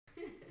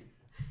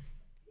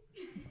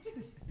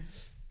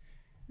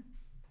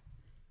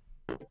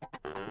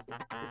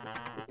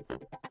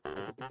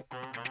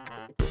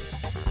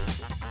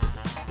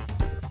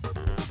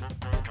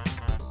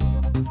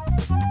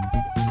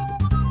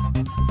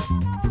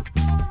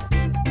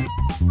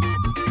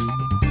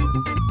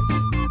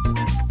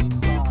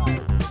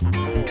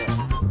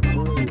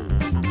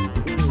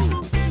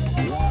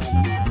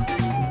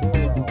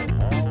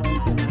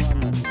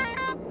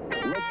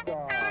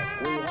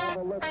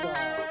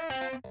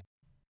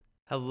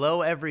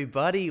Hello,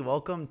 everybody.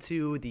 Welcome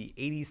to the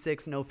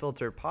 86 No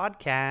Filter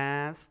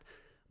podcast.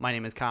 My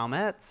name is Kyle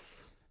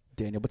Metz.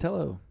 Daniel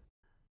Botello.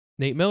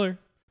 Nate Miller.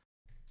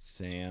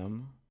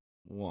 Sam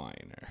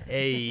Weiner.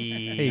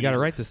 Hey. Hey, you got it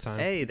right this time.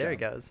 Hey, there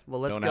it goes.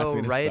 Well, let's Don't ask go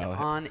me to right spell it.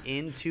 on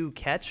into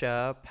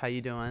catch-up. How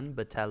you doing,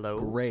 Botello?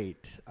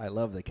 Great. I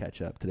love the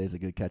catch-up. Today's a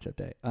good catch-up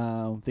day.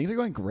 Things are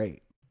going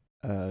great.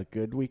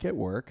 Good week at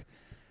work.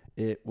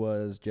 It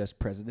was just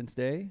President's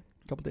Day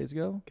a couple days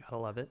ago. Gotta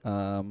love it.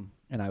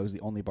 And I was the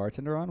only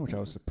bartender on, which I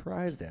was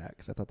surprised at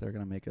because I thought they were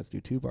going to make us do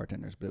two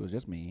bartenders, but it was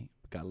just me.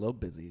 Got a little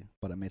busy,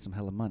 but I made some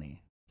hella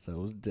money. So it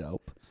was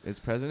dope. Is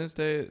President's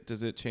Day,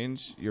 does it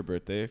change your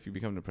birthday if you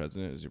become the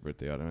president? Does your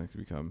birthday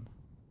automatically become?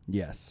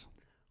 Yes.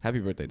 Happy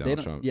birthday, They Donald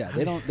don't, Trump.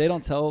 yeah, they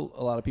don't tell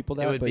a lot of people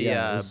that, would but be,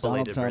 yeah, it was Donald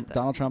belated Trump, birthday.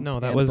 Donald Trump No,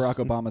 that and was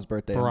Barack Obama's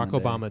birthday. on Barack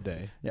Monday. Obama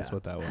Day. Yeah. That's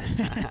what that was.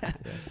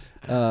 Yes.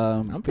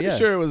 I'm but pretty yeah.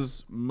 sure it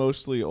was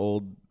mostly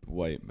old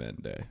white men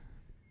day.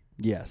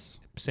 Yes.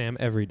 Sam,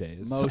 every day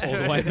is Most-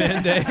 Old White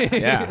Man Day.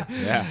 yeah,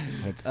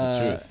 that's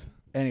the truth.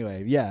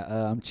 Anyway, yeah,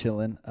 I'm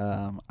chilling.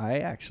 I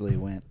actually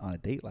went on a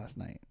date last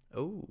night.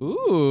 Ooh. I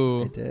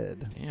Ooh.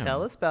 did. Damn.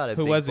 Tell us about it,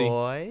 Who big was he?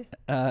 boy.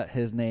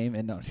 His name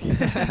and no, I'm just kidding.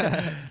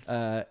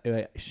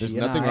 There's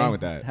nothing wrong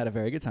with that. Had a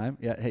very good time.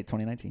 Yeah. Hey,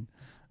 2019.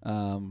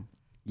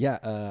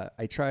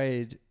 I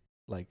tried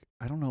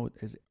I don't know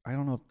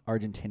if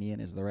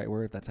Argentinian is the right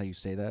word. If that's how you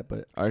say that, but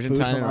food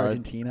Argentine from or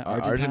Argentina.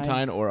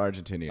 Argentine or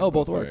Argentinian. Oh,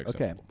 both are work. Okay,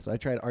 acceptable. so I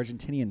tried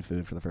Argentinian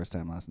food for the first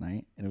time last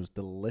night, and it was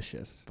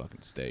delicious.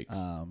 Fucking steaks.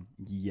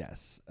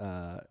 Yes.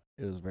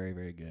 It was very,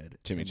 very good.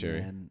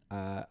 Chimichurri. And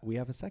we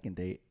have a second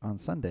date on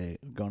Sunday.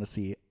 We're going to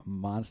see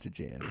Monster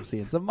Jam. We're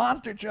seeing some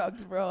monster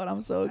trucks, bro, and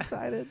I'm so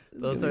excited.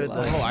 It's Those gonna are be the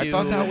live. I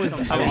thought that was-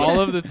 Of all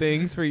of the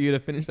things for you to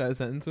finish that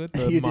sentence with,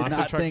 the You did Monster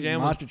not Truck think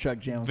Jam was Monster Truck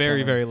Jam was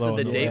very, coming. very low So on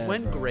the the date list,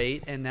 went bro.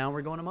 great, and now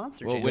we're going to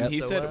Monster Well, Jam. when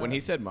he So, said when he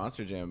said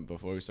Monster Jam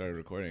before we started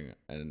recording,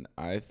 and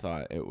I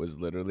thought it was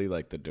literally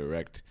like the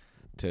direct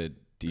to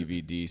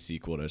DVD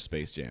sequel to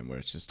Space Jam, where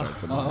it just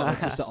starts the Oh, monster.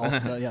 it's just the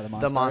the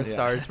Monstars.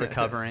 Monstars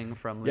recovering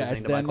from Yeah, losing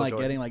it's to them Michael like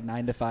Jordan.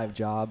 getting 9-to-5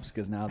 jobs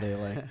because now they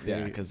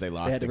Yeah, because they they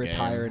lost had to the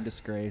retire game. in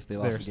disgrace. They It's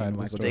lost their the side game of to the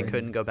Michael story. They Jordan.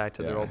 couldn't go back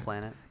to their Yeah. old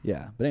planet.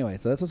 Yeah, but anyway,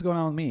 so that's what's going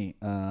on with me.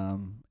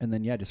 And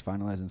then just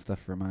finalizing stuff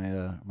for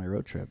my my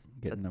road trip,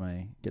 getting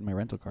my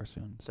rental car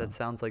soon. So That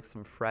sounds like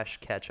some fresh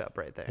ketchup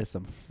right there. it's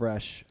some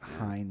fresh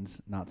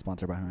Heinz, not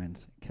sponsored by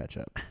Heinz,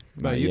 ketchup. What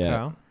about Not you, yet.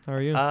 Kyle? How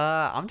are you?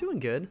 I'm doing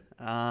good.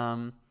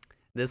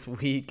 This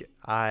week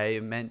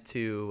I meant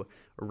to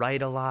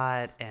write a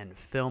lot and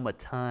film a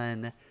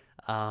ton,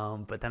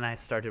 but then I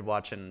started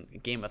watching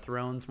Game of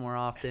Thrones more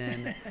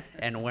often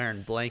and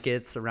wearing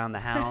blankets around the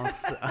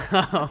house.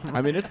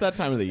 I mean, it's that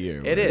time of the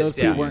year. It where- is, Those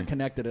two yeah. weren't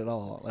connected at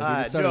all. Like we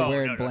just started no,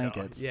 wearing no.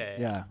 blankets.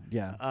 Yeah.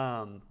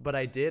 But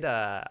I did.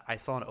 I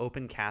saw an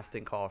open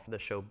casting call for the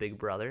show Big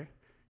Brother.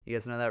 You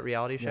guys know that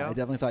reality show? Yeah, I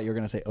definitely thought you were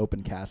gonna say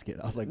open casket.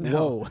 I was like,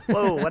 No. whoa.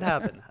 Whoa, what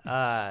happened?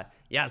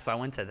 So I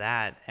went to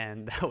that,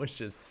 and that was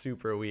just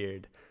super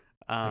weird.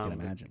 I can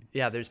imagine.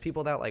 Yeah, there's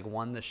people that like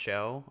won the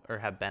show or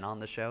have been on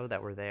the show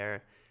that were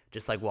there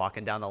just like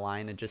walking down the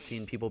line and just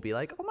seeing people be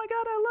like, "Oh my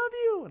God, I love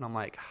you." And I'm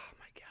like, "Oh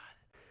my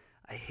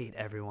God, I hate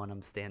everyone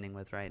I'm standing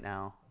with right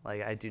now.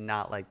 Like, I do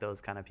not like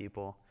those kind of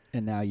people."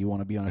 And now you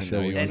want to be on a And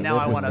show. now you where And you now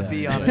live I with want to them.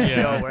 be on a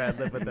show where I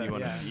live with them. You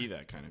want Yeah. to be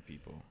that kind of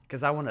people.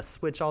 Because I want to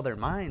switch all their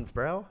minds,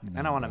 bro.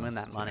 And I want to bro. win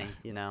that money,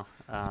 you know.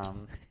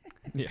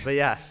 Yeah. But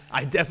yeah,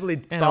 I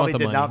definitely And I probably want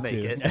the did not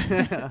money, make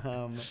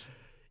too.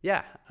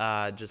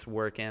 it. Just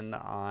working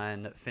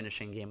on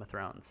finishing Game of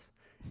Thrones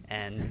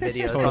and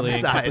videos on Totally the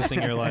side.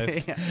 encompassing your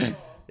life.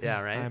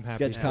 yeah, right. I'm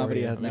happy Sketch for comedy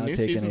you. has I mean, now new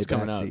taken season's a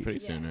coming out backseat. pretty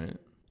soon, right?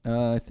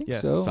 I think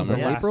Yes. so. Summer. Is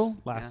it Yeah. April?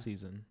 Last Yeah.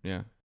 season.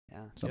 Yeah. Yeah.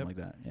 Something Yep.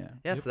 like that. Yeah. Yeah.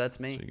 Yep. So that's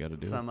me. So you got to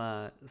do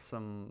it.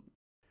 Some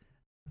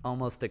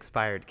almost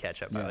expired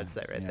ketchup, I Yeah, would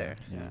say right yeah, there.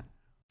 yeah.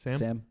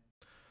 Sam?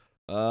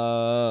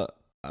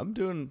 I'm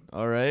doing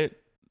all right.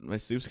 My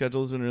sleep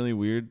schedule has been really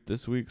weird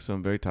this week, so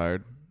I'm very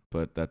tired.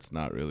 But that's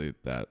not really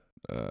that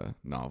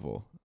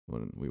novel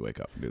when we wake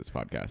up and do this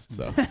podcast.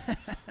 So,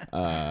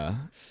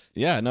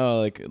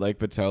 like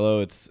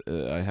Botello, it's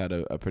I had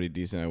a pretty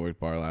decent. I worked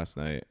bar last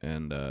night,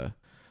 and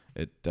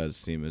it does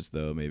seem as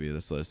though maybe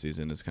the slow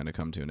season has kind of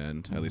come to an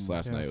end. At least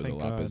last Yeah, night was a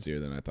thank lot God. busier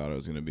than I thought it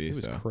was going to be. It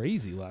was So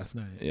crazy last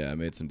night. yeah, I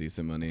made some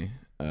decent money.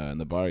 And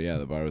the bar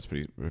was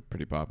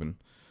pretty popping.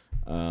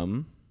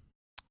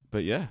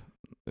 But yeah,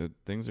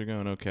 things are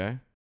going okay.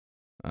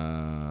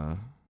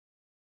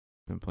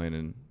 Been playing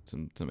in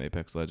some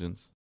Apex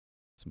Legends,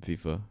 some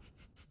FIFA.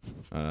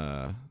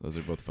 Those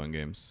are both fun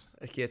games.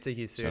 I can't take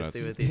you Shout out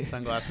seriously to- with these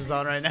sunglasses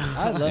on right now.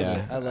 I love Yeah.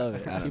 it. I love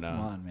it. I don't Keep know. them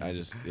on, man. I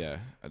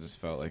just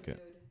felt like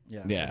it.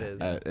 Yeah. Yeah,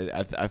 It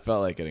is. I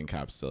felt like it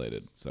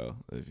encapsulated. So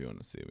if you want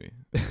to see me,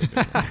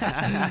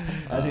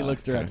 As he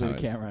looks kinda directly how to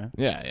camera.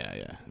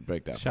 yeah,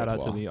 break that. Shout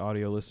fourth out to wall. the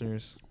audio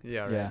listeners.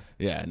 Yeah, right. Yeah.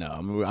 Yeah, no,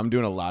 I'm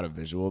doing a lot of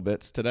visual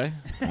bits today.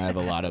 I have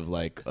a lot of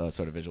like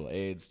sort of visual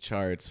aids,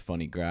 charts,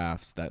 funny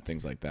graphs,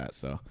 things like that.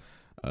 So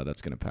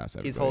that's gonna pass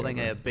everybody. He's holding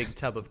over. a big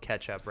tub of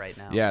ketchup right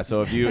now. Yeah,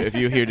 so if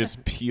you hear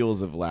just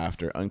peals of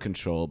laughter,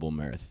 uncontrollable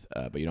mirth,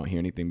 but you don't hear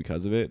anything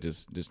because of it,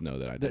 just know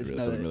that I did Just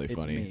know something that really it's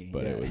funny. me,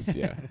 But yeah. it was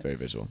very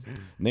visual.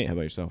 Nate, how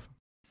about yourself?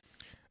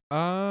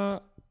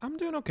 I'm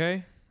doing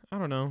okay. I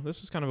don't know.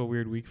 This was kind of a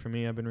weird week for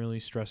me. I've been really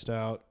stressed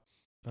out.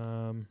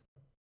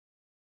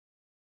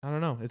 I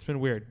don't know. It's been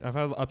weird. I've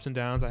had ups and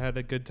downs. I had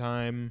a good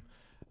time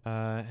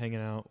hanging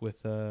out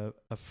with a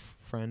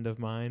friend of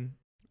mine.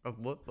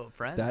 What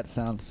friend? That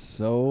sounds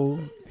so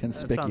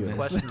conspicuous. That sounds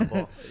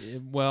questionable.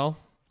 Well,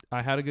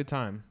 I had a good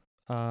time.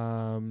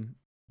 I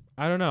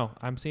don't know.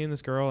 I'm seeing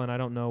this girl, and I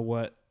don't know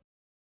what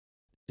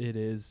it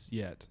is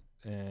yet.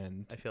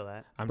 And I feel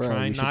that. I'm Bro,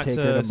 trying you should not take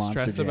her to to Monster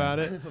stress Jam. about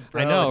it.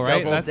 Bro, I know, right?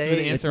 double That's the date.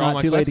 answer It's to all not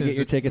my too late to questions. get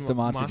your It's tickets to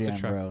Monster Monster Jam,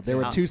 Truck. bro. There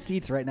were How- 2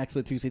 seats right next to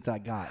the 2 seats I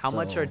got. How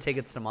much so are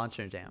tickets to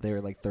Monster Jam? They were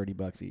like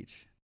 $30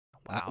 each.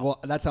 Wow. Well,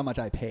 that's how much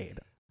I paid.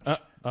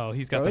 Oh,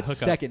 he's got Bro, the it's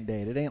hookup. second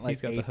date. It ain't like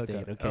He's got the 8th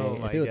date, hookup. okay? Oh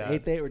if my it was God.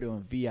 8th date, we're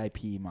doing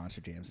VIP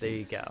Monster Jam There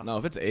you seats. go. No,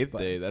 if it's 8th But-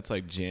 day, that's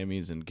like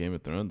Jammies and Game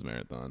of Thrones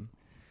marathon.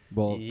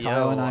 Well, Yo,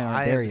 Kyle and I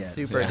aren't there am yet.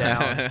 super so-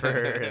 down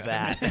for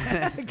that.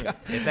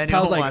 If anyone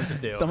Kyle's like, wants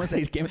to. someone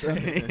says Game of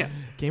Thrones. Yeah.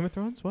 Game of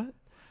Thrones? What?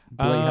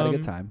 Boy, you had a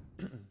good time.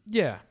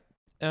 Yeah.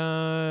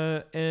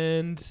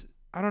 And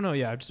I don't know.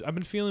 Yeah, I've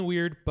been feeling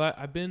weird, but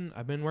I've been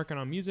working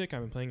on music.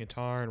 I've been playing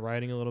guitar and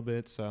writing a little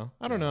bit. So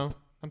I don't Yeah. know.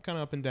 I'm kind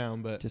of up and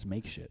down, but Just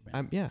make shit,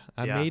 man. I Yeah,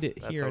 made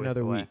it that's here always another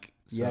the way. week.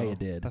 Yeah, so you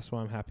did. That's what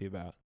I'm happy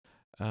about.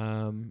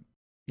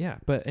 Yeah.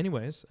 But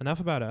anyways, enough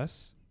about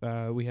us.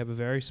 We have a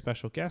very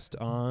special guest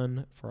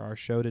on for our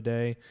show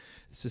today.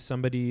 This is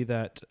somebody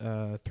that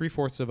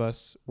 3/4 of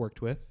us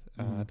worked with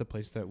Mhm. at the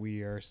place that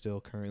we are still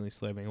currently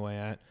slaving away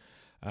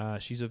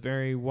at. She's a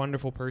very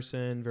wonderful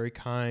person, very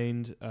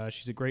kind.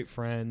 She's a great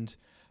friend.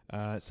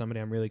 Somebody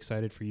I'm really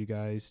excited for you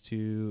guys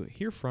to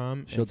hear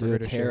from. She'll and for do her a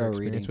to share her tarot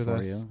reading experience with for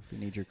us. you if you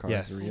need your cards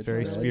Yes, read. very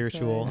Really?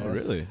 spiritual. Oh,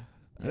 Yes. really?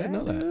 I didn't know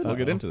Yeah, that. dude. We'll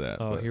get Uh-oh. into that.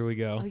 Oh, but- here we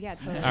go. Oh yeah,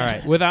 totally. All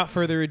right. Without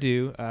further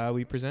ado,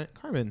 we present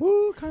Carmen.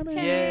 Woo, Carmen.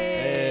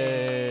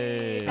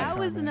 Hey. That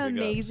was an Carmen.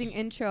 Big ups. amazing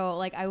intro.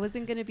 Like I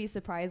wasn't gonna be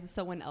surprised if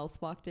someone else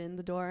walked in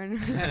the door and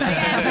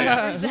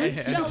Yeah. presents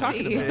What you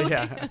talking Shelby. about?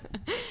 Yeah.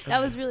 That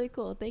was really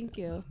cool. Thank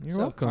you. You're So,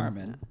 welcome.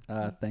 Carmen,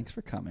 thanks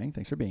for coming.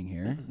 Thanks for being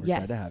here. We're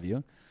Yes. excited to have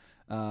you.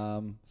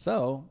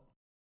 So,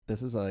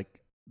 this is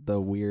like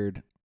the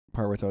weird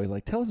part where it's always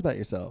like, tell us about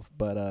yourself.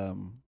 But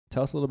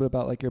tell us a little bit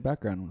about like your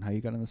background, how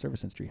you got in the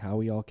service industry, how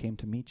we all came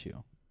to meet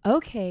you.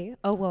 Okay.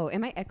 Oh whoa.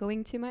 Am I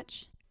echoing too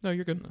much? No,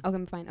 you're good. Okay,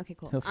 I'm fine. Okay,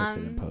 cool. He'll fix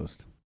it in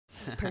post.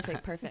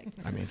 Perfect.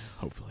 I mean,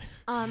 hopefully.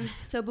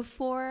 So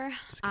before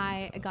Just kidding,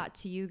 I bro. got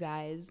to you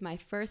guys, my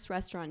first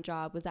restaurant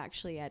job was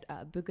actually at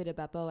Buca de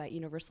Beppo at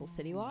Universal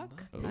City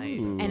Walk.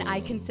 Nice. And I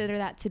Ooh. consider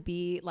that to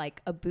be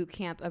like a boot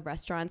camp of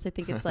restaurants. I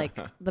think it's like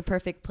the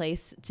perfect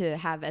place to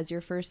have as your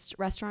first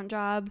restaurant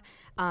job.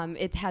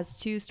 It has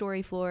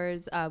 2-story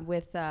floors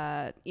with,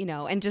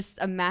 and just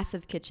a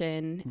massive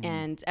kitchen,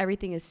 and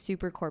everything is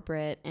super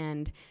corporate.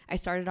 And I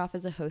started off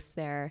as a host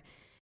there.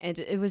 And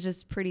it was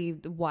just pretty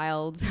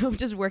wild,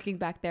 just working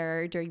back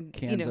there during,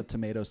 Cans of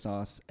tomato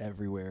sauce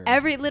everywhere.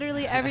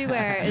 literally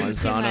everywhere.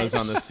 It's too Marzano's much.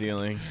 on the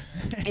ceiling.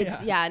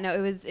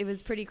 It's it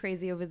was pretty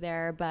crazy over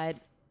there, but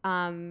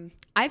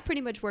I've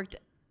pretty much worked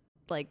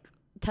like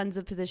tons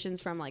of positions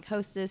from like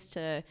hostess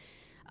to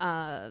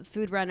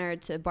food runner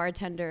to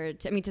bartender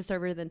to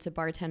server, then to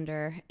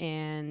bartender,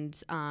 and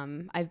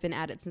I've been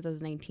at it since I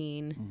was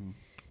 19. Mhm.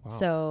 Wow.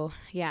 So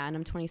yeah, and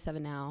I'm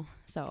 27 now,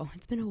 so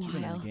it's been a You've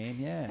been in while. the game,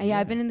 yeah. Yeah,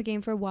 I've been in the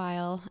game for a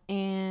while,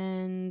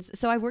 and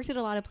so I worked at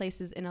a lot of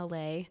places in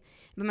LA.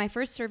 But my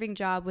first serving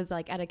job was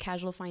like at a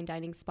casual fine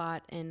dining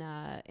spot in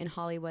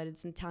Hollywood.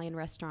 It's an Italian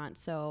restaurant,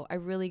 so I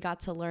really got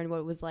to learn what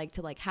it was like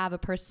to like have a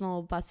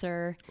personal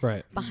busser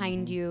Right.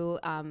 behind you,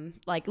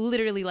 like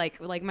literally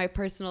like my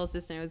personal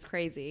assistant. It was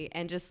crazy,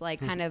 and just like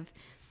kind of,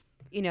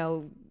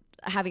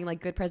 having like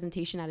good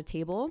presentation at a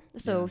table.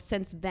 So Yeah.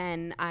 since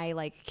then I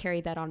like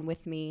carried that on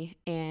with me,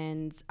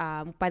 and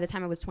by the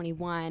time I was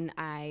 21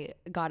 I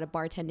got a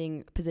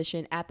bartending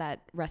position at that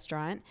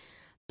restaurant.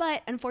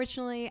 But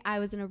unfortunately I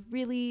was in a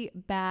really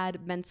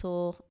bad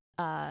mental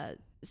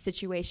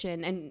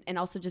situation, and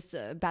also just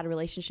a bad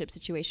relationship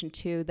situation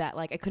too, that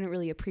like I couldn't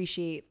really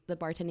appreciate the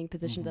bartending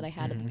position that I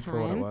had at the time. For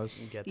what it was.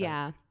 You get that.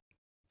 Yeah.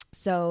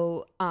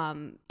 So I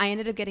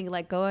ended up getting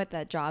let go at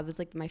that job. It was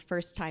like my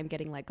first time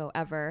getting let go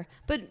ever.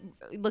 But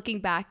looking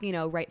back,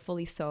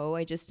 rightfully so.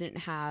 I just didn't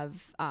have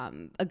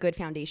a good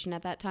foundation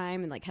at that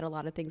time, and like had a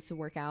lot of things to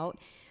work out.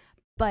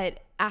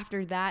 But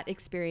after that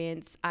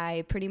experience,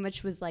 I pretty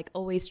much was like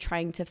always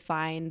trying to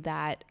find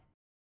that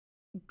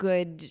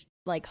good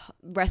like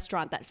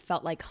restaurant that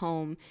felt like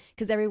home,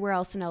 because everywhere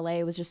else in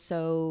LA was just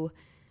so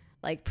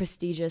like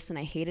prestigious, and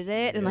I hated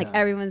it. And like Yeah.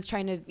 everyone's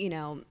trying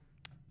to,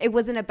 it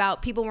wasn't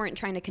about, people weren't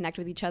trying to connect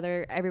with each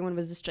other. Everyone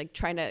was just like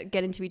trying to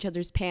get into each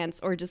other's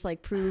pants or just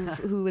like prove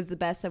who was the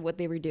best at what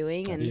they were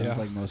doing. That And sounds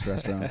Yeah. like most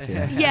restaurants,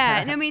 yeah.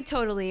 yeah, and I mean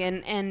totally.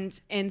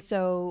 And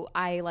so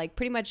I like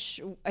pretty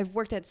much, I've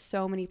worked at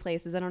so many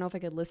places. I don't know if I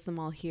could list them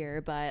all here,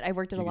 but I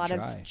worked at You a can lot of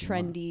try if you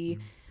want. trendy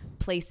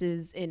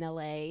places in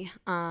LA.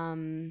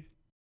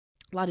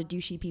 A lot of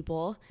douchey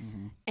people.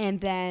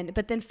 Mm-hmm.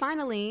 But then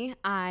finally,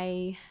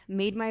 I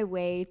made my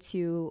way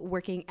to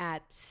working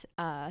at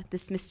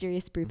this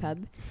mysterious brew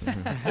pub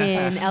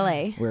in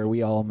LA. Where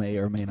we all may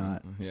or may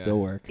not Yeah. still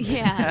work.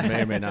 Yeah.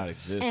 May or may not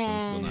exist.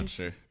 I'm still not And-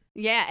 sure.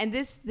 Yeah, and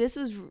this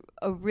was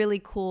a really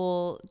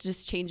cool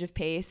just change of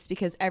pace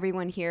because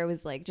everyone here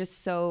was like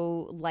just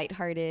so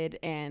lighthearted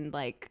and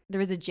like there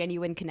was a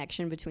genuine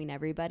connection between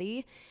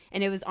everybody.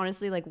 And it was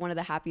honestly like one of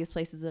the happiest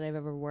places that I've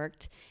ever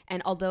worked.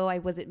 And although I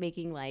wasn't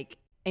making like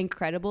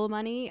incredible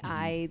money,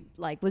 I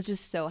like was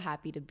just so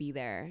happy to be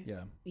there.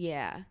 Yeah.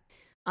 Yeah.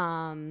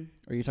 Are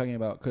you talking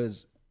about,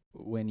 because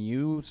when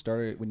you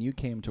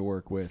came to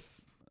work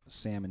with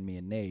Sam and me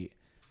and Nate,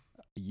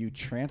 you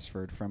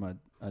transferred from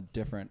a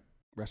different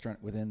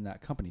restaurant within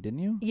that company, didn't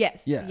you?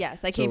 Yes. Yeah.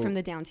 Yes. I came So from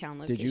the downtown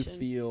location.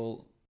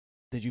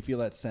 Did you feel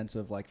that sense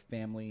of like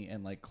family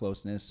and like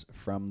closeness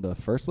from the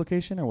first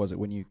location, or was it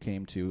when you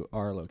came to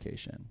our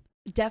location?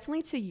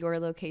 Definitely to your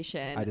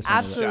location. I just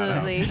wanted to-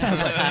 Absolutely.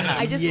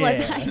 I just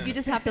Yeah. you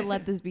just have to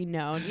let this be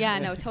known. Yeah,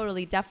 no,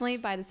 totally. Definitely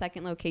by the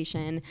second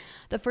location.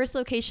 The first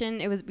location,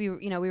 we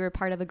were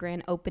part of a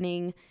grand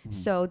opening.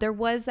 So there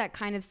was that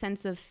kind of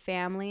sense of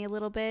family a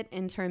little bit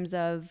in terms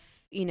of,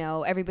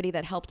 everybody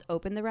that helped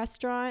open the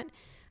restaurant.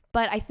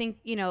 But I think,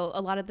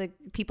 a lot of the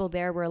people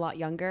there were a lot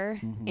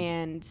younger.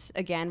 And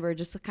again, we're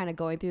just kind of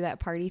going through that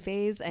party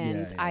phase.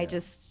 And I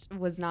just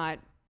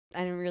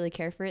I didn't really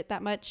care for it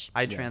that much.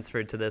 I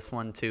transferred to this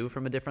one too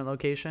from a different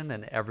location,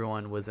 and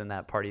everyone was in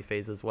that party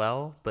phase as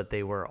well, but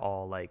they were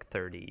all like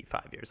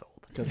 35 years old.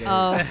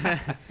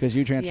 Because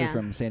you transferred Yeah.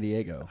 from San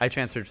Diego. I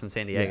transferred from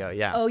San Diego,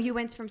 yeah. Oh, you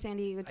went from San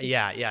Diego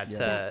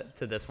to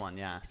To this one,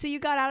 yeah. So you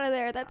got out of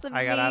there. That's amazing.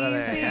 I got out of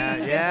there. Yeah,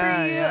 Good yeah,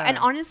 for you. yeah. And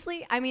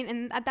honestly, I mean,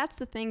 and that's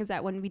the thing is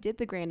that when we did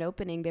the grand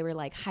opening, they were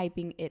like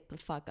hyping it the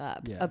fuck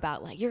up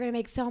about like, you're going to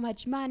make so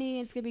much money.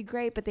 It's going to be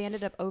great. But they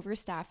ended up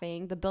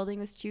overstaffing. The building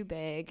was too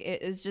big.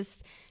 It is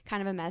just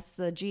kind of a mess.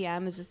 The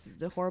GM is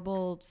just a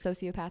horrible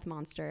sociopath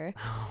monster.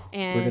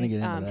 And We're gonna get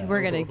into that.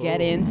 we're going to get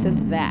into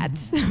that.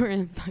 We're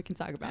going to fucking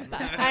talk about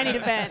that. I need a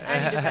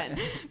vent.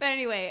 But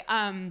anyway,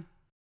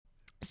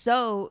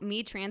 so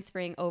me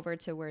transferring over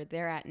to where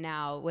they're at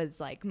now was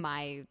like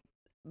my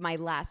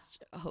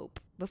last hope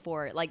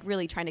before like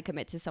really trying to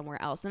commit to somewhere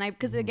else. And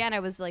because again, I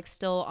was like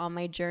still on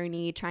my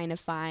journey trying to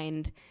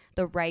find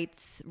the right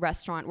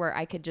restaurant where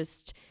I could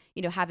just,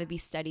 have it be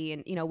steady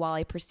and, while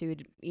I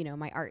pursued,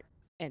 my art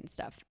and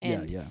stuff.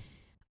 And yeah.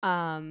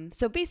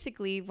 so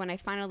basically when I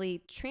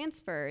finally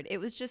transferred, it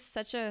was just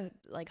such a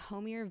like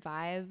homier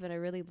vibe and I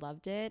really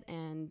loved it.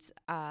 And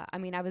I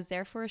mean, I was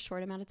there for a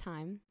short amount of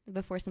time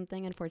before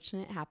something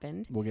unfortunate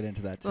happened. We'll get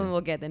into that too.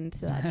 We'll get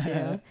into that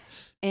too.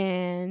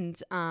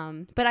 And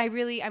but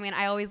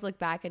I always look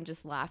back and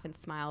just laugh and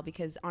smile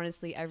because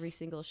honestly every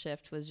single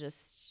shift was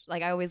just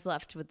like I always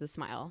left with the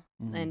smile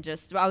and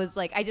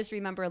I just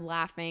remember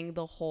laughing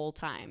the whole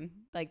time.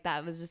 Like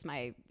that was just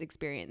my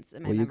experience.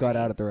 Well, you got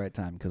out at the right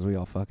time because we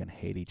all fucking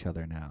hate each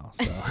other now.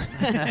 So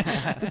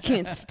we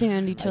can't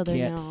stand each other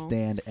now. I can't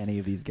stand any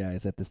of these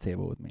guys at this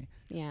table with me.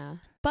 Yeah.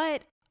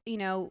 But,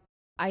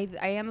 I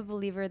am a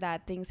believer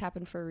that things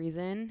happen for a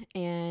reason,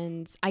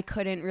 and I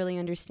couldn't really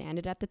understand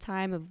it at the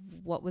time of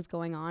what was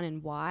going on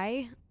and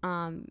why.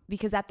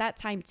 Because at that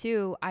time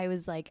too, I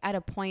was like at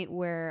a point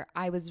where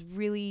I was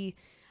really,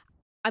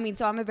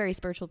 so I'm a very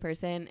spiritual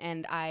person,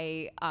 and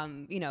I,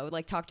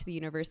 like talk to the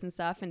universe and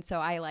stuff, and so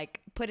I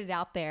like put it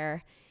out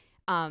there,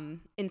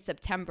 in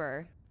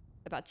September.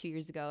 About 2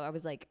 years ago, I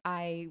was like,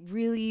 I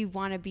really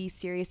want to be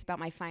serious about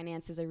my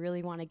finances. I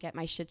really want to get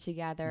my shit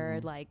together.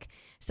 Like,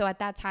 so at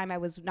that time I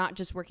was not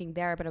just working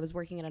there, but I was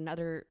working at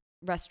another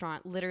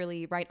restaurant,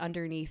 literally right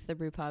underneath the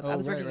brew pub. I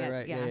was working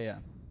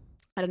at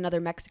another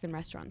Mexican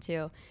restaurant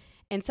too.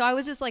 And so I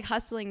was just like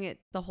hustling it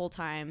the whole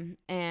time.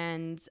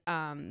 And,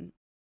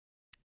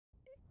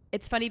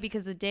 it's funny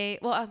because the day,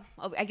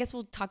 I guess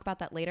we'll talk about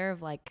that later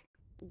of like,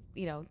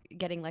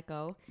 getting let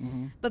go.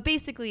 But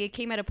basically it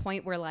came at a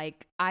point where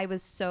like I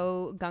was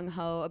so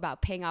gung-ho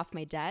about paying off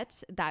my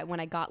debt that when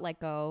I got let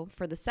go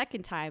for the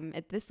second time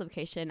at this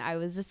location, I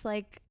was just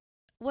like,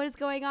 what is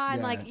going on?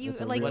 Yeah, Like you,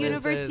 it's a like real-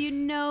 universe, What is you this?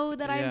 know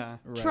that Yeah.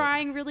 I'm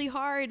trying really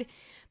hard.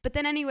 But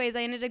then anyways,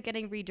 I ended up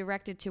getting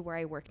redirected to where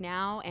I work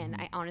now. And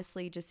I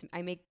honestly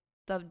I make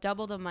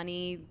double the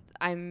money.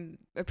 I'm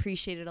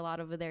appreciated a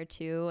lot over there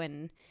too.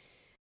 And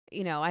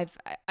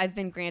I've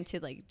been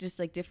granted like just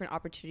like different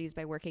opportunities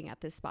by working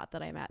at this spot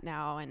that I'm at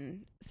now,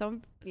 and so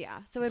it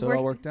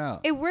all worked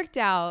out. It worked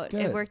out.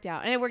 Good. It worked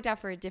out, and it worked out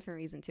for a different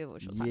reason too,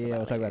 which we'll talk about.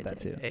 We'll talk about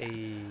later,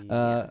 that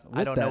too.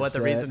 I don't know what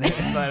the reason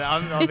is, but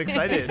I'm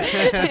excited.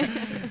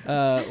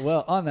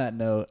 Well, on that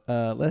note,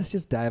 let's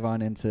just dive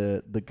on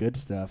into the good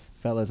stuff,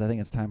 fellas. I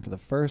think it's time for the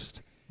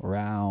first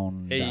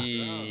round. Can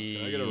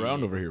I get a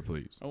round over here,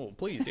 please? Oh,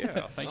 please,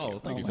 yeah. Thank you.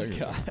 Thank you, my sir.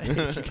 God, I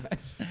hate you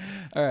guys.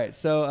 All right,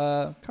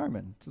 so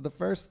Carmen, so the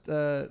first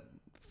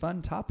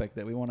fun topic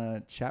that we want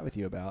to chat with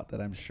you about that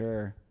I'm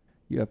sure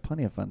you have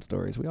plenty of fun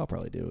stories. We all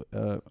probably do.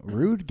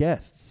 Rude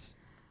guests.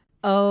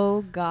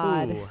 Oh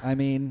God. Ooh, I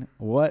mean,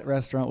 what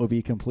restaurant would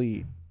be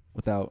complete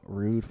without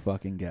rude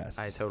fucking guests?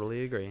 I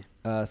totally agree.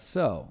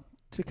 So,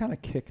 to kind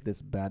of kick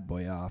this bad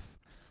boy off,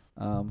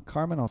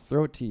 Carmen, I'll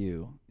throw it to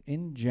you.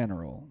 In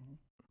general,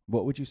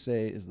 what would you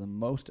say is the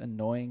most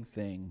annoying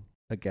thing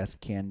a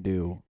guest can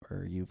do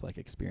or you've like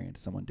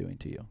experienced someone doing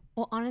to you?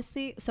 Well,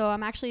 honestly, so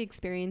I'm actually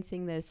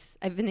experiencing this.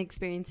 I've been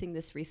experiencing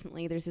this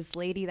recently. There's this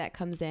lady that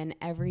comes in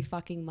every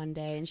fucking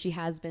Monday, and she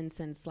has been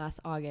since last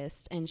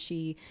August. And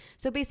she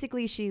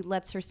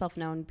lets herself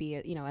known be,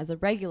 as a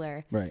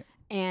regular. Right.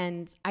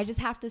 And I just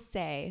have to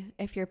say,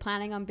 if you're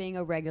planning on being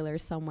a regular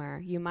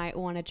somewhere, you might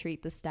want to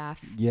treat the staff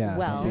Yeah.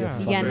 well. Don't be a Yeah.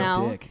 fucking You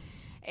know? dick.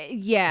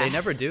 Yeah. They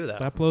never do that.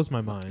 That blows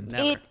my mind.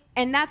 Never.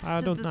 And that's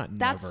I don't- not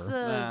that's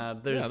never.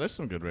 the There's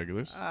some good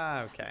regulars.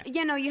 Okay.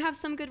 you have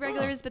some good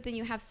regulars, but then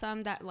you have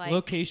some that like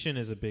Location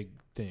is a big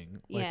thing.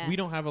 Like Yeah. we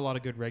don't have a lot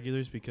of good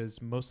regulars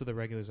because most of the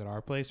regulars at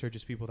our place are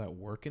just people that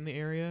work in the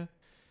area.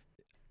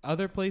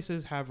 Other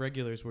places have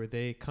regulars where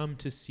they come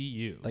to see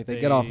you. Like they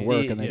get off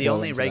work The, and they the go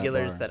only into that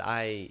regulars bar. that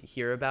I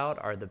hear about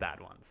are the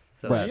bad ones.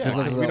 So Right, that's 'cause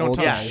why. those are we the don't old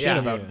talk guys. shit Yeah,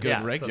 about yeah. good Yeah,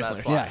 so regulars.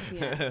 that's why.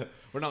 Yeah.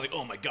 We're not like,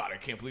 oh my god, I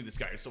can't believe this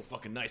guy is so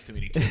fucking nice to me.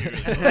 He told me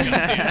really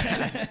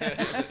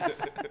well.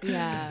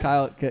 yeah.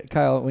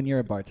 Kyle, when you're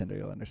a bartender,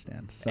 you'll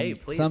understand. Hey,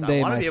 please, someday,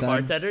 I want my to be a son,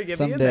 bartender. Get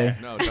me in someday. there.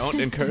 No, don't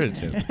encourage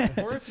him.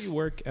 Or if you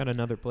work at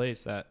another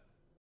place that,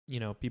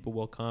 people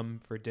will come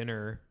for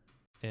dinner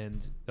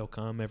and they'll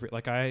come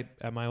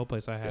at my old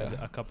place, I had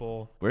Yeah. a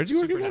couple Where'd you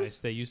work super again? nice.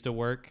 They used to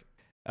work,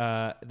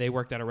 they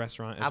worked at a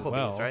restaurant as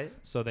Applebee's, well. right?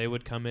 So they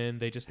would come in,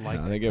 they just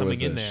liked I think it coming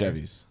was in there.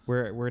 Chevys.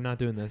 We're not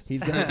doing this.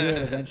 He's gonna do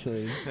it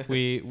eventually.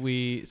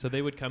 So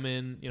they would come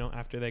in,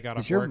 after they got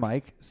Is off your work.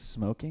 mic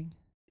smoking?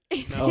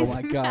 It's Oh his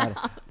my god!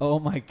 mouth. Oh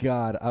my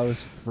god! I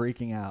was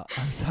freaking out.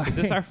 I'm sorry. Is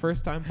this our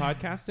first time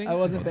podcasting? I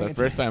wasn't. It's our paying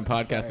first time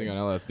attention. podcasting Sorry.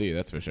 on LSD,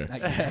 that's for sure. I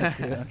guess,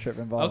 dude, I'm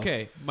tripping balls.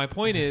 Okay, my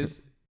point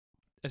is,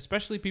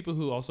 especially people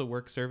who also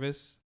work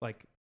service,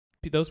 like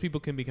those people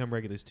can become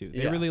regulars too. They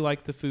Yeah. really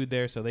liked the food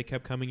there, so they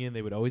kept coming in.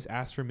 They would always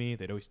ask for me.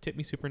 They'd always tip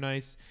me super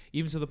nice,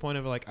 even to the point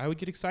of like I would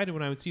get excited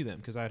when I would see them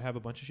because I'd have a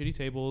bunch of shitty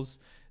tables.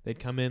 They'd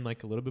come in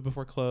like a little bit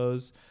before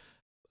close.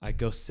 I'd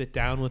go sit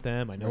down with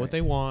them. I know what Right. they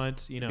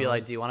want. Be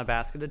like, do you want a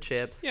basket of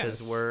chips? Yeah. Because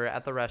we're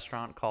at the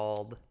restaurant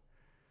called.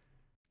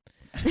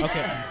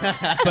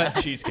 Okay, but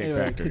Cheesecake Anyway,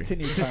 Factory.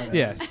 continue. Just- Tyler.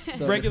 yes, So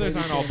this regulars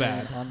lady aren't all came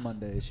in bad, On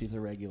Mondays, she's a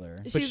regular.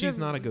 but she's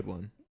not a good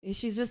one.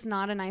 She's just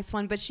not a nice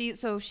one, but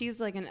she's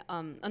like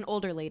an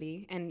older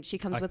lady, and she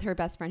comes I- with her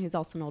best friend who's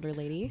also an older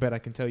lady. But I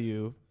can tell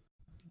you,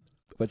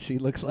 But she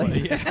looks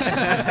like.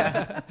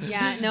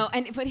 Yeah, no,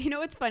 but you know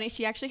what's funny?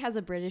 She actually has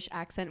a British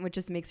accent, which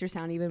just makes her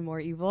sound even more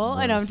evil.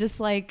 And I'm Nice. just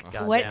like,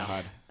 God what?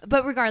 damn.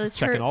 But regardless,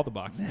 checking her all the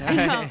boxes. I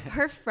know,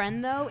 her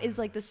friend though is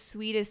like the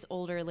sweetest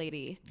older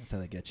lady. That's how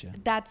they get you.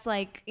 That's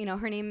like,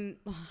 her name.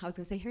 I was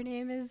gonna say her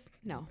name is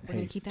no. We're Hey.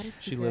 gonna keep that a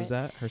secret. She lives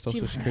at her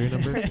social She- security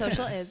number. Her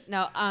social is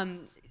no.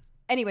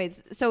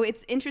 Anyways, so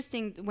it's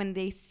interesting when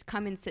they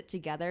come and sit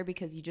together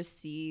because you just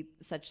see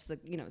such the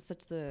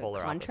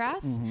Polar contrast.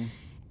 opposites. Mm-hmm.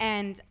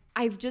 And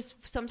I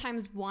just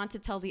sometimes want to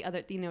tell the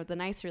other, the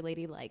nicer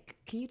lady, like,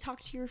 can you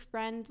talk to your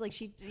friend? Like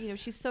she's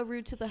so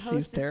rude to the She's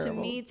hostess, to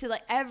terrible. me, to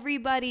like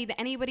everybody,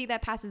 anybody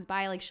that passes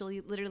by, like she'll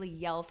literally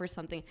yell for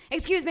something.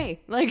 Excuse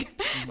me, like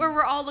where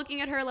we're all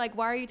looking at her like,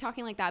 why are you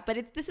talking like that?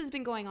 But this has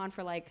been going on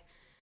for like,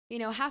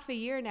 half a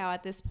year now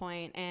at this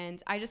point,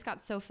 and I just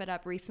got so fed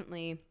up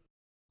recently.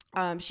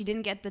 She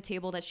didn't get the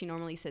table that she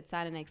normally sits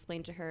at, and I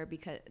explained to her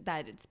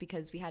it's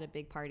because we had a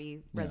big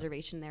party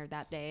reservation there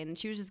that day, and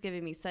she was just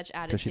giving me such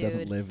attitude. Because she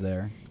doesn't live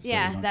there. So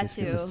Yeah, you don't that just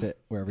get to too. sit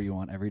wherever you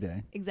want every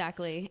day.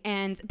 Exactly.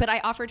 But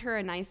I offered her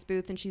a nice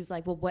booth, and she's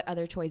like, well, what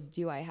other choice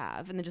do I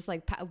have? And then just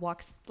like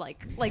walks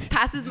like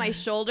passes my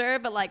shoulder,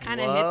 but like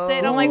kind of hits it.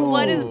 And I'm like,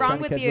 what is Whoa. wrong Trying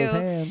to with catch you? those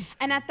hands.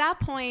 And at that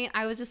point,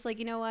 I was just like,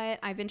 you know what?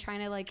 I've been trying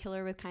to like kill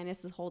her with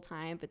kindness this whole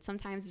time, but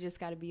sometimes you just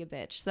got to be a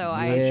bitch. So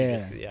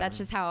Yeah. that's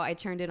just how I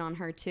turned it on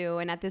her too.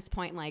 And at this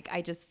point, like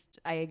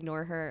I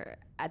ignore her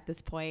at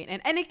this point.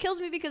 And it kills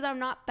me because I'm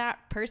not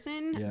that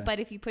person. Yeah. But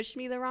if you push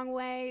me the wrong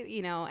way,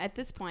 at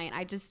this point,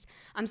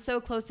 I'm so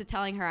close to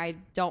telling her I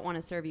don't want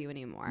to serve you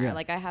anymore. Yeah.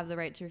 Like I have the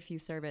right to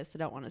refuse service. I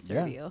don't want to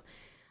serve you.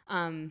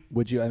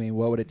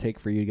 What would it take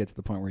for you to get to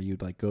the point where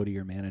you'd like go to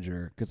your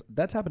manager? Because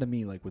that's happened to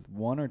me like with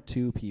one or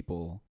two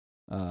people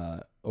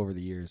over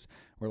the years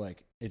where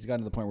like it's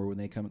gotten to the point where when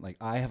they come, like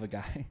I have a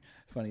guy,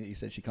 it's funny that you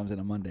said she comes in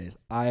on Mondays.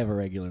 I have a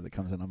regular that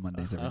comes in on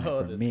Mondays every night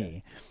for this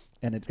me.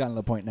 And it's gotten to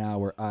the point now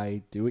where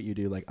I do what you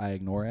do, like I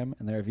ignore him.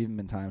 And there have even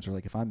been times where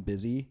like if I'm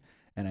busy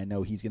and I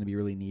know he's going to be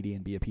really needy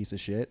and be a piece of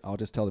shit, I'll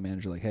just tell the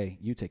manager like, hey,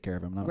 you take care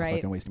of him. I'm not Right.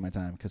 fucking wasting my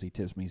time because he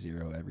tips me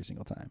 $0 every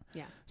single time.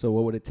 Yeah. So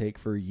what would it take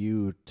for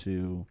you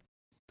to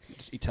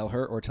tell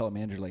her or tell a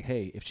manager like,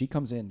 hey, if she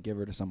comes in, give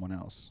her to someone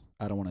else.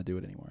 I don't want to do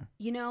it anymore.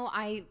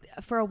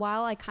 For a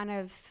while, I kind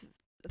of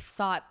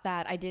thought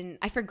that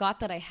I forgot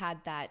that I had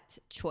that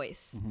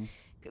choice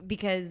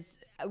because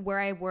where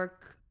I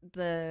work,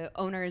 the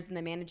owners and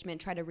the management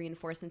try to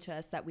reinforce into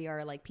us that we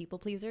are like people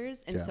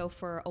pleasers. And Yeah. so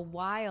for a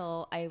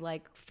while, I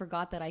like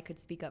forgot that I could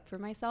speak up for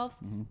myself.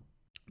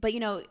 But, you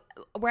know,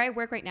 where I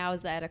work right now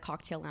is at a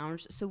cocktail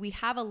lounge. So we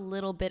have a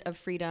little bit of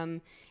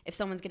freedom if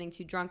someone's getting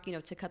too drunk, you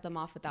know, to cut them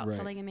off without Right.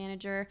 telling a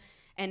manager.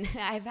 And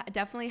I've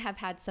definitely have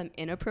had some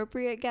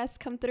inappropriate guests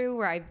come through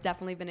where I've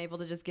definitely been able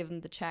to just give them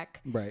the check.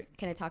 Right.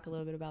 Can I talk a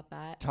little bit about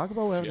that? Talk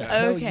about whatever Yeah. the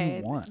hell Okay.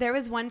 you want. There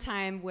was one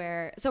time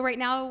where, so right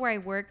now where I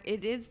work,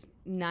 it is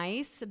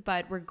nice,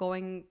 but we're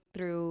going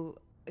through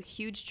a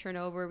huge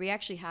turnover. We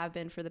actually have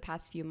been for the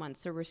past few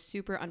months. So we're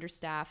super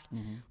understaffed.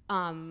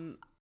 Mm-hmm.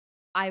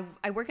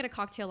 I work at a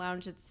cocktail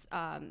lounge. It's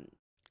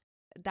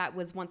that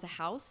was once a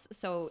house,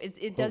 so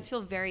it does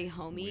feel very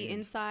homey Weird.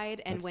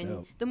 inside. And That's when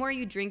dope. the more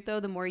you drink, though,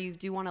 the more you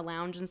do want to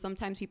lounge, and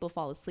sometimes people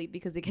fall asleep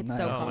because they get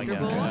so Nice. Oh my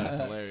comfortable.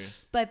 God.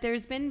 Hilarious. But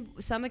there's been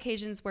some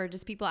occasions where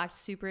just people act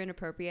super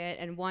inappropriate.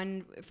 And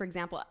one, for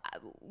example,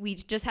 we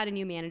just had a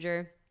new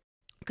manager.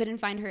 Couldn't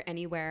find her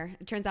anywhere.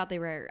 It turns out they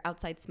were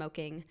outside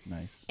smoking.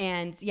 Nice.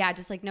 And yeah,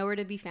 just like nowhere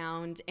to be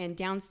found. And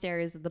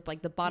downstairs, the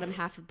bottom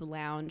half of the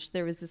lounge,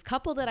 there was this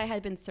couple that I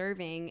had been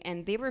serving,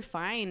 and they were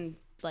fine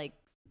like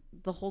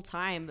the whole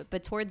time.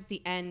 But towards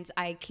the end,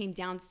 I came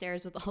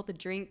downstairs with all the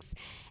drinks,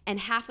 and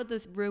half of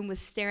this room was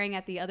staring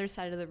at the other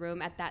side of the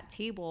room at that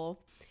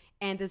table.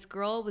 And this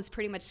girl was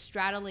pretty much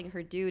straddling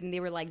her dude, and they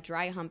were like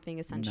dry humping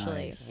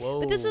essentially. Nice. Whoa.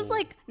 But this was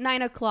like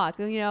 9 o'clock.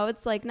 You know,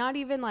 it's like not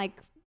even like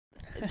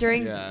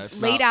during Yeah, it's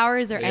late not-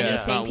 hours or yeah,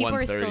 it's anything. not People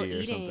are 1:30 still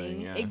or something,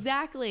 eating. yeah.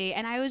 Exactly.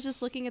 And I was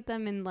just looking at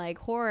them in like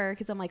horror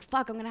because I'm like,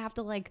 fuck, I'm going to have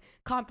to like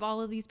comp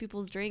all of these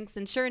people's drinks.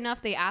 And sure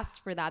enough, they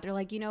asked for that. They're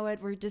like, you know what?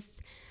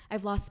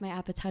 I've lost my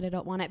appetite. I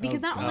don't want it.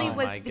 Because not only God.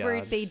 was Oh my were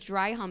God. they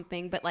dry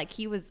humping, but like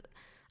he was,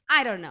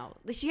 I don't know.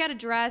 She had a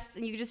dress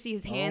and you could just see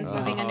his hands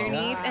moving Oh,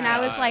 underneath. And I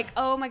was like,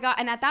 oh my God.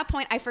 And at that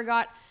point,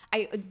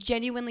 I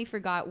genuinely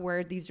forgot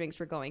where these drinks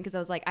were going because I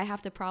was like, I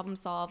have to problem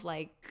solve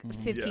like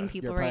 15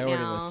 people Your right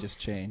priority now. list just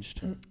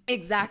changed.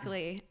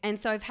 Exactly. And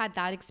so I've had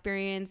that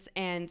experience,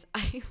 and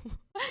I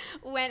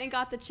went and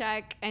got the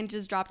check and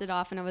just dropped it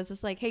off, and I was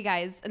just like, hey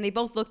guys, and they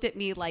both looked at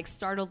me like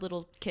startled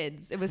little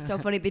kids. It was so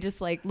funny. They just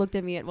like looked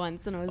at me at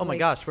once, and I was Oh my like,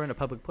 gosh, we're in a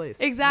public place.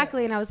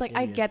 exactly. And I was like,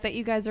 I Idiots. get that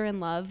you guys are in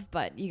love,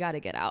 but you got to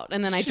get out.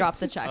 And then I dropped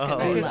the check. 'cause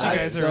I Oh, you left. I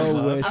guys are in so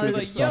love. wish I we was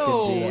could like,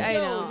 fucking do it. I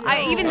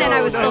know. Even then,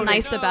 I was still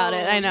nice about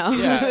it. I know.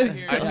 Yeah.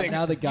 I Now- think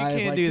now the guy is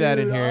can't like, do that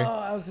in "Dude, here." Oh,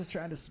 I was just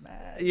trying to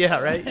smash. Yeah,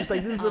 right? It's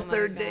like, this is Oh the my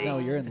third God. date. No,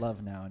 you're in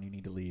love now and you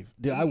need to leave.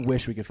 Dude, I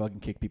wish we could fucking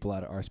kick people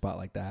out of our spot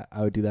like that.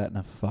 I would do that in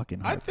a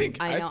fucking I heartbeat. think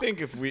I know.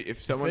 if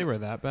If someone they were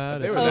that bad,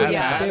 if they were Oh, that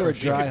yeah. bad, They were you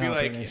could dry be humping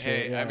like, and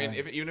hey, shit, I mean,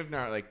 yeah. even if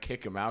not like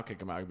kick him out,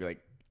 I'd be like,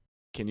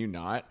 can you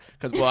not?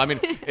 Because well, I mean,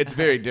 it's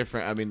very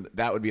different. I mean,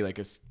 that would be like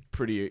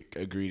pretty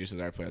egregious as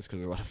our place because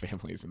there's a lot of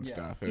families and Yeah.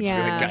 stuff. And Yeah.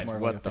 it's really It's like, more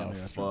guys, like a what the family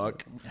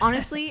restaurant. fuck?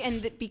 Honestly,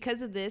 and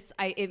because of this,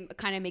 it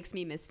kind of makes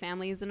me miss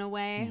families in a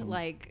way. Mm-hmm.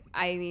 Like,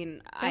 I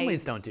mean,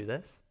 Families don't do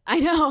this. I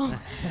know.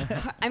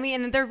 I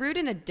mean, and they're rude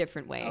in a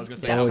different way. I was gonna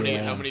say definitely.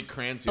 how many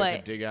crayons do you have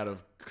But- to dig out of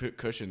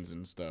cushions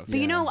and stuff? But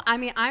you Yeah. know, I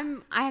mean,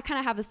 I kind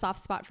of have a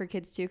soft spot for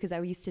kids too because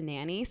I used to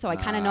nanny, so I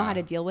kind of know how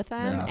to deal with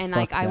them, Yeah, and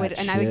like fuck I would, that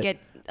and I would shit. get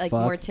like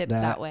Fuck more tips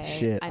that way.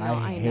 Shit. I know.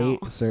 hate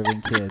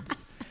serving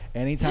kids.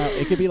 Anytime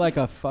it could be like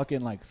a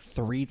fucking like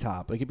 3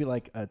 top. It could be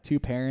like 2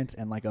 parents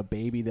and like a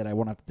baby that I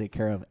won't have to take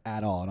care of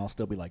at all, and I'll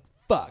still be like,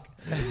 fuck.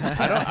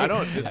 I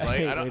don't dislike.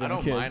 hate I don't waiting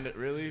on mind kids. it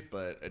really,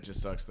 but it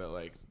just sucks that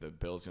like the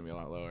bill's gonna be a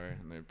lot lower,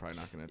 and they're probably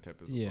not gonna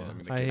tip as Yeah. well. I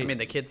mean, the I kids hate- I mean,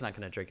 the kid's not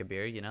going to drink a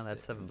beer. You know,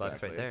 that's $7 right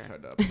exactly, there. It's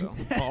hard to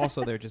upsell. Well,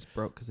 also they're just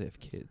broke because they have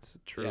kids.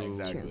 True. Yeah,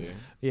 exactly.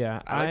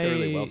 Yeah, I like the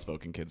really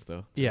well-spoken kids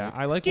though. Yeah,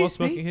 I like Excuse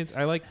well-spoken me? kids.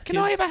 I like Can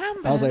kids. I have a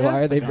hamburger? I was like, why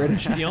are they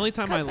British? The only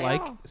time I 'Cause they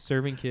like are.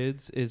 serving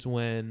kids is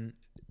when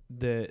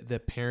the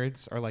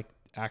parents are like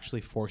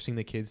actually forcing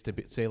the kids to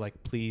say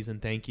like please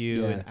and thank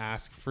you Yeah. and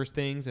ask for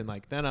things, and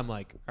like then I'm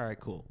like, all right,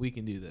 cool, we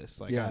can do this.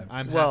 Like Yeah.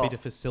 I'm Well- happy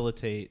to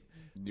facilitate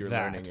You're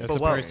that learning as But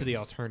what- opposed to the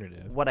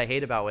alternative. What I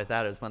hate about with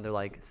that is when they're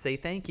like, say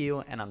thank you,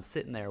 and I'm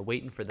sitting there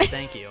waiting for the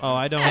thank you. Oh,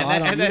 I don't. And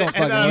then- you and then- don't and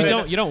fucking then I'm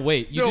wait. in- You don't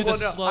wait. You No, do the well,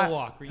 no, slow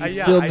walk. Where you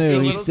yeah, Still I new, do a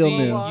he's little still slow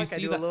new. Walk, You I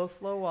see do a that- little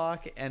slow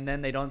walk, and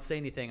then they don't say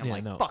anything. I'm Yeah,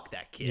 like, no. fuck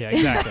that kid. Yeah,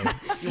 exactly.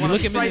 You want a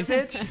look him in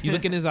Sprite, his, bitch? you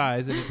look in his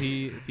eyes, and if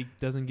he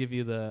doesn't give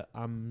you the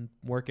I'm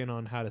working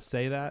on how to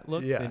say that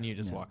look, Yeah. then you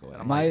just Yeah. walk away.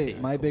 I'm My like,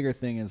 my peace. bigger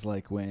thing is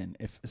like when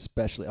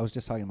especially I was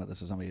just talking about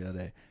this with somebody the other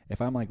day. If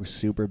I'm like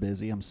super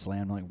busy, I'm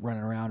slammed, like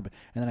running around,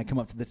 and then I come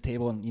up to this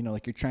table and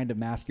like you're trying to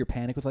mask your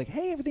panic with like,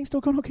 hey, everything's still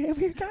going okay over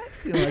here,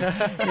 guys.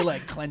 You're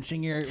like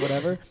clenching your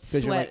whatever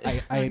because you're like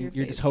Sweat on your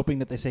you're just face. hoping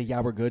that they say yeah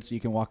we're good so you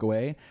can walk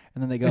away,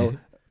 and then they go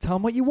tell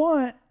them what you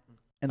want.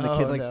 And the Oh,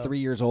 kid's like no. 3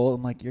 years old.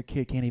 I'm like, your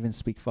kid can't even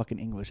speak fucking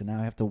English, and now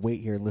I have to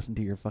wait here and listen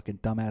to your fucking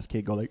dumbass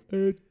kid go like,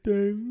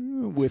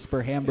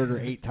 whisper hamburger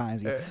 8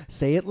 times.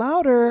 Say it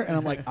louder, and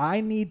I'm like,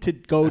 I need to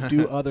go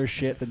do other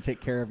shit than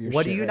take care of your.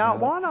 What shit do you right not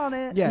now. want on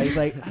it? Yeah, he's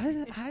like,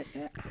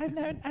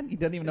 he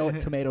doesn't even know what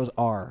tomatoes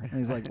are, and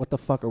he's like, what the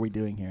fuck are we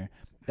doing here?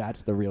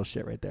 That's the real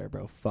shit right there,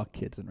 bro. Fuck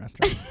kids in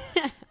restaurants.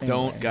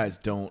 Don't Anyway. guys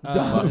don't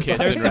Uh, fuck kids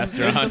there's in some-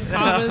 there's some restaurants.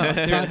 commas.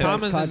 There's Context,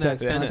 commas in that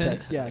context, sentence.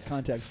 context. Yeah,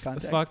 context.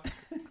 Fuck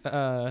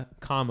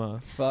comma,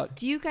 Fuck.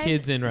 Do you guys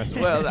kids in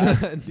restaurants.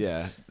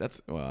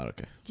 Well,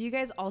 okay. do you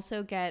guys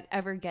also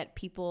ever get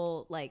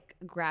people like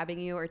grabbing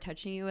you or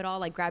touching you at all,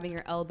 like grabbing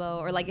your elbow,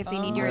 or like if they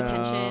need your No,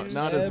 attention?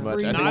 not as much.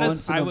 Every I think Not as-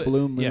 once in I a would-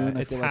 blue moon, yeah,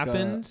 I it's feel like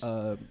happened.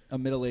 a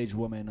middle-aged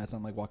woman, as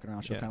I'm like walking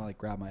around, she'll Yeah. kind of like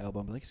grab my elbow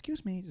and be like,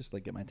 "Excuse me," just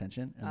like get my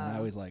attention, and then I Oh.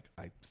 always like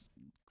I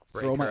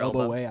Break throw my her elbow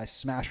elbow. away, I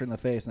smash her in the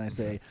face, and I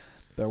say,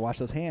 "Better watch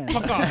those hands."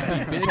 Fuck off.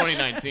 It's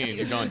 2019.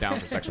 You're going down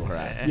for sexual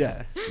harassment.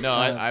 Yeah. No,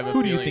 I have a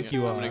Who do you feeling. think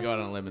you I'm are? gonna go out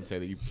on a limb and say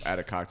that you at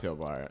a cocktail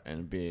bar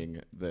and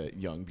being the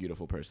young,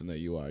 beautiful person that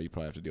you are, you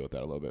probably have to deal with that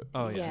a little bit.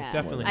 Oh yeah, it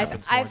definitely I've-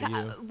 happens I've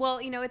more to you.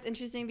 well, you know, it's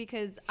interesting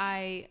because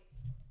I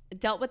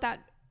dealt with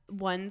that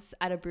once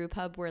at a brew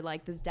pub where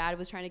like this dad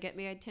was trying to get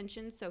my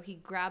attention, so he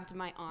grabbed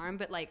my arm,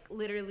 but like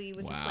literally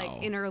was just Wow.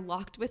 like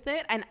interlocked with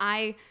it, and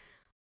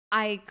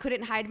I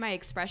couldn't hide my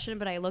expression,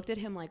 but I looked at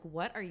him like,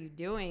 "What are you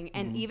doing?"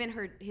 And even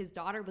his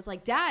daughter was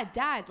like, "Dad,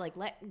 like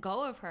let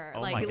go of her,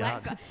 Oh like my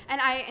let God. go."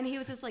 And he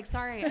was just like,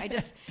 "Sorry, I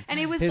just." And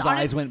it was His honest-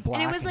 eyes went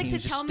black, and it was like he to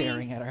was just tell me.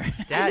 staring at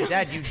her.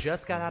 Dad, you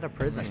just got out of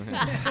prison.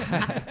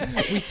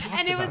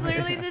 And it was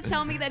literally to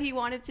tell me that he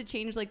wanted to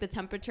change like the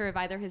temperature of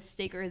either his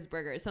steak or his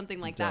burger, something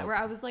like that. Dope. Where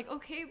I was like,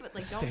 okay, but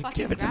like don't Steak.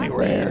 fucking Give it to me grab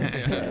rare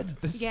instead.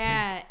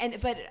 Yeah,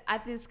 but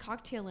at this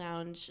cocktail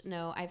lounge,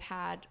 no, I've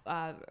had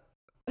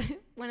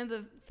one of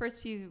the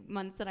first few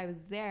months that I was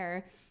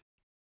there.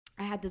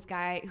 I had this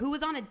guy who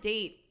was on a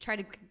date try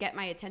to get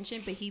my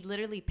attention, but he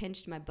literally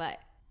pinched my butt.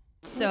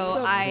 So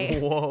Whoa. I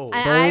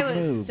Bold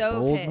was move, so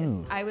bold pissed.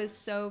 move. I was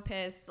so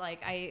pissed.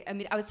 Like I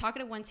mean, I was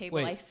talking to one table.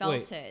 I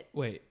felt it.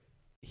 Wait,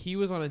 he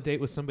was on a date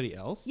with somebody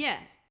else? Yeah.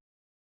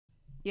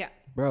 Yeah.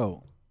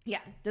 Bro, Yeah.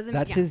 Doesn't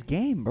that's yeah. his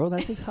game, bro.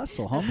 That's his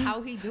hustle, That's homie.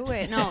 how he do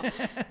it. No.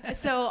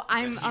 So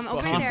I'm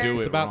over fucking there. do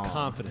It's it about wrong.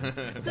 confidence.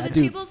 So That the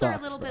dude tables are a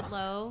fucks, little bit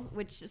bro.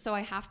 low, so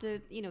I have to,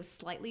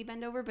 slightly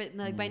bend over, but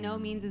like by no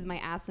means is my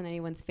ass in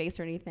anyone's face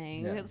or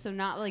anything. Yeah. So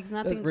not like it's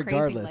nothing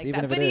Regardless, crazy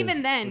even like that. if it But even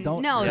is, then,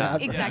 don't- no, yeah,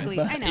 exactly.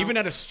 but- I know. Even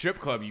at a strip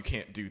club, you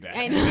can't do that.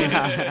 I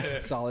know.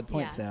 Solid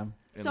point, Yeah. Sam.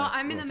 So Unless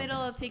I'm in Will the middle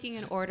sometimes. of taking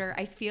an order.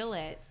 I feel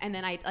it, and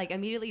then I like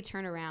immediately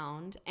turn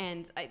around,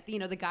 and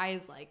the guy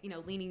is like,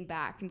 leaning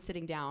back and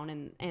sitting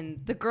down,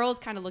 and the girl's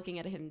kind of looking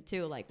at him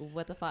too, like,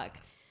 what the fuck.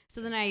 So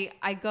then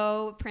I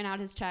go print out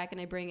his check and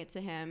I bring it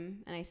to him,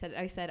 and I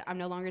said I'm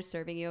no longer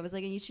serving you. I was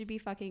like, and you should be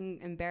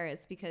fucking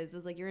embarrassed because it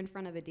was like you're in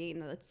front of a date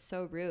and that's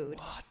so rude.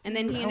 And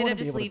then dude? he I ended wanna up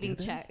be just able to leaving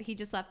do check. this. He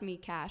just left me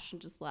cash and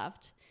just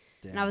left.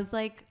 Damn. And I was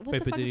like, what Wait,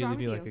 the but fuck did is he wrong give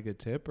with you you? like a good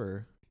tip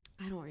or?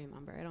 I don't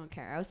remember. I don't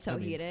care. I was so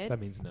that means, heated.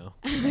 That means no.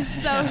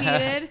 So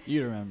heated.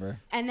 You remember.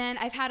 And then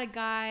I've had a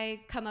guy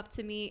come up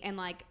to me and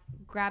like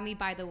grab me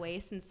by the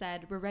waist and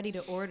said, "We're ready to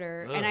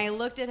order." And I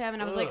looked at him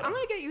and I was like, "I'm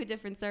gonna get you a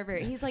different server."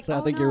 And he's like, So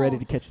 "Oh, I think no." you're ready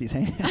to catch these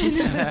hands.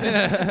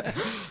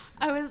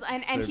 I was,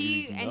 and Serve he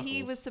these and he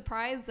knuckles. was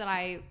surprised that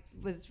I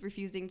was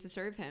refusing to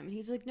serve him. And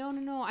he's like, "No,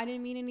 I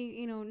didn't mean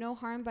any, no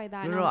harm by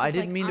that." And No, was I just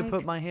didn't like, mean to "I'm put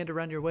g- my hand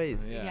around your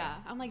waist. Yeah. Yeah,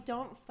 I'm like,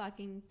 "Don't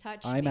fucking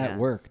touch I'm me." at Yeah.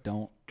 work.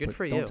 Don't Good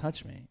for don't you.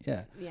 touch me.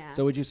 Yeah. Yeah.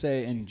 So would you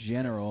say in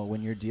general,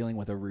 when you're dealing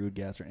with a rude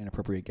guest or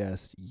inappropriate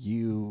guest,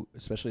 you,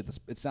 especially at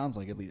it sounds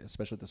like at least,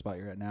 especially at the spot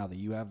you're at now, that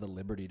you have the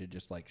liberty to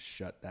just like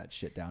shut that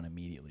shit down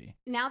immediately.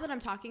 Now that I'm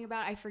talking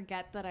about it, I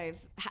forget that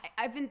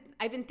I've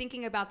been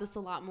thinking about this a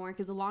lot more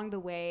because along the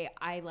way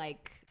I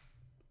like,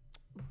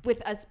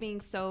 with us being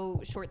so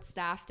short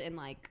staffed and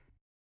like,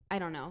 I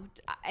don't know,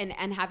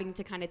 and having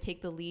to kind of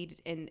take the lead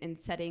in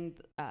setting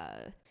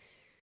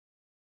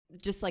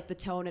just like the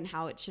tone and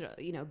how it should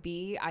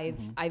be.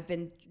 I've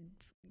been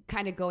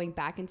kind of going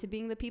back into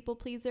being the people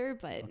pleaser,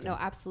 but no,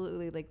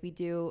 absolutely, like we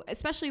do,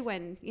 especially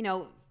when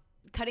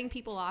cutting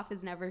people off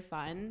is never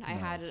fun. I No,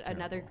 had it's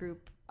another terrible.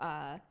 group.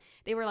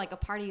 They were like a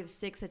party of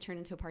 6 that turned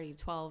into a party of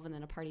 12, and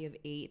then a party of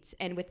 8.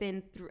 And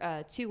within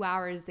 2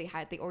 hours, they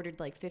ordered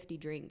like 50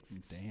 drinks.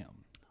 Damn.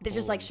 They're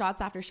just like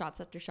shots after shots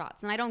after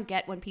shots. And I don't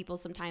get when people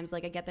sometimes,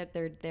 like, I get that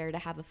they're there to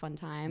have a fun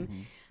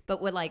time,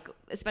 but with like,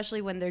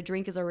 especially when their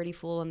drink is already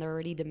full and they're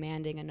already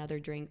demanding another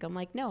drink, I'm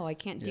like, no, I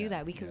can't do Yeah,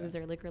 that. We could yeah. lose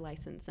our liquor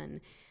license. And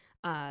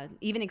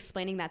even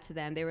explaining that to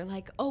them, they were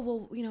like, oh,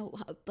 well,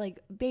 like,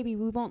 baby,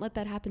 we won't let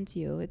that happen to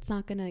you. It's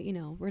not gonna,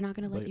 we're not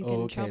gonna let Like, you get in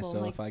okay, trouble. so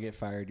I'm like, if I get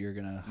fired, you're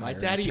gonna My hire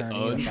an daddy attorney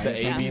to owns fight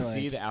the for me, ABC,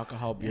 like- the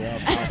Alcohol Bureau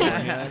of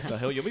California,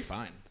 so you'll be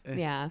fine.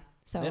 yeah.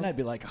 So Then I'd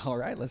be like, all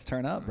right, let's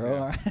turn up, bro.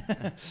 All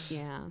right.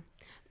 yeah.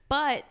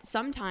 But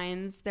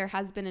sometimes there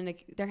has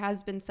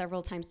been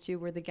several times too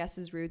where the guest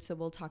is rude, so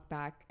we'll talk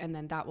back, and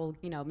then that will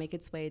make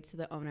its way to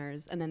the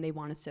owners, and then they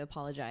want us to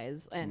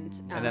apologize, and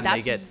And then that's,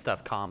 they get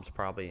stuff comms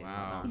probably.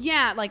 Wow.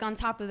 yeah, like on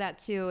top of that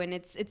too, and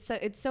it's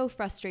so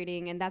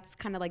frustrating, and that's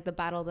kind of like the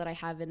battle that I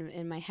have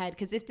in my head,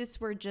 because if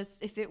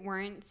it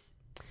weren't,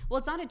 well,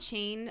 it's not a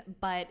chain,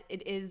 but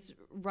it is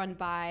run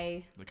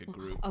by Like a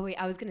group. Oh wait,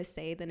 I was gonna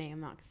say the name, I'm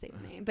not gonna say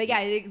the name, but yeah,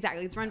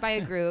 exactly, it's run by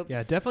a group.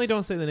 Yeah, definitely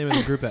don't say the name of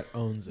the group that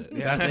owns it.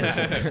 That's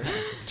for sure.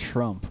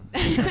 Trump.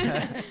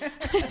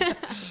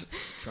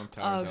 Trump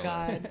Towers. Oh LA.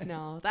 God,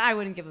 no! I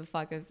wouldn't give a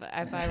fuck if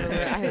I were.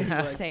 I would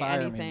Like, say fire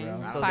me, anything.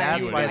 bro. So Fire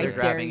that's me. why I they're dare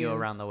grabbing you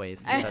around the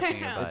waist and touching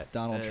your It's butt.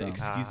 Donald Trump.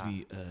 excuse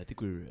me, I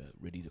think we're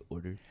ready to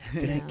order.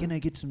 Yeah. I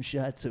get some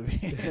shots over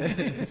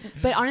here?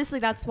 But honestly,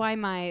 that's why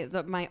my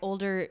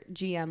older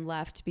GM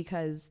left,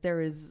 because there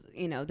was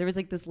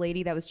like this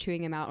lady that was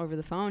chewing him out over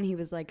the phone. He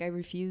was like, I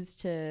refuse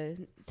to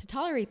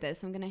tolerate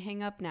this. I'm gonna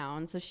hang up now.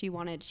 And so she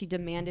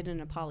demanded an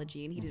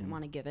apology, and he didn't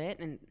want to give it,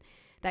 and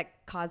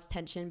that caused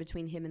tension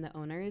between him and the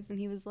owners. And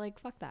he was like,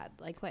 fuck that,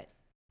 like quit.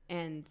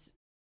 And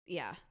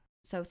yeah.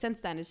 So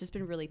since then, it's just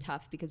been really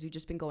tough because we've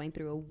just been going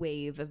through a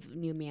wave of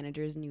new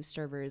managers, new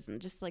servers,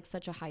 and just like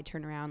such a high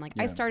turnaround. Like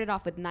I Yeah. started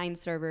off with 9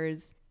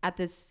 servers at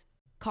this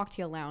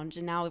cocktail lounge,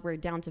 and now we're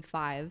down to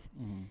 5.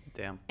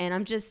 Damn. And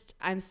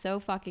I'm so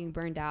fucking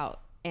burned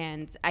out,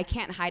 and I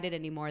can't hide it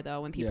anymore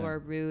though when people Yeah. are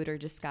rude or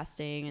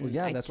disgusting. And Well,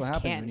 yeah, I that's what just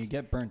happens can't. when you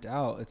get burnt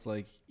out. It's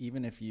like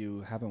even if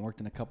you haven't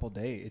worked in a couple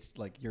days, it's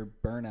like your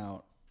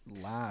burnout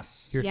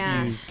lasts. Your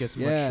Yeah. fuse gets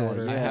Yeah, much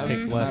shorter. yeah. It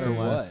takes Mhm. less No and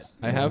matter less.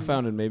 what. I have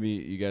found, and maybe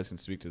you guys can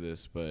speak to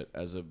this, but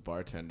as a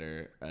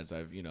bartender, as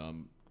I've,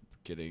 I'm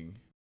getting,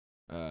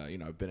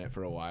 I've been it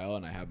for a while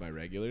and I have my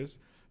regulars.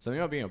 Something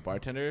about being a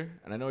bartender,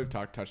 and I know we've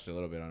touched a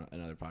little bit on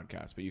another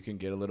podcast, but you can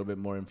get a little bit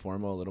more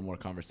informal, a little more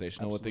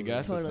conversational with the Absolutely.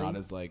 guests. It's Totally. not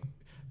as like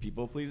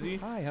people pleasy.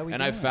 Hi, how we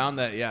And doing? I found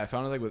that,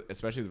 like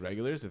especially with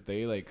regulars, if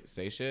they like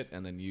say shit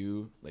and then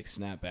you like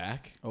snap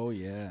back, Oh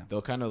yeah.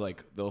 they'll kind of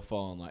like they'll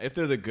fall in line if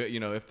they're the good,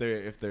 if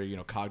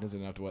they're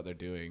cognizant enough to what they're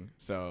doing.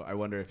 So I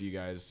wonder if you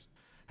guys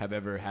have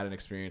ever had an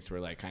experience where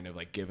like kind of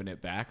like giving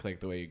it back, like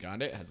the way you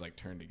got it has like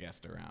turned a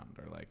guest around,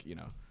 or like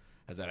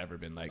has that ever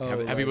been like Oh, have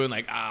like- people been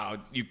like, oh,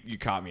 you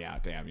caught me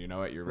out, damn, you know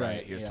what, you're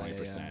right, here's yeah,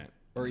 20%. yeah.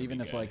 Or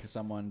even if like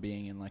someone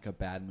being in like a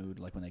bad mood,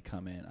 like when they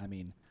come in. I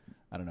mean,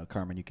 I don't know,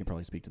 Carmen, you can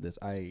probably speak to this.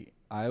 I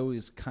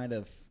actually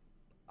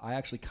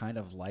kind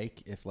of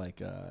like if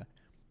like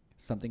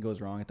something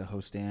goes wrong at the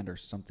host stand, or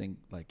something,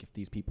 like if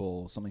these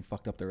people, something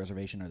fucked up their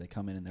reservation, or they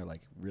come in and they're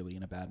like really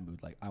in a bad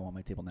mood, like I want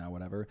my table now,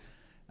 whatever.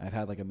 I've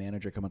had like a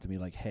manager come up to me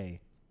like,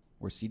 hey,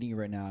 we're seating you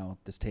right now,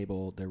 this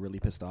table, they're really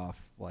pissed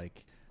off,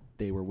 like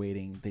they were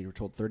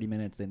told 30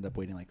 minutes, they ended up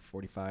waiting like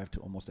 45 to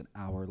almost an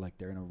hour, like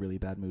they're in a really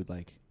bad mood,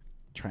 like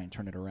try and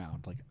turn it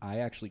around. Like I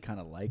actually kind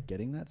of like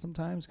getting that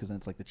sometimes, because then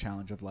it's like the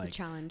challenge of like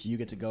you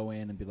get to go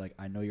in and be like,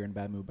 I know you're in a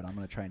bad mood, but I'm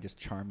gonna try and just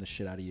charm the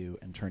shit out of you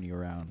and turn you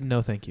around.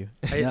 No, thank you.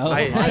 No.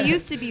 I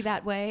used to be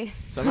that way.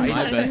 Some of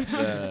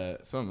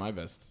my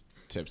best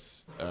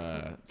tips,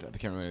 I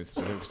can't remember any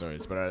specific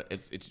stories, but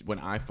it's when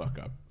I fuck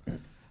up.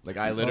 Like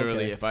I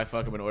literally, Okay. if I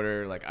fuck up an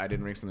order, like I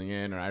didn't ring something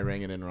in or I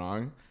rang it in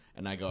wrong,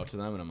 and I go up to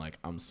them and I'm like,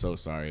 I'm so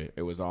sorry,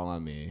 it was all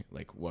on me.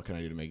 Like, what can I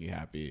do to make you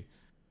happy?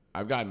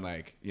 I've gotten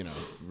like,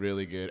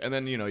 really good, and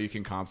then you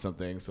can comp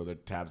something so the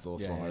tab's a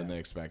little smaller than they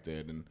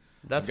expected, and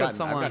That's I've what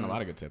someone. gotten a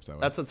lot of good tips that way.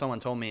 That's what someone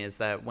told me, is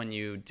that when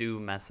you do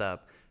mess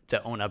up,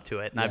 to own up to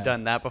it. And Yeah. I've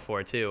done that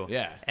before too.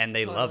 Yeah. And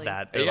they love Totally.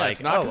 that. They're yeah, like,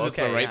 it's not oh, because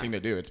okay, it's the right yeah. thing to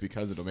do. It's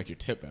because it'll make your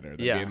tip better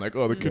than Yeah. being like,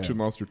 oh, the Yeah. kitchen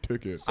lost your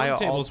ticket. Some I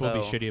tables will be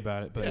also- shitty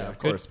about it, but Yeah, yeah, of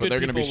course, but good they're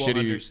gonna be people will shitty-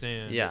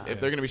 Understand. Yeah. If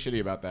they're gonna be shitty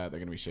about that, they're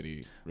gonna be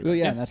shitty. Well,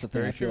 yeah, Yes, and that's the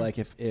thing. very I feel true. like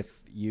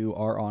if you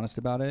are honest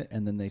about it,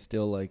 and then they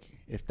still like,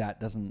 if that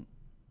doesn't,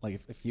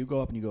 like if you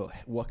go up and you go,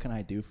 what can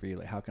I do for you?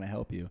 Like, how can I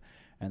help you?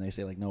 And they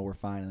say like, no, we're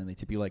fine. And then they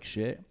tip you like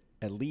shit.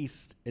 At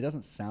least it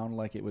doesn't sound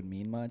like it would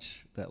mean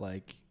much that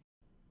like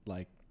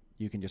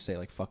you can just say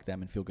like, fuck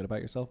them and feel good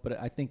about yourself.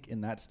 But I think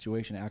in that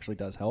situation, it actually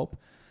does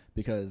help,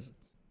 because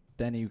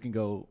then you can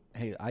go,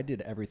 hey, I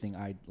did everything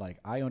I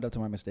owned up to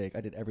my mistake.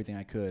 I did everything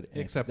I could. And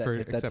if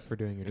except for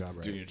doing your It's job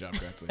right. doing your job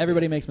correctly.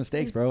 everybody makes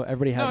mistakes, bro.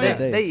 Everybody has Oh, those yeah.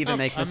 days. They even Oh,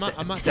 make I'm not- mistakes.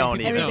 I'm not Don't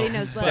saying even. Everybody No.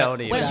 knows what, Don't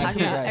what even. I'm That's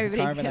talking about. right.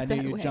 Everybody Carmen, I gets knew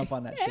that you'd way. jump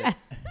on that Yeah.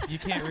 shit. You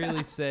can't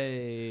really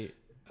say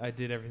I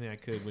did everything I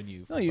could when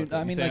you. No, you- fucked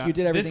up. I mean, say, like, you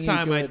did everything This you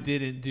time I could.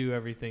 didn't do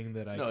everything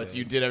that I. No, could. it's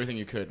you did everything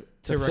you could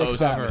To fix roast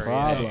that her.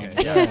 problem.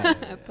 Okay. Yeah.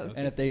 Post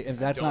And if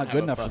that's don't not have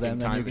good a enough for them, fucking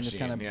then you time can just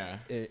kind of machine,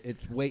 yeah.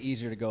 it's way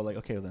easier to go like,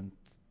 okay, well, then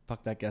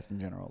fuck that guest in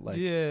general. Like,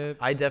 Yeah.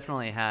 I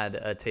definitely had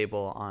a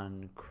table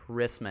on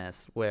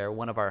Christmas where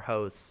one of our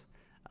hosts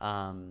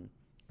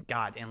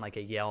got in like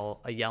a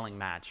yelling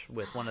match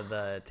with one of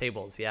the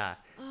tables. Yeah.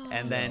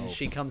 And then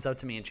she comes up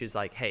to me and she's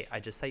like, hey,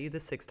 I just set you the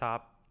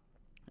 6-top.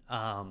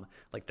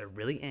 Like they're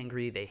really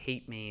angry, they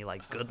hate me,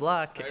 like good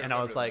luck. And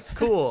I was like,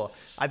 cool,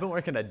 I've been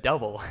working a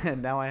double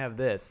and now I have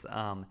this.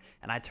 And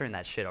I turned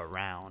that shit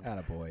around.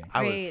 attaboy.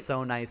 I Great. was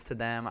so nice to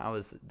them. I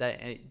was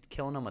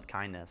killing them with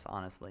kindness,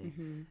 honestly,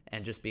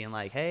 and just being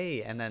like,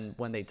 hey. And then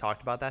when they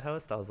talked about that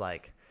host, I was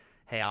like,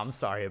 hey, I'm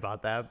sorry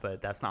about that,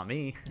 but that's not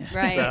me.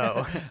 Right.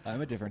 So I'm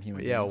a different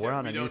human yeah, being. we're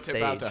on a we new don't stage.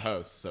 tip out to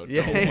hosts, so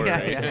Yeah, don't worry.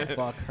 yeah.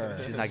 Fuck her.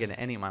 She's not getting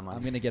any of my money.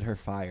 I'm gonna get her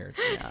fired.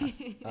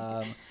 Wink,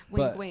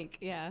 but wink.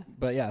 Yeah.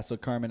 but yeah, so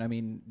Carmen, I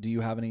mean, do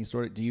you have any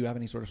sort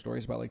of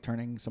stories about like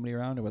turning somebody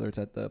around, or whether it's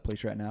at the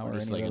place you're at now Or or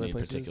just any like other any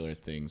places? particular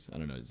things. I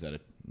don't know. Is that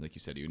like you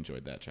said, you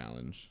enjoyed that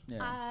challenge?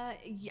 Yeah.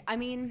 Yeah, I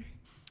mean,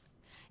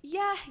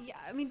 yeah.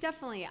 I mean,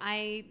 definitely.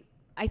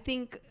 I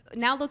think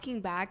now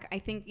looking back, I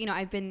think, you know,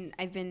 I've been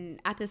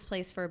at this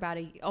place for about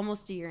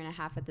almost a year and a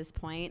half at this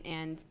point,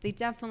 and they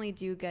definitely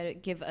do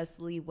give us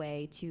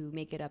leeway to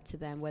make it up to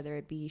them, whether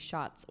it be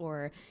shots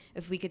or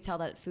if we could tell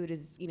that food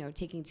is, you know,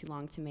 taking too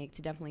long to make,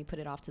 to definitely put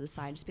it off to the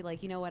side, just be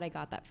like, you know what, I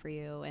got that for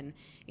you, and,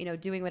 you know,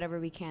 doing whatever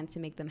we can to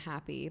make them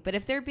happy. But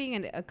if they're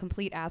being a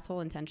complete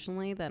asshole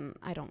intentionally, then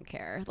I don't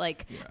care.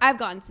 Like, I've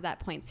gotten to that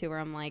point too, where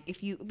I'm like,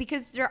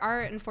 because there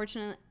are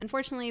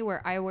unfortunately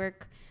where I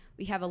work,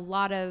 we have a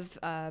lot of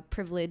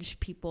privileged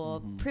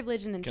people,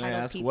 privileged and entitled people.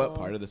 Can I ask what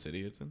part of the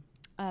city it's in?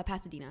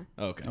 Pasadena.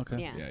 Oh, okay. Okay.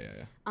 Yeah.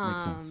 Yeah.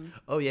 Makes sense.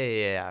 Oh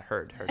yeah.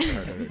 Heard.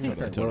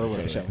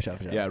 Totally.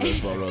 Shout. Yeah,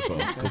 Rosewell.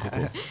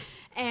 Cool.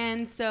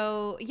 And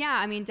so, yeah,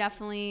 I mean,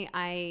 definitely,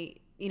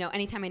 you know,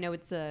 anytime I know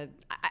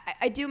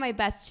I do my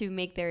best to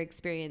make their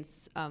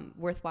experience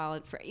worthwhile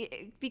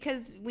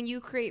because when you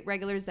create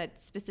regulars that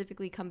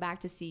specifically come back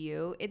to see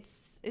you,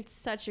 it's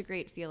such a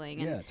great feeling.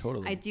 And Yeah,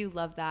 totally. I do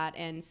love that.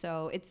 And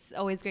so it's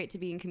always great to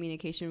be in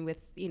communication with,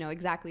 you know,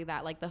 exactly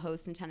that, like the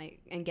host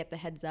and get the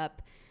heads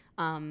up.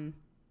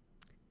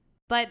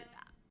 But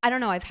I don't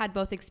know. I've had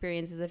both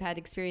experiences. I've had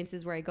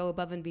experiences where I go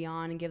above and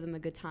beyond and give them a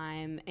good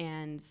time,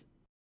 and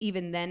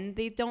even then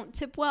they don't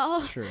tip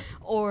well. Sure.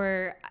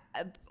 Or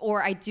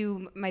I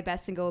do my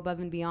best and go above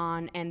and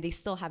beyond, and they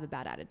still have a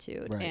bad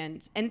attitude.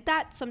 Right. And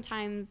that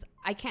sometimes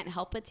I can't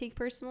help but take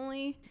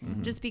personally,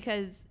 just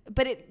because.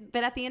 But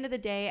at the end of the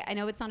day, I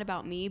know it's not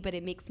about me, but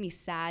it makes me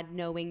sad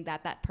knowing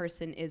that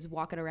person is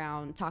walking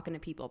around talking to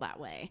people that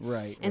way.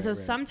 Right. And so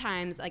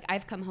sometimes, like,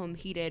 I've come home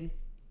heated.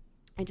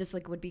 I just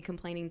like would be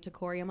complaining to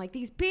Corey. I'm like,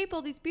 these people,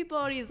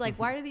 and he's like,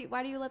 why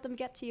do you let them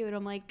get to you? And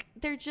I'm like,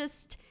 they're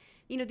just,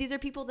 you know, these are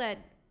people that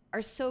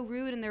are so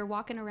rude, and they're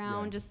walking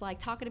around just like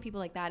talking to people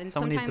like that. And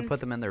someone needs to put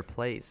them in their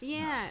place.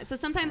 Yeah. So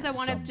sometimes I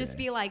want to just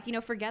be like, you know,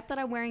 forget that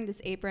I'm wearing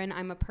this apron.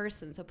 I'm a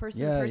person. So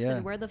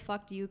person, where the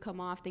fuck do you come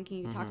off thinking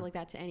you talk like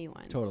that to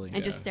anyone? Totally.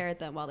 And just stare at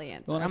them while they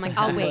answer. Well, I'm like,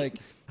 I I'll feel wait. like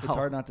it's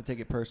hard not to take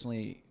it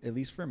personally, at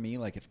least for me.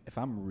 Like if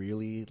I'm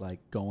really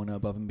like going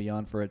above and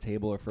beyond for a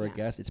table or for a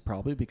guest, it's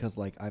probably because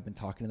like I've been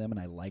talking to them and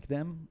I like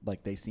them.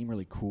 Like they seem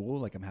really cool.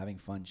 Like I'm having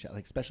fun.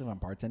 Like especially if I'm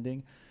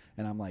bartending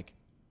and I'm like,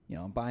 you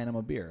know, I'm buying them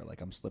a beer.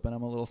 Like I'm slipping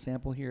them a little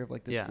sample here of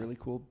like this really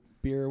cool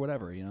beer or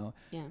whatever, you know?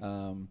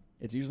 Yeah.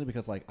 It's usually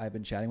because like I've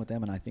been chatting with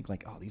them and I think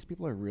like, oh, these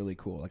people are really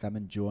cool. Like I'm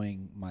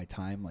enjoying my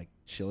time, like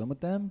chilling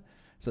with them.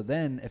 So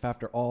then if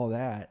after all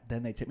that,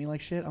 then they tip me like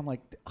shit, I'm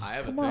like,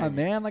 come on,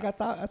 man. Like I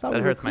thought that we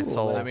were hurts my cool.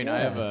 soul. Like, I mean, I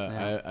have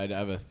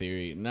a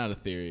theory, not a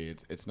theory.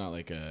 It's not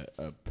like a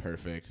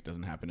perfect, it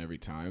doesn't happen every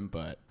time,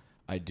 but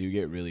I do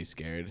get really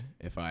scared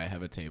if I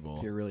have a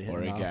table really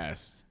or a off.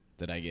 guest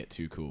that I get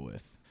too cool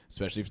with.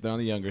 Especially if they're on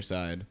the younger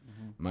side.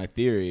 My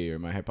theory or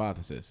my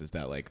hypothesis is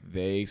that like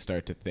they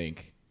start to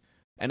think,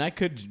 and I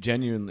could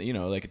genuinely, you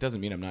know, like it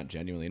doesn't mean I'm not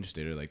genuinely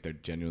interested or like they're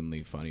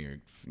genuinely funny or,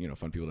 you know,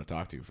 fun people to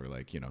talk to for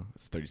like, you know,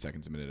 30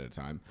 seconds a minute at a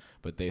time.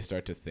 But they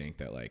start to think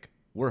that like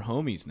we're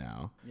homies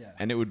now. Yeah.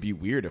 And it would be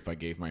weird if I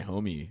gave my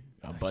homie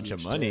a bunch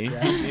of huge money,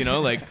 tip, yeah. you know,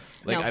 like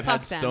No, I've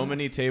had fuck so them.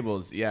 many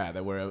tables. Yeah.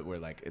 That where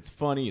like, it's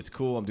funny. It's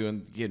cool. I'm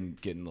getting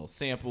little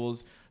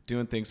samples,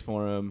 doing things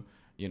for them,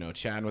 you know,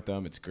 chatting with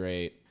them. It's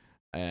great.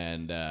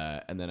 And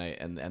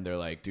then they're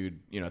like, dude,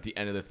 you know, at the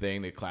end of the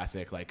thing, the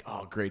classic, like,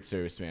 oh, great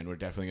service, man. We're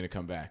definitely going to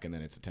come back. And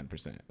then it's a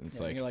 10%. And it's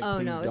Yeah, like, you're like, Oh,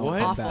 please no, it's don't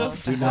come awful.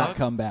 back. Do not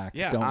come back.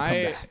 Yeah, Don't come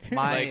back.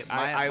 My Like,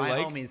 I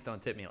like- homies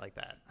don't tip me like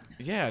that.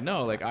 yeah,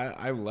 no, like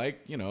I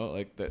like, you know,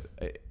 like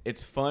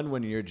it's fun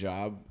when your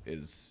job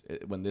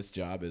when this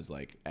job is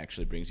like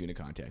actually brings you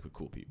into contact with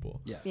cool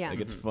people. Yeah. Yeah.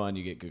 Like it's fun.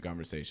 You get good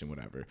conversation,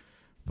 whatever.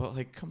 But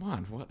like, come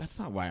on, that's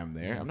not why I'm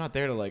there. I'm not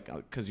there to like,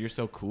 cause you're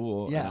so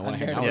cool. Yeah, and I want I'm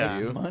to there hang to out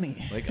make with you.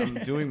 money. Like I'm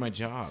doing my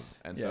job,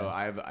 and so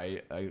Yeah.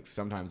 I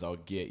sometimes I'll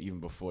get even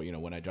before, you know,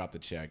 when I drop the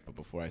check, but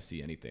before I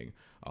see anything,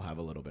 I'll have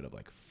a little bit of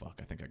like, fuck,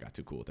 I think I got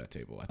too cool at that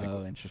table. I think,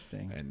 Oh,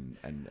 interesting.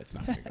 and it's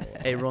not gonna go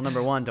well. Hey, rule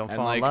number 1: don't And,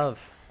 fall in like,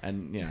 love.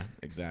 And yeah,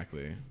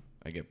 exactly.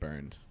 I get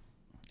burned.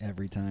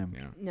 Every time.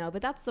 Yeah. No,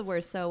 but that's the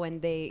worst though,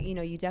 when they, you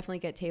know, you definitely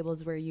get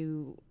tables where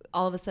you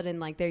all of a sudden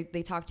like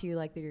they talk to you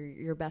like they're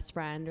your best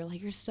friend, or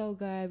like, you're so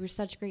good, we're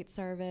such great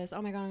service,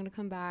 oh my god, I'm gonna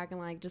come back,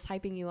 and like just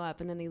hyping you up,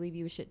 and then they leave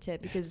you a shit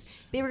tip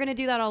because they were gonna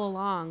do that all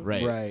along.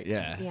 Right.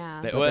 Yeah. Yeah.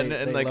 But Well,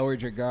 they and like,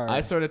 lowered your guard.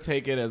 I sort of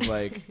take it as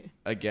like,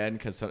 again,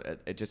 because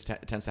it just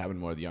tends to happen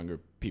more with younger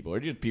people or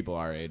just people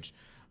our age.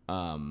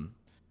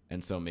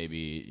 And so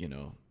maybe, you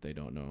know, they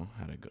don't know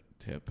how to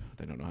tip.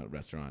 They don't know how to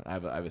restaurant. I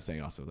was saying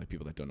also like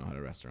people that don't know how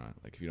to restaurant.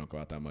 Like if you don't go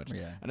out that much.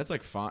 Yeah. And it's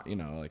like fun, you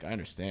know, like I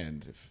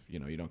understand if, you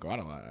know, you don't go out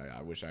a lot.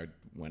 I wish I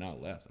went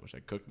out less. I wish I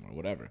cooked more,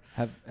 whatever.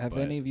 Have But-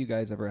 any of you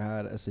guys ever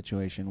had a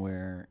situation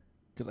where,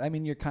 because I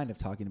mean, you're kind of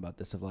talking about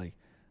this of like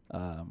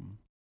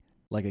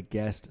a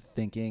guest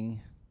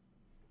thinking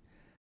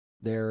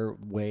they're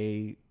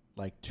way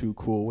like too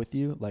cool with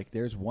you. Like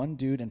there's one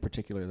dude in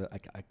particular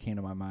that I came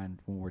to my mind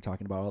when we were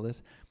talking about all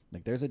this.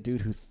 Like there's a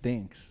dude who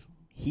thinks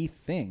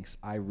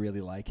I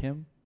really like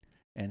him.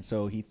 And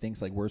so he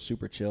thinks like we're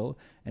super chill.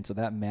 And so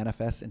that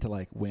manifests into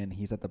like when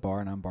he's at the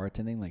bar and I'm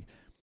bartending, like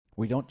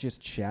we don't just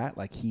chat,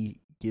 like he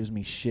gives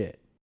me shit.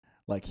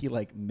 like he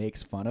like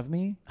makes fun of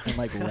me and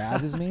like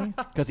razzes me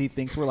because he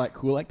thinks we're like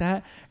cool like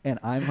that, and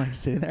I'm like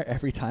sitting there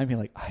every time. He's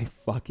like, I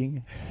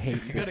fucking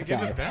hate You this gotta give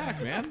guy. it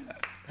back, man.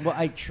 Well,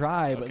 I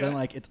try, but then Okay.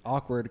 like it's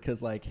awkward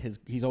because like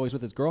he's always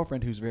with his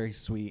girlfriend who's very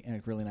sweet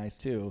and really nice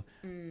too.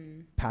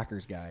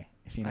 Packers guy,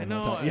 if you know. I what know.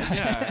 I'm talking-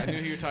 Yeah, I knew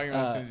who you were talking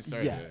about as soon as you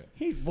started yeah. it.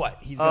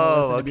 He's gonna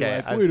listen and be okay.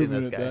 like, I've wait a seen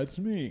this minute, guy. that's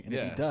me. And if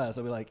Yeah. he does,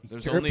 I'll be like,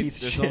 There's you're a only piece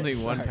of there's shit. only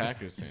one Sorry.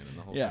 Packers fan in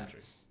the whole Yeah. country.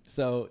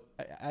 So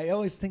I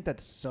always think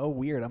that's so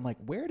weird. I'm like,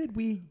 where did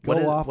we go What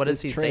is- off what this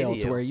does he say trail to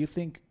to you? where you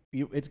think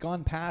it's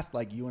gone past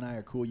like you and I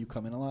are cool, you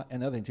come in a lot,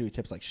 and the other thing too, he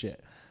tips like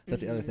shit. So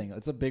that's the other thing.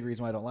 It's a big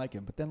reason why I don't like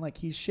him. But then like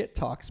he shit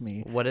talks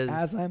me What is-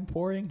 as I'm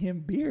pouring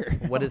him beer.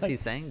 What is Like, he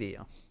saying to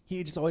you?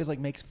 he just always like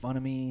makes fun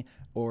of me,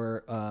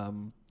 or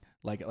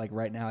like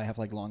right now I have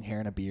like long hair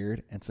and a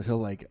beard, and so he'll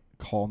like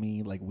call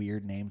me like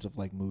weird names of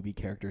like movie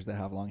characters that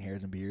have long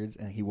hairs and beards,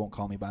 and he won't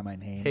call me by my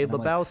name. Hey, And I'm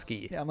like,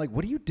 Lebowski. yeah, I'm like,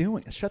 what are you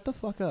doing? Shut the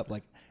fuck up.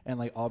 Like, and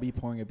like I'll be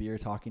pouring a beer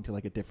talking to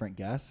like a different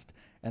guest,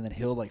 and then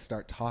he'll like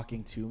start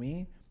talking to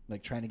me,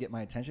 like trying to get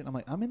my attention. I'm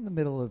like, I'm in the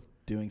middle of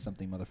doing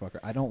something, motherfucker.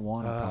 I don't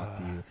want to talk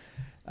to you.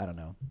 I don't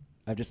know.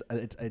 I've just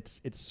it's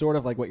sort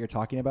of like what you're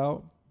talking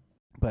about,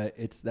 but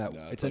it's that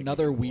No, it's it's like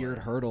another even weird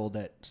more. hurdle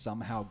that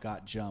somehow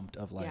got jumped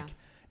of like Yeah.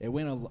 it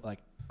went like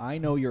I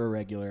know you're a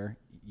regular,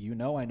 you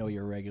know I know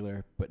you're a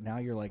regular, but now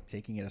you're like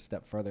taking it a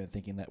step further and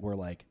thinking that we're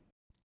like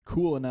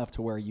cool enough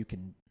to where you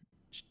can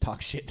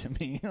talk shit to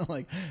me.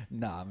 Like,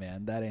 nah,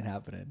 man, that ain't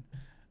happening.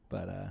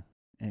 But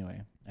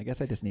anyway, I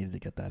guess I just needed to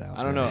get that out.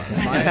 I don't know. Right?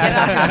 Get it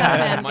off your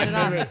chest, man. My Get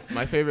it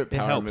off. favorite It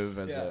power helps. move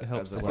as Yeah, a it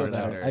helps as a I the feel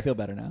better. bartender. I feel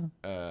better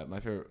now. My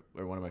favorite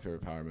or one of my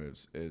favorite power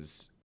moves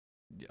is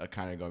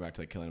kind of going back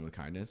to like killing them with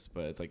kindness,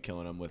 but it's like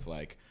killing them with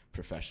like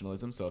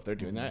professionalism. So if they're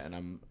doing that and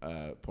I'm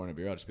pouring a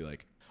beer, I'll just be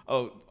like,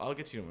 "Oh, I'll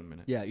get to you in 1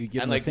 minute." Yeah, you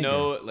give and them like a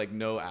finger.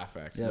 no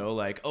affect, Yep. no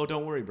like, "Oh,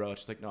 don't worry, bro."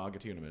 It's just like, "No, I'll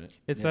get to you in a minute."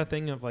 It's Yeah. that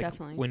thing of like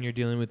Definitely. when you're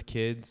dealing with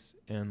kids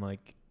and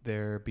like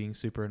they're being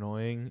super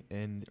annoying,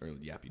 and Or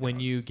yappy when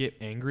dogs. you get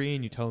angry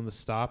and you tell them to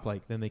stop,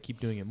 like then they keep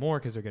doing it more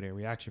because they're getting a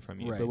reaction from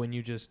you. Right. But when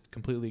you just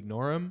completely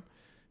ignore them,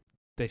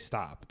 they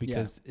stop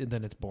because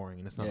then it's boring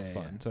and it's not Yeah,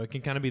 fun. yeah. So it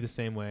can kind of be the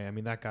same way. I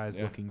mean, that guy's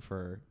Yeah. looking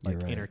for You're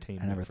like right.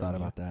 entertainment. I never from thought you.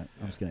 about that.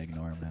 I'm just gonna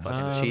ignore him now. Fucking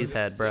Um,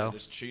 cheesehead, bro. Yeah,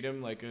 just treat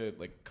him like a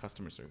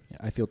customer service. Yeah,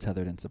 I feel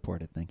tethered and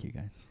supported. Thank you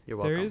guys. You're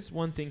welcome. There is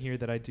one thing here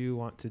that I do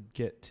want to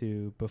get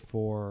to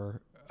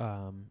before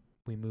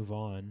we move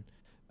on.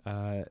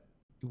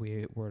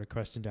 We wrote a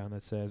question down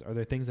that says, "Are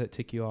there things that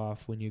tick you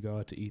off when you go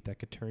out to eat that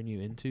could turn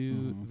you into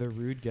Mhm. the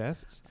rude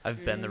guests?"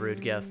 I've been the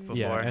rude guest before.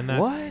 Yeah, and that's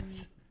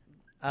What?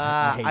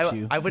 I hate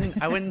you. I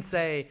wouldn't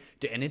say,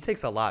 dude, and it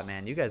takes a lot,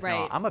 man. You guys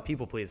know Right. I'm a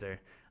people pleaser.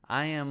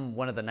 I am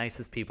one of the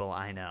nicest people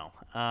I know.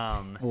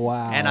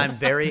 Wow. And I'm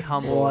very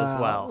humble as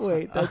Wow. well.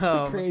 Wait, that's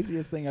the Um,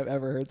 craziest thing I've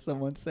ever heard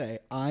someone say.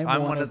 I'm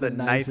one of the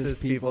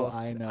nicest people.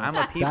 I know. I'm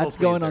a people That's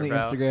going on the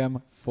pleaser, bro.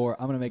 Instagram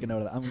I'm gonna make a note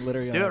of that. I'm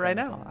literally Do gonna it right write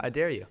that now. down. I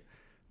dare you.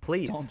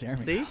 Please. Don't dare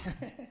me. See?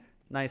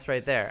 Nice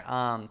right there.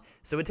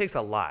 So it takes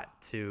a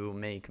lot to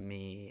make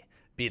me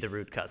be the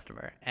rude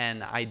customer.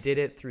 And I did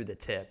it through the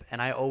tip.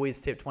 And I always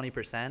tip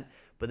 20%,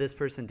 but this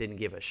person didn't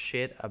give a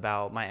shit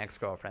about my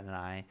ex-girlfriend and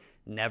I.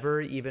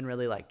 Never even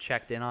really like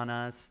checked in on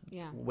us.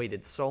 Yeah.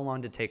 Waited so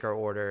long to take our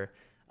order.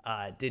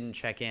 Didn't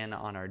check in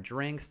on our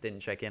drinks, didn't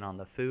check in on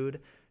the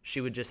food.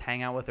 She would just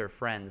hang out with her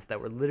friends that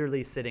were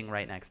literally sitting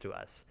right next to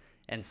us.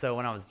 And so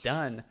when I was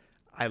done,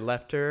 I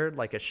left her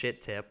like a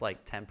shit tip,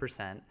 like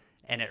 10%,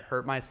 and it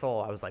hurt my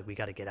soul. I was like, we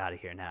got to get out of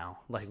here now.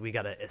 Like, we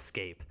got to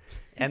escape.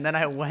 And then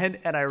I went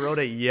and I wrote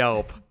a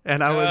Yelp,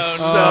 and I was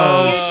You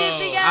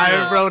did the I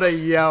Yelp. wrote a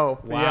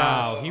Yelp.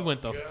 Wow, Yeah. he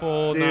went the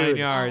full Dude. 9 Oh,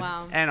 yards.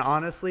 wow. And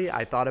honestly,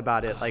 I thought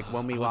about it like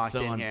when we walked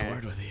in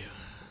here. with you.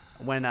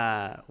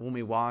 When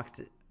we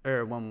walked,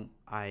 or when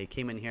I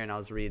came in here and I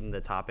was reading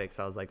the topics,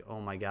 I was like, oh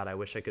my God, I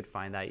wish I could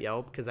find that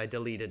Yelp, because I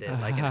deleted it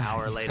like an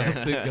hour later.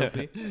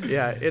 Guilty.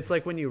 Yeah, it's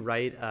like when you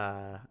write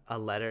a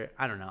letter.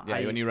 I don't know.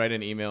 Yeah, when you write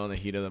an email in the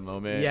heat of the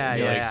moment. Yeah, and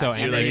you're yeah, like yeah. so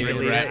And angry, then you and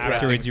delete right it.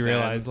 afterwards you Pressing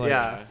realize send. like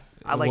yeah.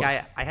 I What-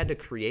 had to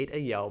create a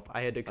Yelp.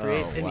 I had to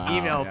create Oh, an wow,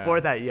 email yeah.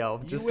 for that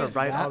Yelp just to went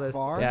write that all this.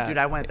 far? Yeah. Dude,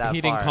 I went that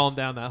he far. didn't calm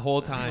down that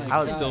whole time. I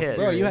was He's still pissed.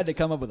 Bro, you had to furious.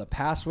 come up with a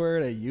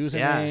password, a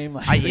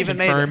username. I To even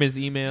confirm made his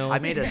email. I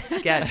made a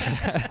sketch.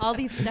 All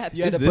these steps.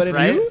 You had to Is put this in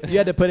right? you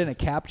had to put in a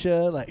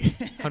captcha, like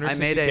 160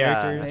 made a,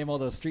 characters. name all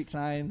those street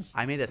signs.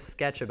 I made a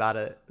sketch about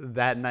it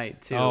that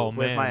night too Oh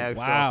with man! my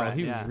ex-girlfriend. Wow,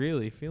 he yeah. was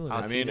really feeling I it.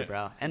 was I mean, heated,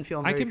 bro, and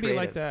feeling I very can be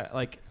like creative. that.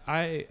 Like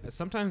I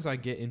sometimes I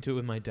get into it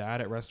with my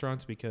dad at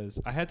restaurants because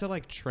I had to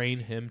like train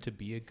him to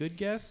be a good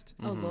guest.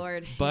 Oh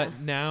Lord. But Yeah.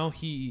 now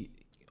he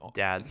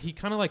Dads. he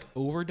kind of like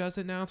overdoes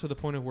it now to the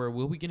point of where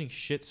we'll be getting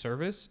shit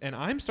service, and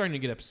I'm starting to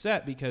get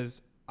upset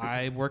because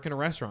I work in a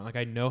restaurant. Like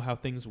I know how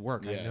things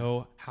work. I Yeah.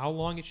 know how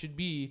long it should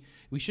be.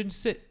 We shouldn't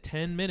sit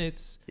 10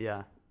 minutes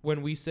Yeah.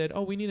 when we said,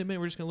 "Oh, we need a minute.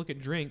 We're just gonna look at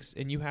drinks,"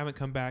 and you haven't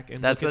come back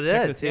and That's look what at it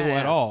check is. the table Yeah,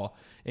 at yeah. all.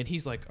 And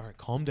he's like, "All right,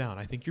 calm down.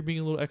 I think you're being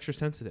a little extra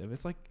sensitive."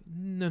 It's like,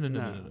 no.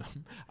 No.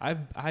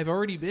 I've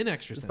already been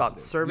extra It's sensitive. about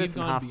service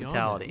We've and gone beyond that.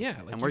 hospitality. Yeah, like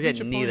and you we're reach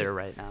getting a point- neither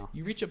right now.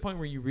 You reach a point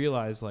where you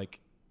realize like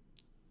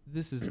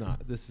this is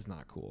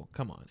not cool.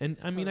 Come on. And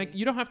I mean, like,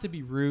 you don't have to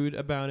be rude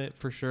about it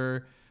for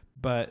sure,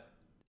 but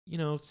you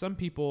know, some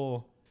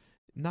people,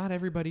 not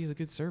everybody is a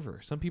good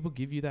server. Some people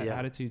give you that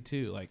attitude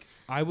too. Like,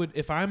 I would,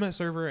 if I'm a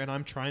server and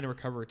I'm trying to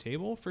recover a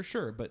table, for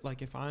sure. But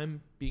like, if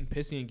I'm being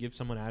pissy and give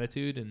someone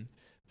attitude and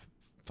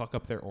fuck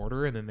up their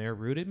order and then they're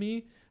rude at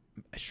me,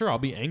 sure, I'll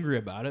be angry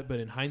about it. But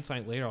in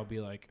hindsight later, I'll be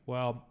like,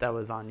 well, that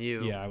was on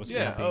you. Yeah, I was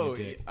kind of being a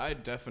dick.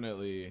 I've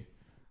definitely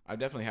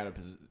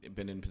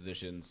been in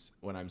positions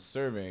when I'm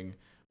serving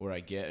where I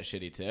get a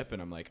shitty tip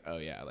and I'm like, oh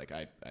yeah, like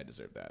I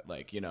deserve that.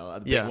 Like, you know, the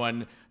big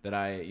one that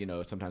I, you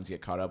know, sometimes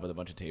get caught up with a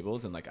bunch of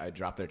tables and like I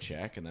drop their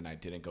check and then I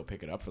didn't go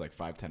pick it up for like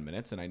 5-10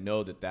 minutes. And I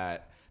know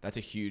that's a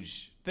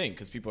huge thing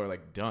because people are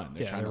like done.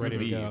 They're trying to ready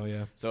leave. to go,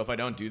 yeah. So if I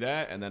don't do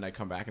that and then I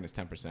come back and it's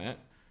 10%,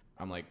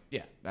 I'm like,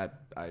 yeah,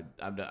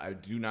 I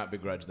do not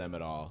begrudge them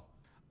at all.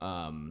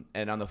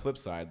 And on the flip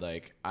side,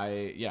 like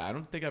I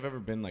don't think I've ever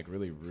been like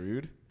really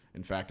rude.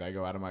 In fact, I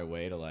go out of my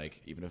way to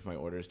like, even if my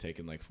order is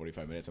taking like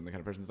 45 minutes, I'm the kind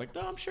of person that's like,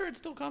 no, I'm sure it's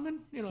still coming.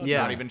 You know,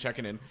 not even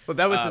checking in. But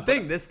that was the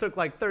thing. This took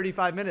like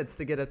 35 minutes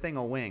to get a thing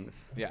of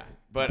wings. Yeah.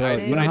 But Bro,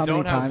 you know how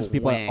many times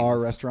people wings. at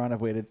our restaurant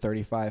have waited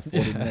 35,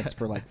 40 minutes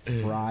for like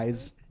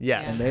fries?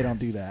 Yes. And they don't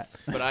do that.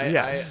 But I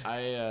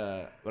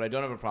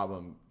don't have a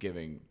problem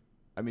giving.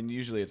 I mean,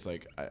 usually it's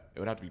like it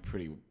would have to be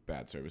pretty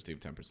bad service to give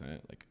 10%,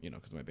 like, you know,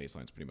 because my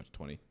baseline is pretty much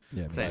 20.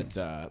 Yeah, Same.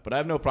 But I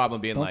have no problem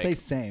being don't like. say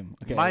same.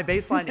 Okay. My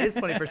baseline is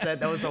 20%.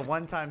 That was a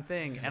one-time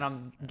thing, and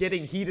I'm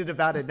getting heated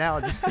about it now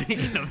just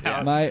thinking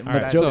about it. All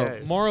right, so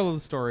moral of the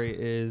story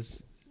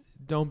is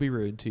don't be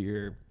rude to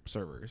your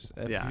servers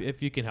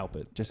if you can help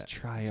it. Just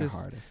try your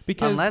hardest.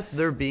 Because unless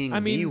they're being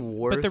the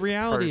worst but the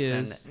reality person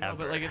is,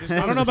 ever. Like,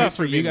 I don't know about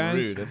for you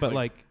guys, rude. but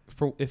like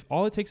for if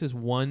all it takes is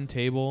one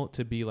table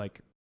to be like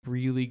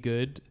really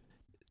good,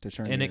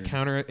 and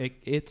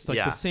it's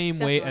like the same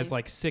way as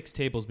like 6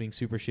 tables being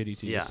super shitty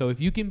to you. Yeah. So if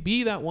you can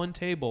be that one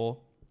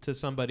table to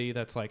somebody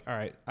that's like, all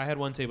right, I had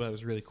one table that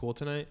was really cool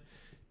tonight,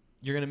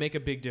 you're going to make a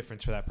big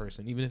difference for that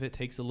person, even if it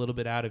takes a little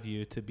bit out of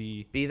you to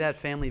be that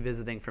family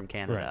visiting from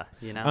Canada,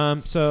 you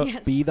know?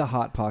 Be the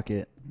hot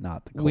pocket,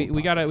 not the cold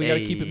we gotta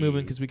pocket. keep it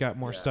moving because we got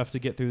more stuff to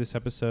get through this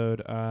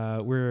episode.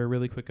 We're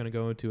really quick going to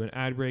go into an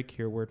ad break,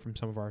 hear a word from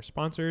some of our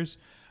sponsors,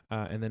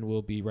 and then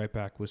we'll be right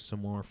back with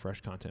some more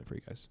fresh content for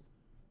you guys.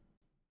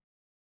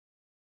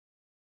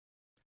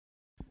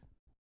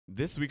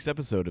 This week's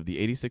episode of the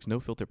 86 No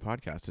Filter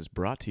podcast is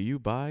brought to you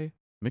by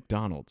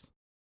McDonald's.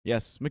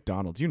 Yes,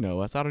 McDonald's, you know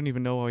us. I don't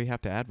even know why we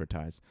have to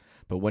advertise.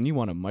 But when you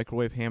want a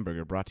microwave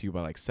hamburger brought to you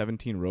by like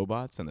 17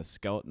 robots and the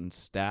skeleton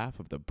staff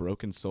of the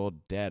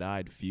broken-souled,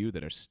 dead-eyed few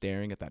that are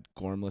staring at that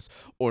gormless,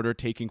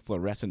 order-taking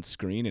fluorescent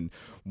screen and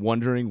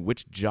wondering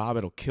which job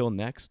it'll kill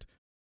next,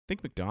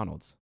 think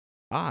McDonald's.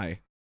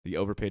 I, the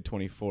overpaid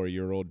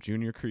 24-year-old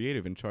junior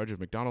creative in charge of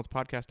McDonald's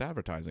podcast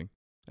advertising,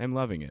 am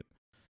loving it.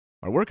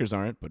 Our workers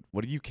aren't, but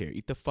what do you care?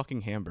 Eat the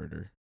fucking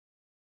hamburger.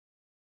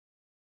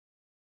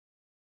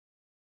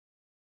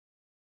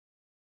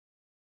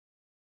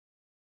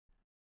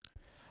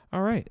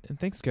 All right, and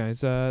thanks,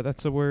 guys.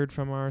 That's a word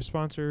from our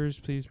sponsors.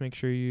 Please make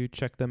sure you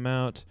check them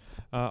out.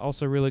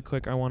 Also, really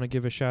quick, I want to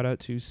give a shout-out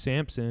to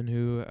Samson,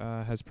 who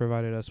has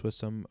provided us with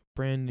some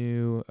brand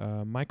new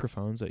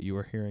microphones that you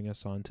are hearing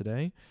us on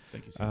today.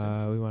 Thank you,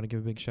 Samson. We want to give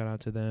a big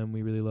shout-out to them.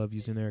 We really love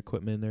using their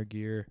equipment, their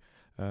gear.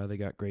 They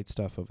got great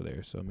stuff over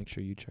there, so make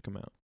sure you check them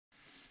out.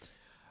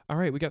 All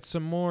right, we got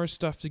some more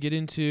stuff to get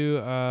into.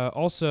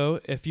 Also,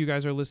 if you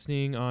guys are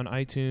listening on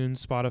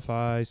iTunes,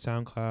 Spotify,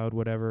 SoundCloud,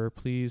 whatever,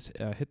 please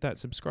hit that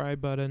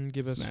subscribe button.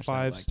 Give us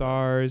 5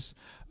 stars.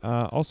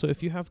 Also,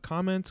 if you have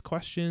comments,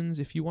 questions,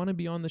 if you want to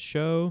be on the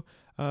show,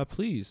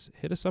 please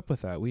hit us up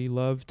with that. We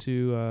love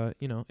to,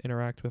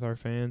 interact with our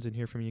fans and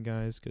hear from you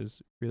guys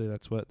because really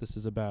that's what this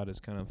is about, is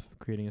kind of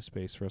creating a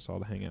space for us all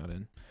to hang out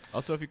in.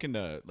 Also, if you can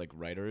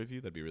write a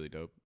review, that'd be really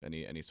dope.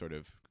 Any sort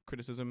of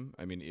criticism.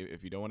 I mean,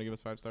 if you don't want to give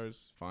us 5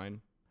 stars,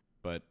 fine.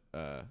 But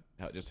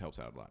it just helps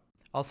out a lot.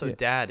 Also,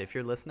 Dad, if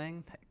you're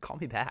listening, call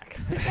me back.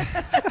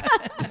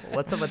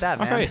 What's up with that,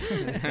 man? All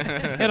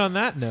right. And on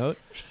that note,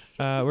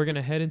 we're going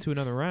to head into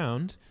another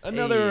round.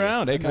 Another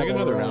round. Hey, can I get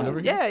another round over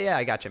here? Yeah,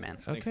 I got you, man.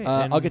 Okay.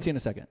 I'll get you in a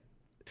second.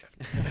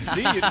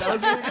 See, that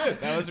was really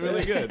good. That was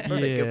really good.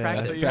 Perfect. Yeah. Good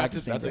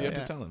practice. That's what you have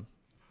to tell him.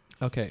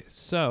 Okay,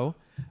 so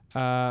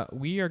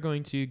we are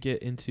going to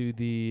get into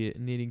the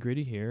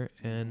nitty-gritty here,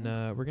 and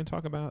we're going to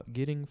talk about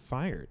getting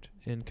fired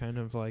and kind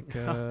of like...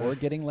 or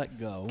getting let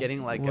go.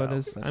 Getting let what go.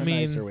 is- That's I a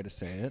mean- nicer way to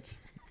say it.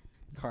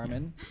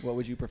 Carmen, what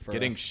would you prefer?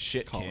 Getting us to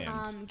shit call it?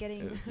 canned.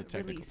 Getting It's the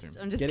technical released. term.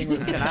 I'm just Getting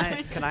kidding.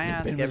 Can I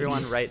ask been everyone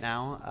released. right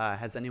now,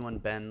 has anyone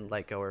been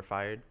let go or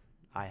fired?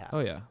 I have. Oh,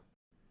 yeah.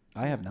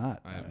 I have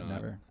not. I have not.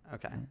 Never.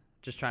 Okay.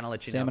 Just trying to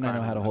let you Sam know. and I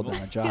know how to Carmen. hold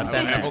down a job.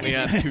 I've only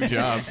had 2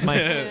 jobs. My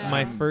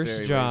I'm first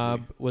very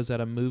job lazy. was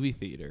at a movie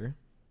theater,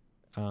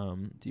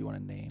 Do you want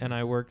to name? and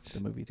I worked...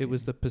 the movie It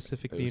was theater? the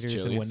Pacific It was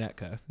Theaters in Chili's.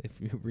 Winnetka,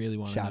 if you really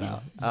want Shout to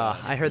know. out.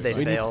 I heard they we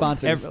need failed.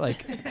 sponsors.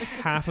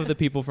 Half of the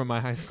people from my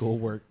high school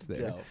worked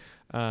there. Dope.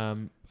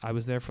 I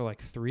was there for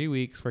like 3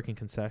 weeks working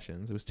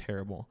concessions. It was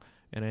terrible.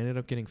 And I ended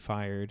up getting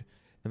fired.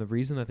 And the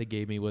reason that they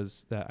gave me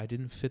was that I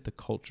didn't fit the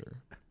culture,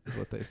 is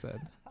what they said.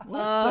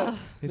 Ugh.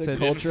 They The said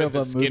culture of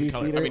a skin movie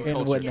color- I theater mean, in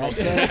culture.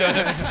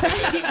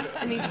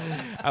 Winnetka. I mean,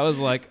 I was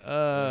like,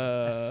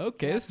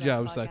 okay, this Get the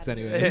job fuck sucks out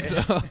of anyway.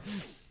 So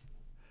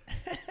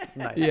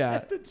Nice.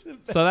 yeah.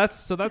 So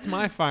that's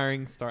my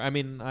firing star. I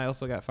mean, I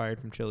also got fired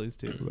from Chili's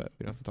too, but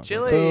we don't have to talk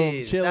about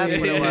that. Chili's. Boom, That's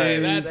what it was.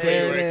 Chili's. That's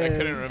There what it I is.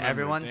 couldn't remember.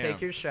 Everyone Damn.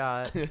 take your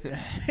shot.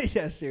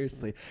 Yeah,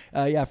 seriously.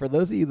 Yeah, for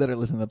those of you that are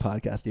listening to the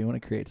podcast, do you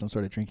want to create some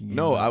sort of drinking game?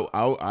 No,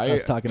 about I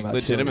us talking about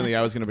legitimately, Chili's?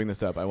 I was going to bring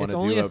this up. I want It's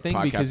to only do a thing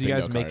podcast because you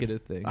guys bingo make card. it a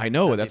thing. I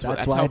know that's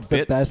That's why why it's the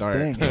bits best start.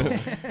 thing.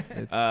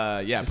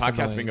 Yeah, It's podcast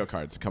annoying. bingo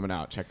cards coming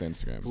out. Check the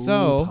Instagram. Ooh,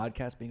 So-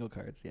 podcast bingo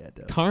cards. Yeah,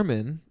 dope.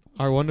 Carmen,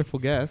 our wonderful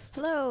guest.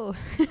 hello.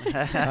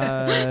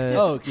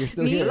 Oh, you're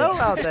still Me? here. Hello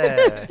out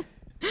there.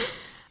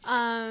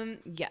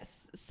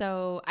 Yes.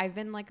 So I've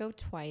been let go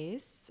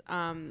twice.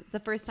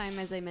 The first time,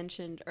 as I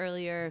mentioned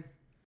earlier,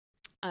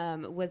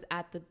 was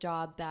at the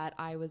job that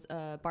I was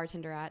a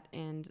bartender at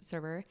and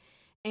server.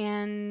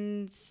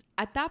 And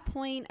at that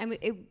point, I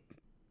mean,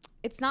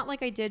 it's not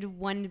like I did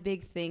one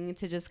big thing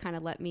to just kind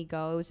of let me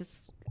go. It was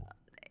just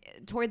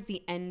towards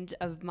the end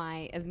of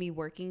me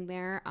working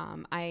there.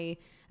 I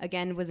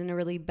again was in a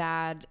really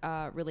bad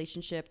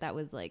relationship that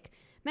was like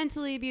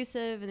mentally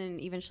abusive and then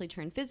eventually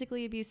turned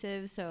physically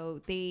abusive.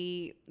 So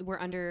they were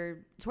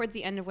towards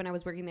the end of when I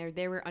was working there,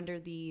 they were under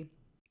the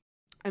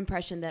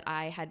impression that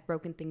I had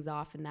broken things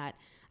off and that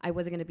I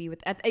wasn't going to be with.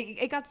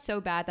 It got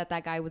so bad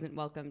that guy wasn't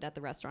welcomed at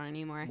the restaurant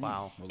anymore.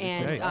 Wow.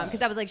 And Yikes.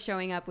 because I was like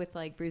showing up with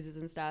like bruises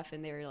and stuff,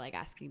 and they were like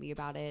asking me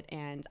about it,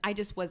 and I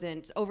just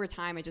wasn't. Over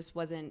time, I just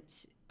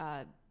wasn't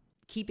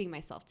keeping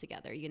myself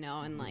together, you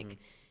know. And like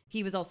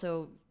he was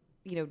also,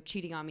 you know,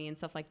 cheating on me and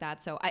stuff like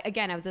that. So I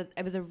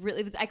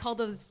call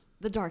those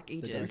the dark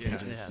ages,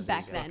 dark ages. Yeah.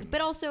 back then, but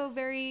also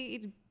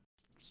very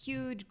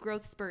huge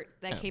growth spurt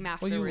that came Well,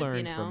 afterwards. you learned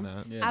you know, from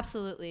that. Yeah.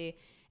 absolutely.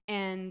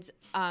 And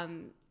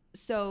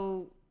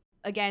so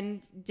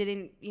again,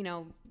 didn't, you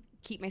know,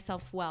 keep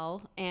myself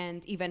well,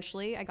 and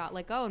eventually I got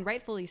let go, and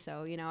rightfully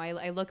so. You know,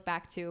 I look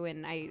back to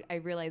and I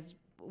realized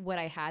what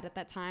I had at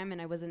that time,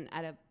 and I wasn't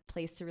at a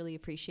place to really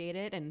appreciate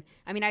it. And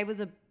I mean, I was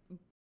a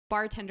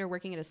bartender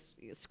working at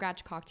a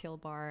scratch cocktail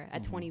bar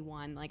at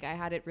 21. Like I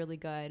had it really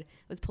good. I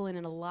was pulling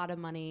in a lot of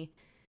money,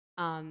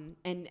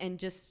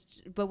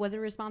 but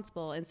wasn't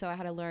responsible. And so I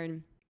had to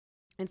learn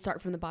and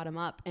start from the bottom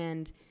up,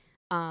 and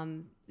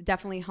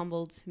definitely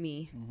humbled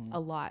me a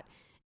lot.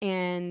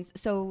 And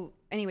so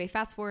anyway,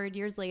 fast forward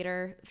years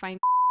later,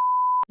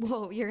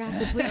 whoa, you're gonna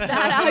have to bleep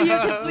that out. You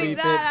have to bleep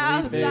that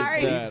out.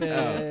 Sorry.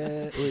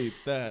 Bleep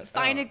that.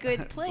 Find a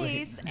good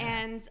place,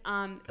 and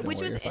which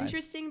worry, was you're fine.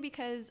 interesting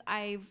because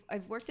I've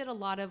worked at a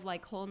lot of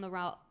like hole in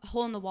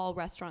the wall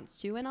restaurants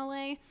too in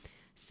LA.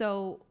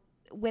 So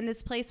when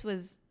this place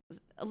was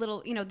a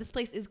little, you know, this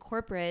place is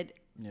corporate,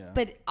 Yeah.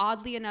 but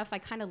oddly enough, I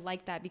kind of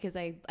like that because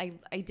I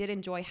did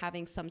enjoy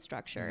having some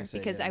structure,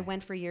 because I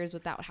went for years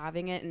without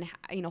having it, and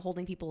you know,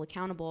 holding people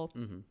accountable.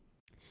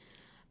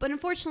 But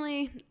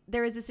unfortunately,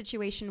 there was a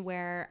situation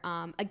where,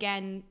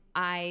 again,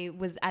 I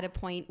was at a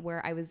point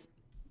where I was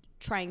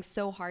trying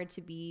so hard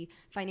to be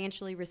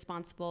financially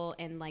responsible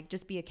and like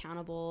just be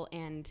accountable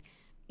and,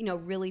 you know,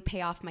 really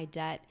pay off my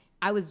debt.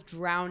 I was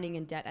drowning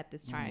in debt at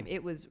this time.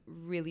 It was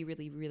really,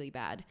 really, really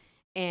bad.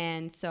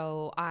 And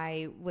so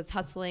I was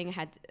hustling,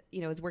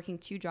 was working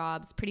 2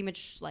 jobs, pretty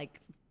much like,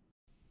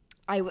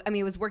 I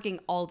mean, I was working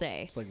all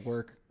day. It's like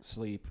work,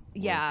 sleep.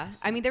 Yeah. work,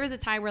 I mean, there was a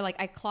time where like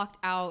I clocked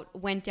out,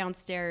 went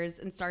downstairs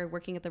and started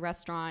working at the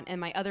restaurant.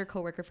 And my other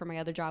coworker from my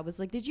other job was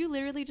like, did you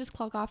literally just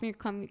clock off and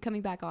you're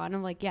coming back on?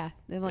 I'm like, yeah.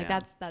 And I'm like,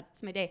 Damn.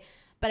 that's my day.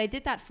 But I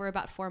did that for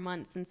about 4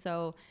 months. And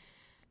so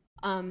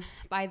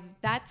by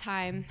that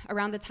time,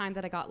 around the time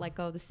that I got let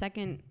go the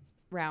second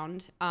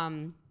round,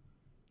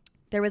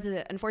 there was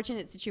an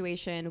unfortunate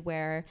situation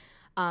where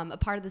a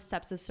part of the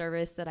steps of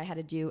service that I had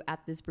to do at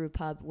this brew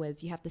pub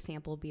was you have to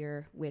sample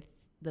beer with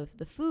the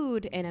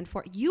food. And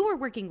you were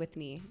working with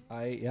me.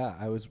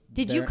 I was.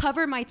 Did you there-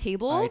 cover my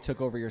table? I took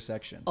over your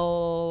section.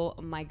 Oh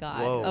my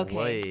God. Whoa, Okay.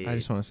 wait. I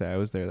just want to say I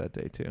was there that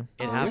day too.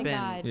 It Oh my happened.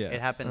 God. Yeah.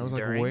 It happened I was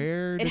during. like,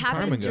 where It did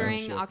Carmen happened go? during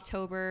Shift.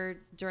 October,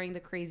 during the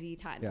crazy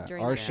time. Yeah,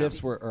 during our the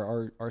shifts were,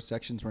 or our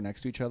sections were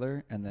next to each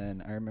other, and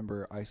then I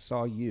remember I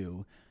saw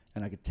you,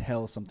 and I could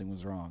tell something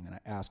was wrong, and I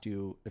asked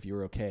you if you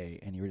were okay,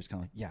 and you were just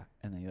kind of like, yeah,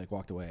 and then you like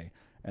walked away,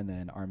 and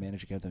then our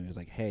manager came up to me and was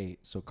like, hey,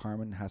 so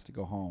Carmen has to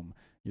go home.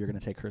 You're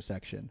gonna take her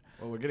section.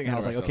 Well, we're getting And I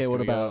ahead was of like, okay, ourselves.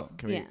 what Can we about- go-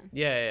 can we-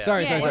 Yeah. Yeah.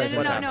 Sorry, Yeah, sorry, no,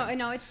 what's no, happening?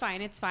 no, it's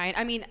fine. It's fine.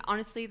 I mean,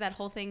 honestly, that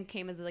whole thing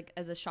came as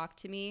a shock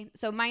to me.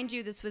 So mind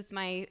you, this was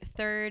my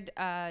third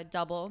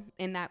double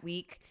in that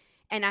week.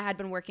 And I had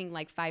been working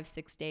like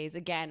 5-6 days,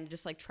 again,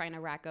 just like trying to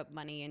rack up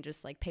money and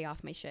just like pay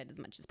off my shit as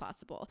much as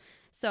possible.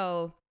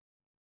 So,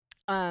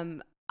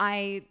 when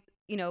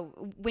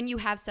you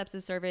have steps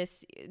of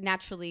service,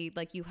 naturally,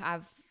 like you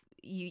have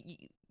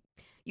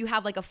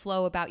like a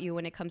flow about you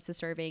when it comes to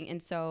serving.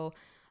 And so,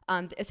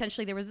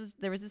 essentially there was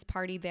this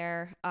party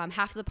there.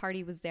 Half of the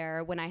party was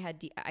there when I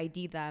had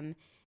ID'd them.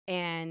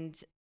 And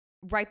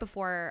right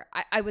before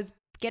I was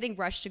getting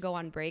rushed to go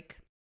on break,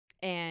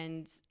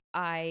 and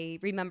I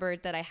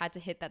remembered that I had to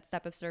hit that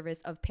step of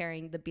service of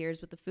pairing the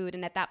beers with the food.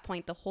 And at that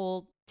point, the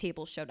whole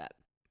table showed up.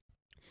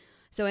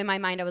 So in my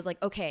mind, I was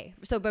like, okay.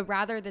 But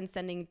rather than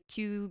sending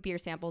 2 beer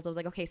samples, I was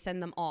like, okay,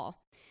 send them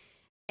all.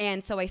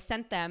 And so I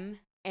sent them,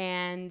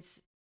 and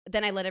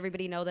then I let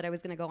everybody know that I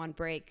was going to go on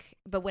break.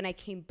 But when I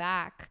came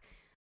back,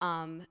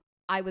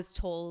 I was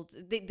told,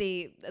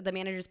 the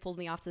managers pulled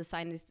me off to the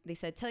side, and they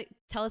said,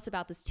 tell us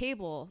about this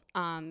table.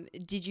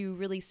 Did you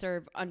really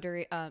serve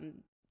under,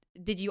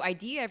 did you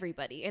ID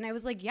everybody? And I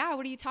was like, yeah,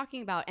 what are you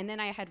talking about? And then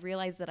I had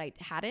realized that I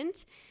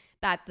hadn't,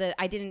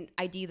 I didn't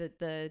ID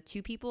the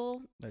 2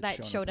 people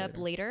that showed up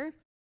later.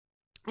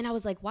 And I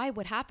was like, why?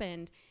 What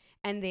happened?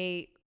 And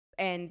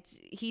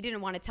he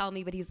didn't want to tell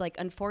me, but he's like,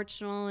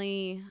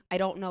 unfortunately, I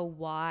don't know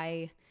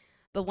why,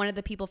 but one of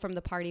the people from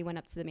the party went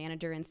up to the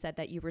manager and said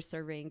that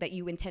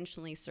you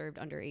intentionally served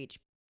underage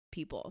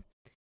people.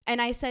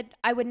 And I said,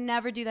 I would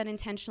never do that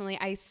intentionally.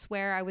 I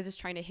swear I was just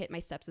trying to hit my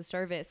steps of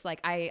service. Like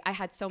I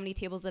had so many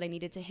tables that I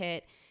needed to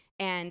hit.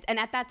 And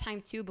at that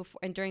time too, before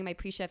and during my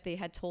pre-shift, they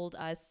had told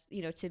us,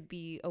 to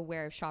be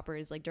aware of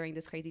shoppers like during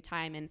this crazy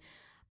time. And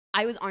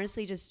I was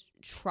honestly just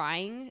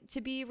trying to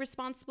be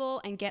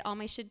responsible and get all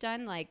my shit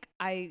done. Like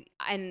I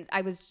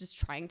was just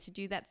trying to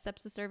do that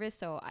steps of service.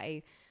 So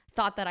I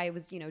thought that I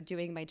was,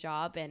 doing my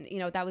job. And,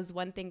 that was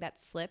one thing that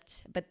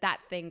slipped, but that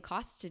thing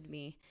costed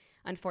me,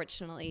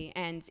 unfortunately.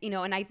 And,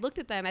 and I looked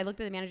at the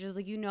managers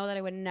like, that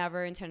I would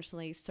never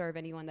intentionally serve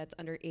anyone that's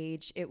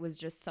underage. It was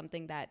just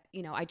something that,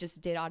 I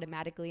just did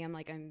automatically. I'm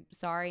like, I'm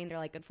sorry. And they're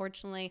like,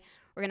 unfortunately,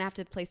 we're going to have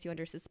to place you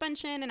under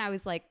suspension. And I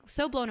was like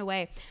so blown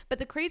away. But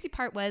the crazy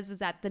part was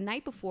that the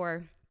night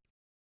before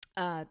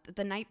that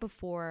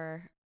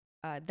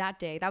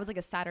day, that was like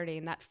a Saturday,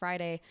 and that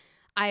Friday,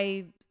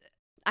 I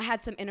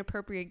had some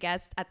inappropriate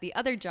guests at the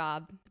other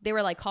job. They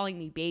were like calling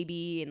me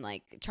baby and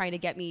like trying to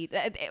get me,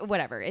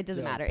 whatever. It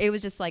doesn't matter. It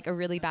was just like a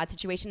really bad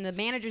situation. The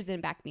managers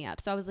didn't back me up.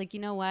 So I was like, you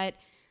know what?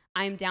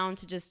 I'm down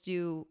to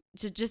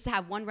just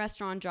have one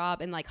restaurant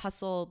job and like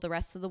hustle the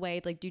rest of the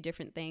way, like do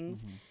different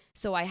things. Mm-hmm.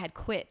 So I had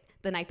quit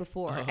the night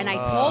before, and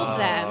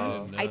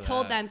I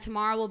told them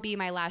tomorrow will be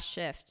my last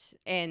shift.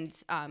 And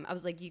I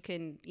was like, you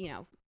can,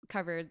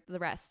 cover the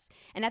rest.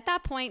 And at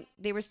that point,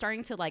 they were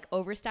starting to like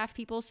overstaff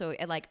people. So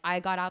I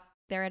got out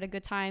there at a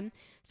good time.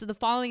 So the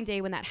following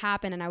day when that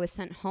happened and I was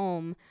sent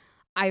home,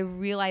 I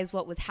realized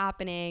what was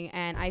happening,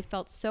 and I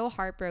felt so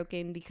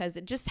heartbroken because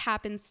it just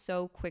happened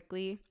so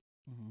quickly.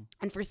 Mm-hmm.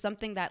 And for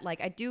something that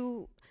like I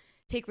do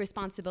take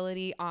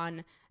responsibility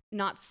on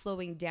not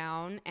slowing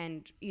down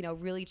and,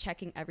 really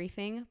checking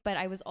everything. But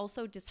I was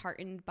also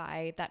disheartened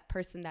by that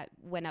person that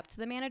went up to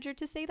the manager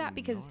to say that,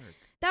 because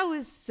that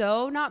was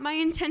so not my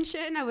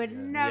intention. I would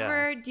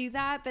never do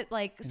that. But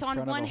like, so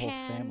on one hand, in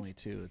front of a whole family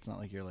too. It's not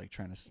like you're like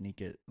trying to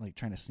sneak an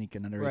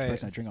underage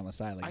person to drink on the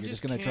side. Like you're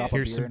just going to drop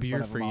a beer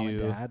in front of mom and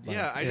dad.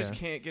 Like, I just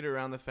can't get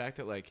around the fact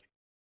that like,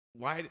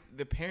 why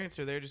the parents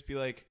are there just be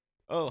like,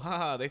 oh,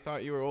 haha, they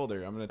thought you were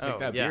older. I'm going to take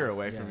that beer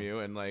away from you.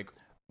 And like,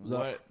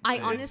 what? I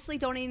honestly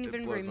don't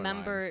even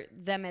remember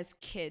them as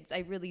kids.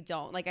 I really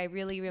don't. Like I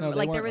really remember.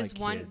 Like there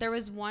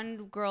was one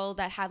girl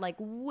that had like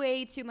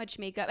way too much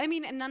makeup. I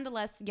mean, and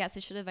nonetheless, yes, I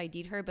should have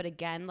ID'd her. But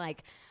again,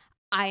 like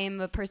I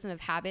am a person of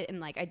habit, and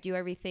like I do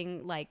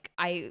everything. Like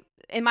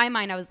in my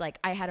mind, I was like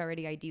I had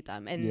already ID'd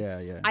them,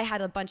 and I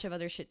had a bunch of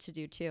other shit to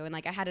do too. And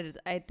like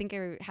I think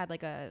I had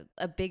like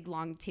a big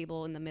long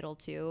table in the middle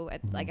too.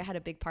 Like I had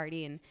a big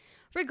party, and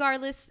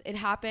regardless, it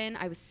happened.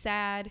 I was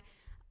sad.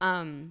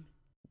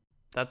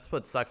 That's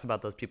what sucks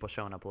about those people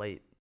showing up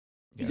late.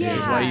 This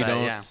is why you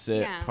don't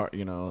sit.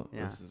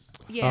 This is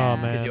Oh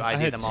man, because you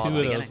ID them all at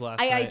the beginning.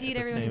 I ID'd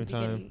everyone at the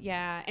beginning.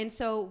 Yeah, and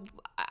so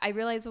I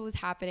realized what was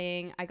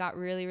happening. I got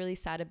really, really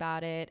sad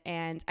about it,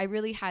 and I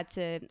really had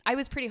to. I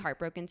was pretty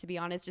heartbroken, to be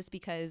honest, just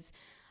because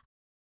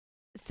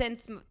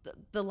since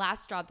the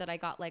last job that I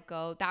got let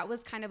go, that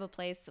was kind of a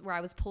place where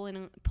I was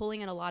pulling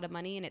in a lot of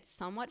money, and it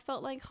somewhat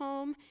felt like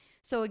home.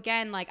 So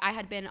again, like I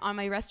had been on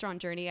my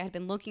restaurant journey, I had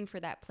been looking for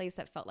that place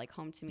that felt like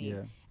home to me.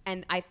 Yeah.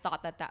 And I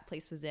thought that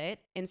place was it.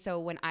 And so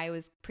when I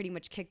was pretty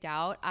much kicked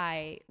out,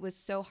 I was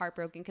so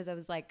heartbroken because I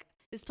was like,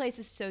 this place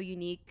is so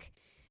unique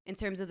in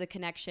terms of the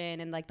connection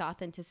and like the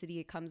authenticity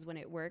it comes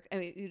when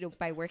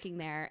by working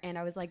there. And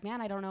I was like,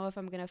 man, I don't know if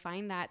I'm going to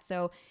find that.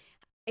 So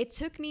it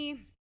took me,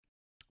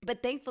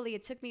 but thankfully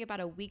it took me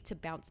about a week to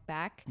bounce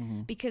back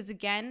because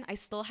again, I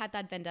still had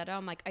that vendetta.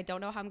 I'm like, I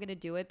don't know how I'm going to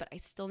do it, but I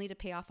still need to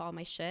pay off all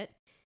my shit.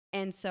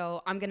 And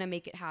so I'm going to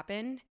make it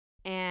happen.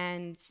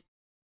 And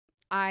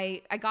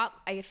I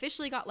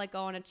officially got let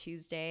go on a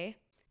Tuesday,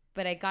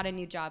 but I got a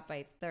new job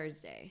by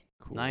Thursday.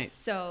 Cool. Nice.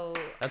 So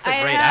that's a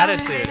great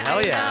attitude.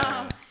 Hell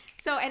yeah.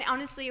 So, and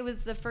honestly, it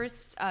was the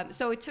first,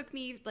 so it took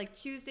me like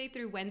Tuesday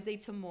through Wednesday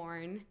to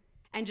mourn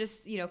and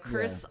just,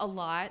 curse a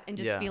lot and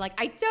just be like,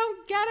 I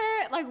don't get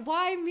it. Like,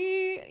 why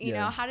me? You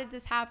know, how did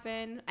this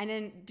happen? And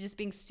then just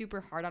being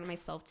super hard on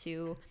myself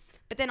too.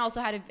 But then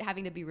also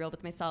having to be real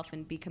with myself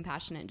and be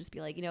compassionate and just be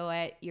like, you know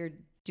what, you're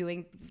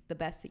doing the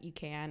best that you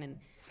can and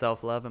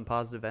Self-love and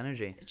positive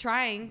energy.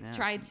 try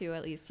to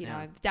at least, Yeah.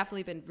 I've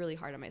definitely been really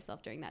hard on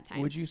myself during that time.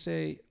 Would you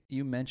say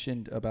you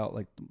mentioned about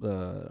like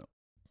the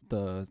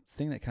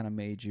thing that kind of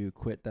made you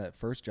quit that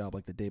first job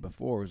like the day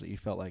before was that you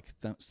felt like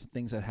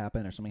things that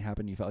happened or something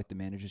happened, you felt like the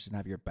managers didn't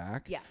have your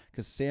back? Yeah.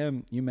 Because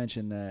Sam, you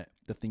mentioned that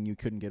the thing you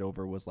couldn't get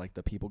over was like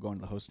the people going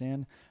to the host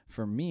stand.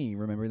 For me,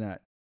 remembering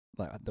that,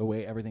 like the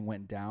way everything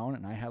went down,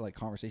 and I had like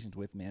conversations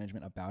with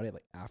management about it,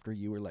 like after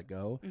you were let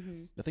go.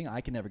 Mm-hmm. The thing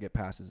I can never get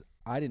past is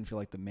I didn't feel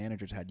like the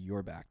managers had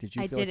your back. Did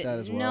you I feel like that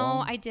as well?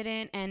 No, I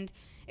didn't. And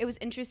it was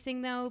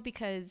interesting though,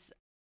 because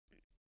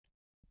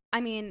I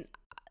mean,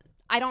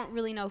 I don't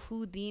really know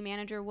who the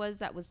manager was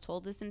that was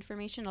told this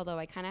information, although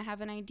I kind of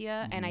have an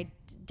idea. And I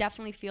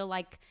definitely feel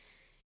like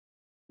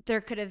they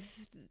could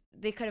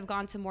have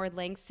gone to more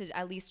lengths to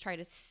at least try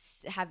to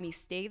have me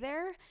stay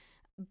there.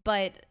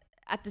 But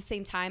at the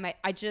same time,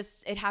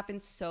 it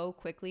happened so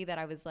quickly that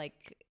I was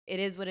like, it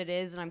is what it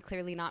is. And I'm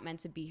clearly not meant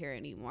to be here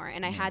anymore.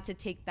 And I had to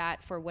take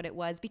that for what it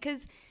was,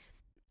 because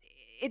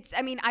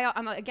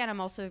I'm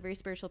also a very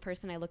spiritual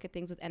person. I look at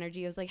things with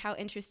energy. I was like, how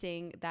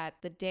interesting that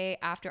the day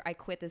after I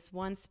quit this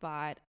one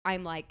spot,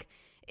 I'm like,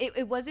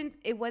 thankfully,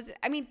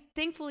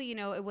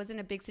 it wasn't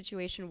a big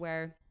situation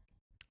where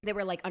they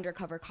were like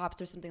undercover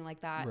cops or something like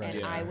that. Right. And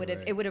Yeah,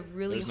 it would have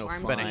really There's no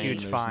harmed Been a me.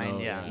 huge There's fine, no-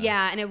 yeah.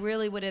 Yeah, and it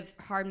really would have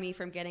harmed me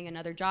from getting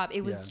another job.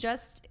 It was Yeah.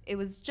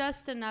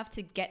 just enough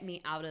to get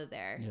me out of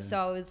there. Yeah. So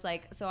I was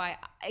like,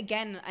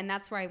 and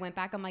that's where I went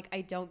back. I'm like,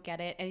 I don't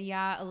get it. And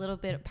yeah, a little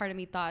bit, part of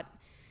me thought,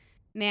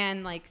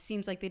 man, like,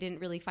 seems like they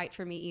didn't really fight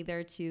for me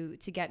either to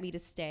get me to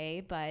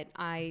stay. But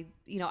I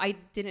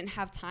didn't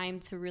have time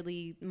to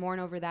really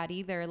mourn over that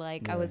either.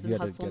 Like, I Yeah, was you in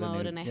had to hustle get a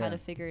mode new- and I yeah. had to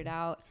figure it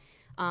out.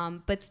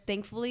 But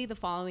thankfully the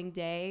following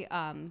day,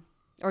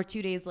 or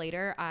 2 days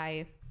later,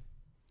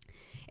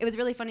 it was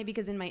really funny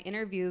because in my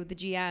interview, the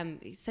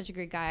GM, he's such a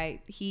great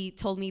guy. He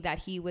told me that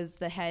he was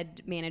the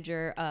head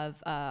manager of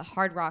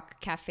Hard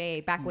Rock Cafe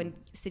back when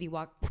City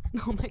Walk.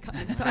 Oh my God!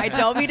 I'm sorry. I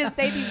don't mean to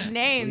say these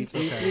names.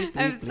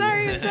 I'm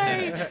sorry.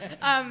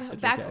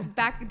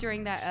 Back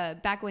during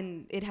that, back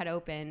when it had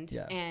opened,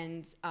 Yeah.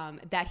 and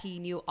that he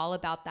knew all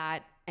about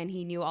that, and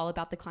he knew all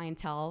about the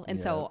clientele, and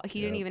so Yeah,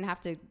 he didn't yeah. even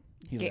have to.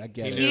 He's like, I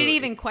get He it. didn't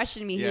even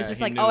question me. He was Yeah, just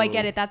he like, "Oh, I knew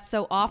get it. That's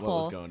so awful. What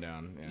was going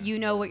down? Yeah. You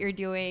know what you're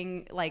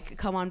doing, like,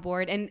 come on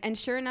board." And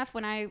sure enough,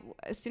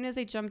 as soon as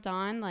I jumped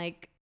on,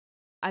 like,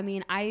 I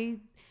mean,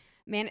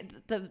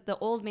 the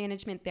old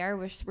management there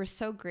were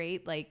so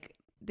great. Like,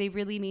 they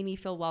really made me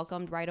feel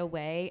welcomed right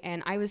away,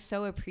 and I was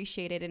so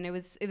appreciated. And it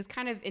was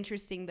kind of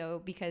interesting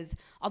though, because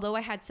although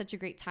I had such a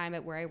great time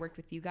at where I worked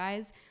with you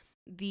guys,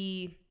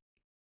 the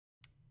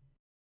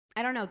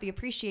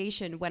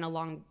appreciation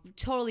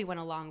totally went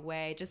a long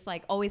way. Just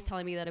like always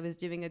telling me that I was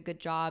doing a good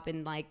job,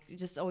 and like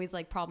just always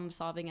like problem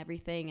solving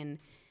everything. And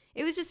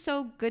it was just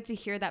so good to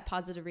hear that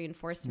positive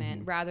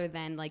reinforcement rather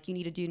than like, you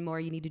need to do more,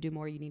 you need to do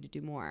more, you need to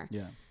do more.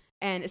 Yeah.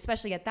 And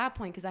especially at that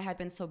point, because I had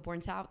been so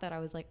burnt out that I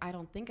was like, I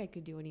don't think I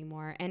could do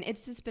anymore. And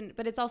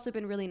it's also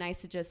been really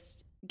nice to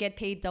just get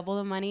paid double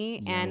the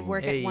money and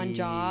work at one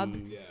job.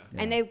 Yeah.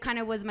 And it kind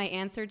of was my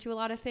answer to a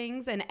lot of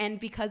things. And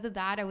because of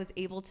that, I was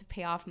able to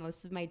pay off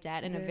most of my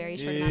debt in a very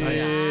short amount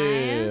of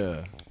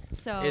time.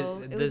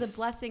 So it was a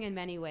blessing in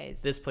many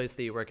ways. This place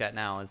that you work at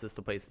now, is this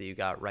the place that you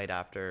got right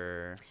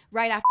after?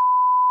 Right after.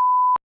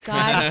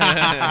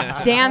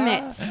 God damn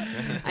it.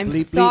 I'm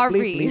Bleep, bleep, sorry.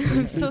 bleep, bleep, bleep,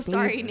 I'm so bleep,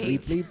 sorry, bleep,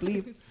 Nate. bleep,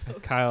 bleep. I'm so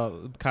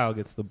Kyle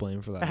gets the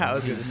blame for that. I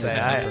was gonna say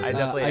I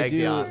definitely I egged you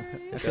do. on. I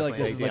feel like Definitely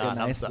this egged is you like a on.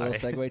 I'm nice little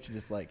sorry. segue to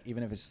just like,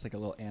 even if it's just like a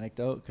little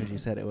anecdote, because you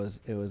said it was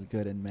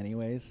good in many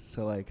ways.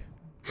 So like,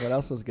 what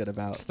else was good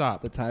about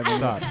Stop. the time?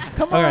 Stop.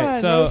 Come All on.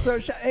 right, so-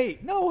 hey,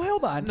 no,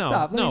 hold on. No,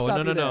 Stop. Let me no, stop no,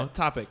 you no, there. no.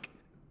 Topic.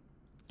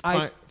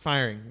 I-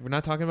 Firing. We're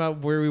not talking about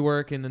where we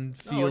work and then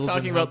fields. No, we're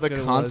talking and how about the good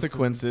it was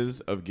consequences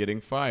of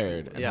getting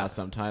fired and Yeah. how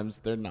sometimes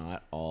they're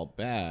not all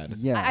bad.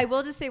 Yeah. I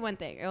will just say one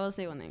thing.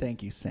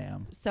 Thank you,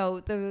 Sam.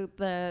 So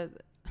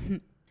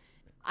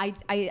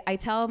I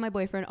tell my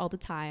boyfriend all the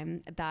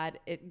time that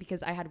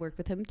because I had worked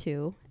with him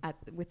too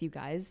with you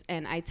guys,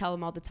 and I tell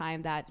him all the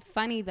time that,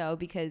 funny though,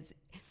 because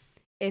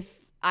if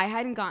I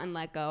hadn't gotten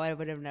let go, I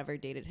would have never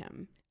dated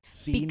him.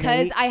 See,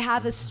 Because Nate? I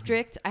have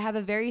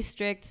a very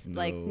strict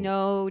like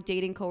no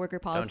dating coworker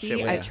shit policy.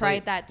 with I your tried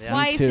sleep. that Yeah.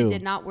 twice. Me It too.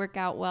 did not work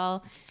out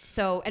well.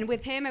 So, and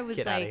with him, it was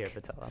Get out of here, like,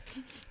 Patella.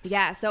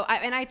 yeah. So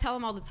I tell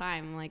him all the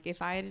time, like, if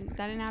that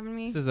didn't happen to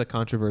me, This is a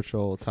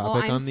controversial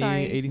topic I'm on the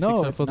sorry. 86 No,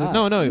 it's Unfiltered. not.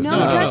 No, no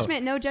no.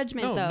 judgment, no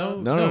judgment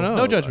though. No.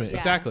 No judgment. Yeah.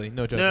 Exactly.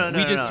 No judgment.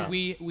 No.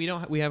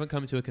 We haven't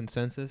come to a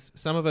consensus.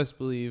 Some of us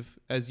believe,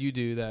 as you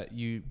do, that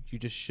you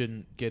just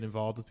shouldn't get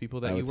involved with people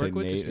that I you would say work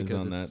with just Nate is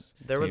because on that. it's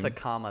There was a team.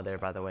 comma there,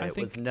 by the way. I It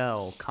was think-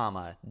 no,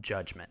 comma,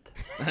 judgment.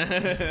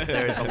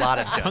 There's a lot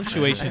of judgment.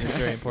 punctuation is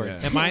very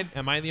important. Yeah.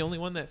 Am I the only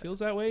one that feels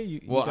that way? You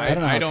Well, guys-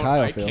 I don't know how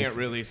Kyle I feels. can't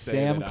really say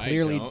Sam that I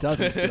clearly don't.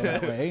 doesn't feel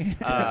that way.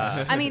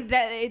 I mean,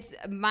 that it's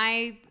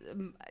my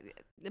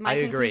My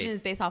I conclusion agree.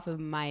 is based off of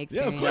my Yeah, of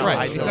experience. course. No, I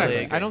Right, totally exactly.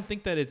 agree. I don't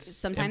think that it's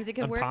Sometimes it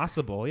could work.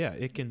 impossible. Yeah,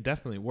 it can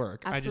definitely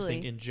work. I just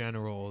think Absolutely. in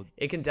general,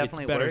 It can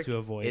definitely better work. to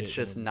avoid it's it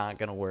just than- not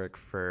gonna work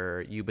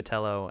for you,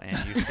 Batello, and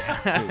you, Sweet,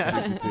 Sam.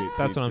 sweet, sweet,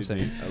 That's sweet, what I'm sweet,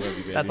 saying. sweet. I love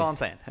you, baby. That's all I'm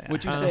saying.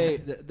 Would you Uh, say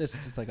this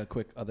is just like a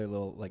quick other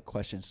little like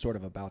question, sort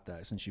of about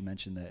that, since you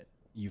mentioned that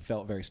you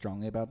felt very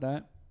strongly about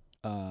that,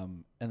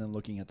 and then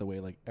looking at the way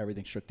like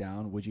everything shook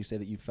down, would you say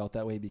that you felt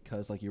that way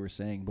because, like you were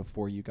saying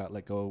before you got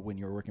let go when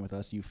you were working with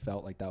us, you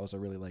felt like that was a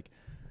really like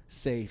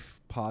safe,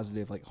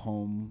 positive, like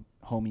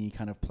homey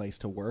kind of place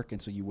to work,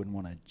 and so you wouldn't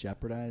want to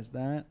jeopardize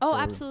that? Oh, Or-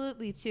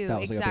 absolutely too. That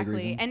was, like, a big Exactly.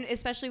 reason? And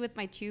especially with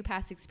my 2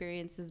 past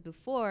experiences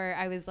before,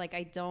 I was like,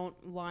 I don't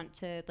want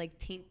to like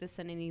taint this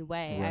in any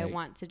way. I Right.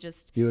 want to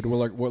just You had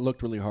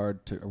worked really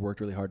hard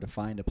to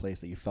find a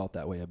place that you felt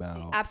that way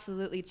about.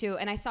 absolutely too.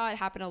 And I saw it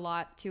happen a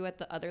lot too at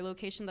the other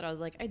location that I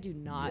was like, I do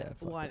not Yeah,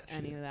 fuck want that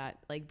any shit. of that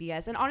like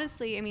BS. And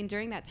honestly, I mean,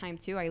 during that time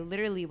too, I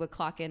literally would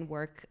clock in,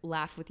 work,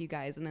 laugh with you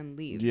guys, and then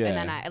leave. Yeah. And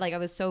then I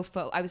was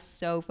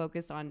so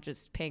focused on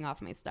just paying off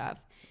my stuff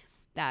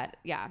that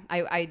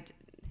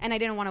and I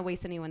didn't want to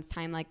waste anyone's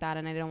time like that,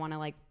 and I didn't want to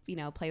like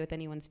play with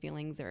anyone's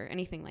feelings or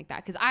anything like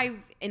that, because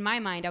in my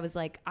mind I was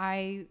like,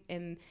 I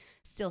am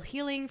still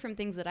healing from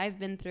things that I've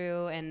been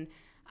through, and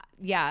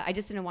I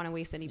just didn't want to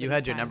waste anybody's You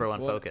had your time. number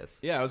one Well, focus.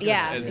 Yeah, I was gonna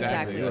Yeah, say,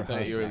 exactly. exactly. I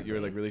thought you were Exactly.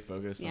 like really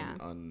focused Yeah.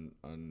 on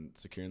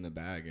securing the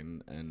bag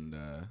and And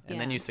Yeah.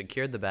 then you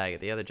secured the bag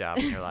at the other job,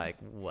 and you're like,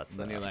 "What's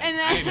then up?" you're like, And I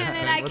then, need to and then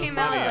spend I some came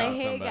out, I was money like, on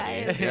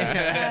hey somebody.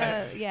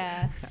 guys.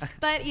 Yeah.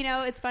 But,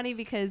 it's funny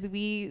because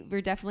we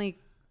were definitely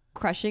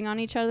crushing on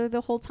each other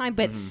the whole time.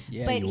 But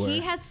Yeah, but you he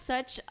were. has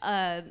such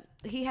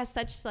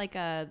like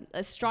a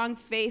strong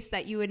face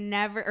that you would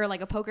never, or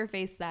like a poker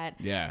face that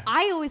Yeah.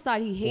 I always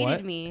thought he hated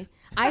What? me.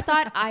 I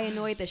thought I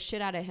annoyed the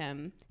shit out of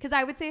him. Because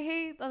I would say,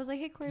 hey, I was like,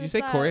 hey, Corey, Did you what's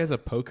say up? Corey has a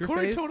poker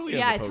Corey face? totally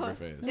Yeah, has a I poker to-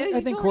 face. Yeah, I he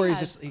think totally Corey's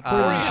has. just Corey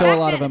doesn't Back show a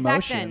lot of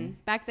emotion.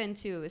 Back then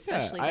too,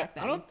 especially Yeah, back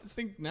then. I don't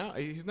think now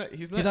he's not.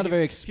 He's not a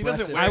very he doesn't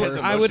expressive wear I his would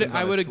person. I would emotions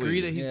on I would his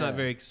agree that sleeve. he's Yeah. not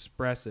very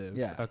expressive.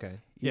 Yeah. Okay.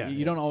 Yeah,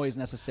 you don't always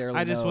necessarily.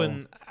 I just know.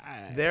 wouldn't.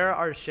 There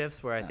are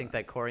shifts where I think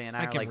that Corey and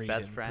I, I are can like read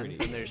best him friends,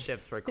 pretty. and there's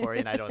shifts where Corey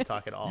and I don't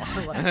talk at all.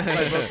 like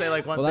we'll say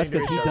like one Well, that's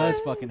thing to because he each other. does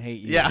fucking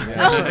hate you. Yeah.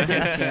 He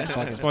can't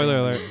fucking Spoiler stand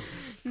alert. you.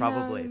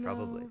 Probably, No,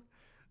 probably.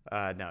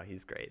 no. No,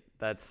 he's great.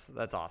 That's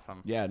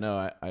awesome. Yeah, no,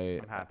 I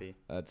I'm happy.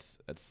 That's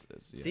yeah, See,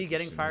 that's getting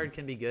interesting. fired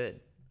can be good.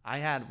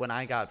 When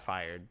I got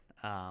fired,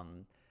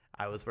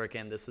 I was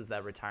working. This was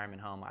that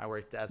retirement home. I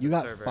worked as You a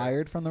got server.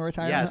 fired from the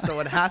retirement. Yeah. So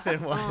what happened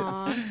was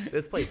Aw.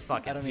 this place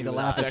fucking. I don't mean to sucked.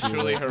 laugh at you.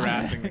 Sexually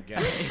harassing the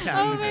guest.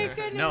 Yeah. Oh my Jesus.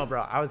 goodness. No,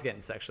 bro, I was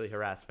getting sexually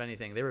harassed. If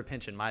anything, they were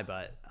pinching my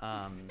butt.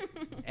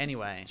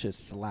 Anyway,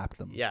 Just slapped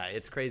them. yeah,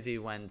 it's crazy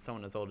when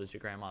someone as old as your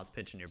grandma is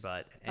pinching your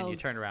butt, and Oh. you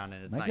turn around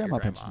and it's My not grandma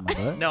your pinches grandma.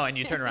 my butt. No, and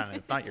you turn around and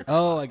it's not your.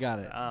 Oh, I got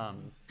it.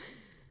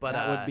 But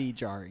that would be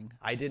jarring.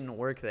 I didn't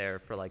work there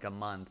for like a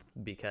month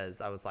because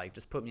I was like,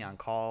 just put me on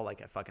call.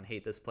 Like, I fucking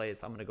hate this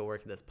place. I'm gonna go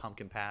work at this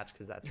pumpkin patch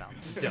because that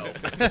sounds dope.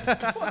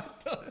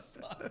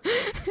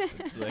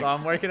 So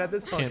I'm working at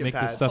this pumpkin Can't make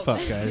patch. this stuff up,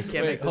 guys. Can't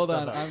make Wait, this hold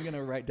stuff on. up. I'm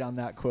gonna write down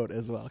that quote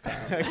as well,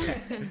 Kyle.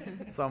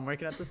 So I'm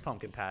working at this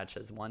pumpkin patch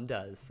as one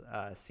does,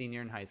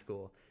 senior in high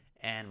school.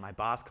 And my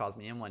boss calls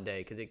me in one day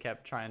because he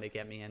kept trying to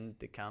get me in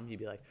to come. He'd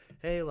be like,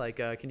 hey, like,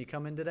 can you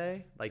come in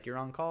today? Like, you're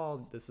on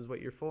call. This is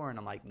what you're for. And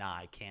I'm like, nah,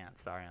 I can't.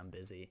 Sorry, I'm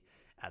busy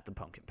at the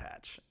pumpkin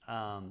patch.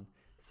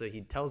 So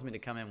he tells me to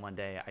come in one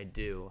day. I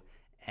do.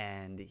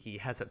 And he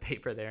has a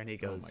paper there and he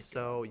goes,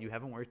 so you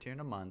haven't worked here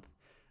in a month.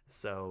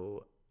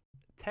 So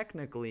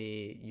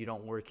technically you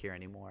don't work here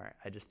anymore.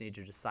 I just need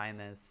you to sign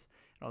this.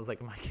 And I was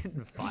like, am I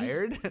getting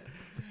fired?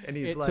 And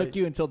he's It like, took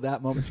you until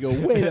that moment to go,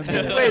 wait a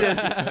minute. Wait a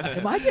second.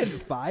 Am I getting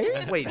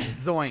fired? wait,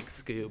 zoink,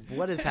 Scoop.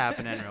 What is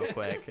happening real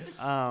quick?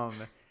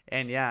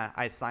 And yeah,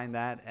 I signed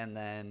that. And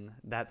then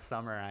that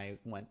summer I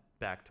went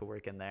back to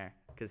work in there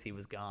because he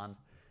was gone.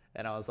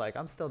 And I was like,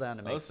 I'm still down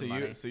to make Oh, so some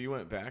money. you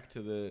went back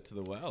to the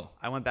well.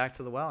 I went back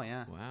to the well,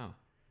 yeah. Wow.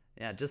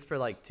 Yeah, just for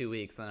like 2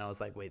 weeks. And then I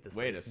was like, wait, this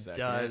Wait a place second.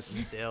 does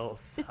still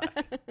suck.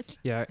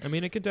 Yeah, I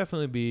mean, it could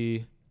definitely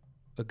be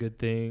a good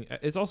thing.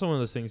 It's also one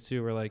of those things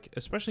too, where like,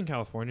 especially in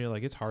California,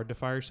 like it's hard to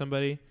fire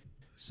somebody.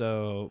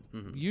 So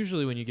Mhm.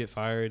 usually when you get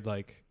fired,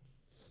 like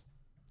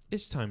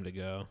it's time to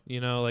go. You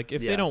know, like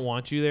if Yeah. they don't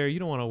want you there, you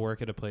don't want to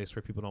work at a place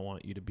where people don't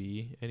want you to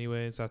be.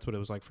 Anyways, that's what it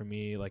was like for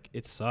me. Like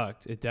it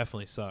sucked. It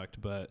definitely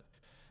sucked, but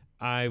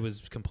I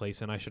was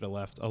complacent. I should have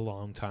left a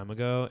long time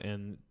ago,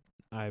 and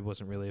I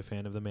wasn't really a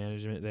fan of the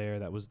management there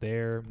that was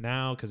there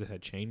now because it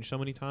had changed so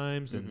many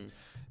times, and Mhm.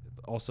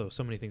 also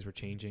so many things were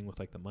changing with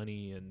like the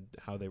money and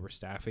how they were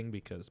staffing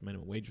because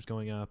minimum wage was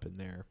going up, and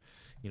they're,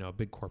 you know, a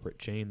big corporate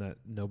chain that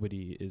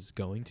nobody is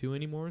going to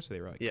anymore. So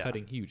they were like Yeah.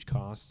 cutting huge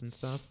costs and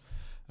stuff.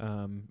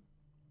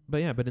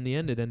 But in the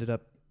end, it ended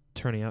up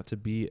turning out to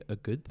be a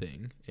good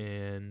thing.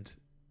 And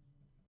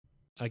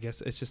I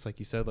guess it's just like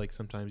you said, like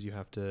sometimes you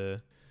have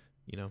to,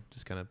 you know,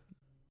 just kind of,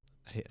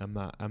 hey, I'm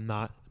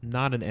not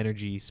an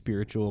energy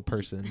spiritual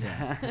person,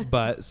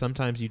 but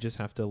sometimes you just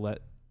have to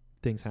let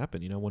things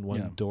happen. You know, when one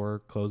Yeah. door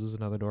closes,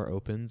 another door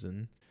opens,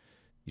 and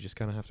you just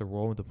kind of have to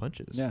roll with the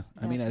punches. Yeah.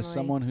 I mean, as Definitely.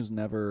 someone who's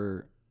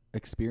never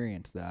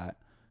experienced that,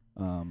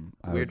 I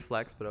Weird would,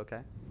 flex, but okay.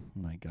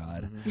 oh my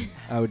God, Mhm.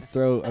 I would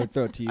throw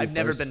it to you. I've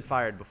never first. been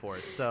fired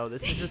before, so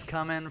this is just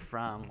coming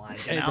from like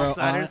Hey, an bro,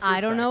 outsider's perspective.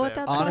 I don't know what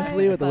that's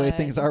Honestly, like, with the way but-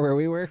 things are where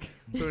we work,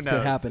 Who could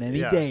knows? happen any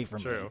Yeah, day for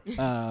true. me.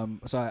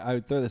 So I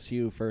would throw this to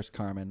you first,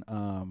 Carmen.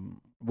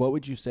 What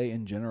would you say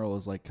in general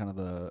is like kind of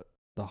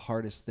the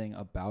hardest thing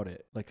about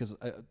it? Like, cause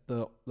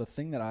the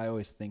thing that I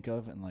always think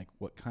of and like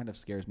what kind of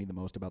scares me the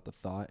most about the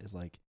thought is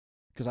like,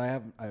 cause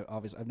I've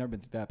never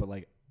been through that, but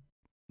like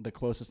the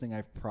closest thing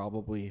I've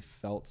probably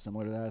felt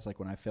similar to that is like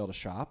when I failed a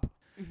shop.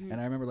 Mhm. And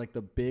I remember like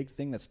the big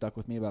thing that stuck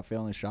with me about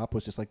failing the shop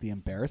was just like the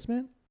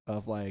embarrassment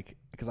of like,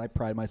 because I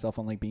pride myself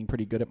on like being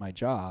pretty good at my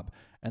job,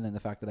 and then the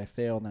fact that I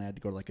failed and then I had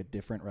to go to like a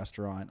different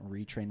restaurant,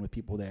 retrain with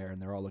people there,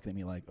 and they're all looking at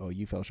me like, oh,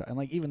 you failed a shop. And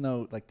like, even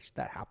though like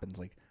that happens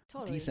like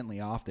Totally. decently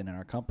often in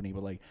our company,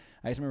 but like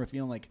I just remember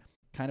feeling like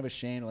kind of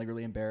ashamed, like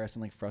really embarrassed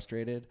and like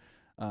frustrated.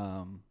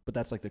 But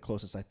that's like the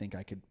closest I think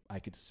I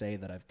could say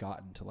that I've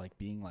gotten to like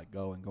being let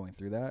go and going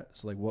through that.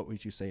 So like, what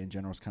would you say in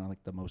general is kind of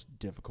like the most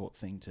difficult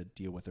thing to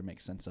deal with or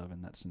make sense of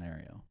in that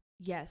scenario?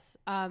 Yes.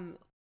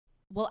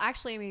 Well,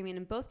 actually, I mean,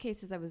 in both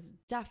cases, I was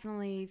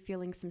definitely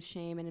feeling some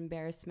shame and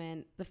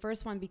embarrassment. The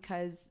first one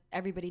because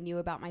everybody knew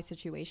about my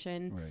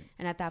situation, Right.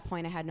 and at that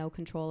point, I had no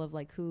control of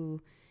like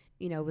who,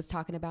 was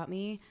talking about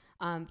me.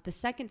 The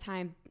second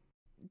time,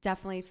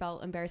 definitely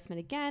felt embarrassment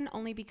again,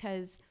 only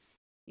because,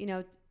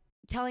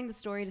 telling the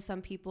story to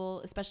some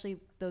people, especially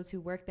those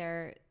who work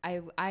there,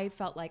 I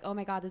felt like, oh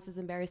my God, this is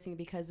embarrassing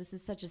because this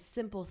is such a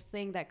simple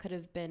thing that could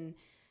have been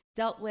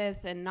dealt with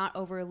and not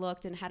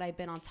overlooked, and had I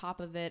been on top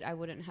of it, I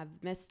wouldn't have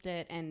missed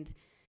it. And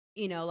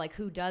like,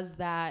 who does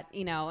that,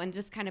 and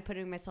just kind of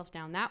putting myself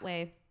down that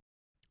way.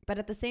 But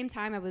at the same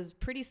time, I was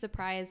pretty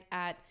surprised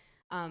at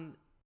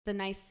the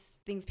nice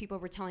things people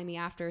were telling me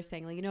after,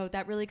 saying like,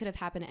 that really could have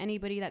happened to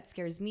anybody. That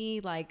scares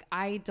me. Like,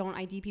 I don't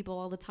ID people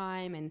all the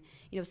time, and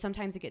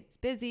sometimes it gets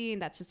busy,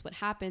 and that's just what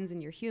happens,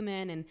 and you're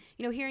human. And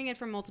hearing it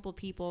from multiple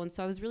people. And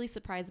so I was really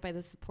surprised by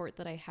the support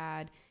that I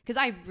had, because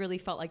I really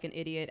felt like an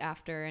idiot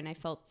after, and I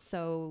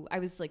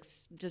was like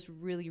just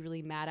really,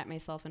 really mad at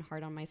myself and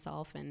hard on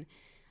myself.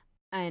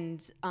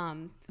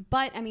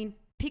 But I mean,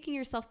 picking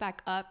yourself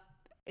back up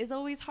is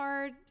always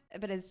hard,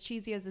 but as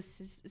cheesy as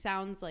this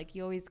sounds, like,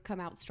 you always come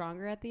out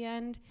stronger at the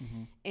end.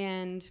 Mm-hmm.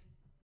 And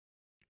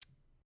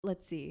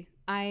let's see,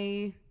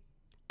 I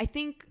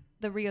think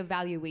the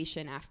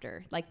reevaluation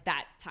after, like,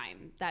 that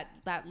time, that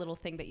little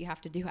thing that you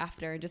have to do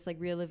after, and just like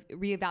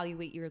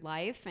reevaluate your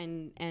life,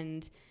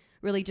 and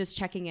really just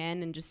checking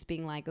in and just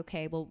being like,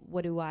 okay, well,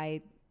 what am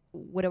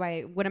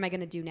I going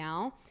to do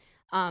now?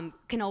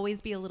 Can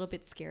always be a little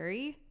bit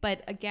scary.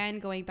 But again,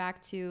 going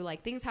back to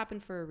like, things happen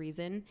for a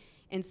reason.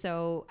 And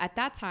so at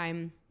that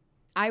time,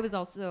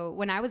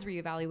 when I was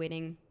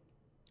reevaluating,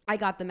 I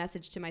got the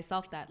message to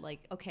myself that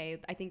like, okay,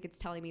 I think it's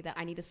telling me that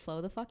I need to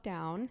slow the fuck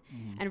down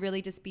and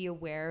really just be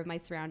aware of my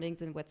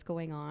surroundings and what's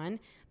going on.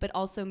 But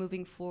also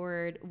moving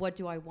forward, what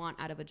do I want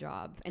out of a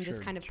job? And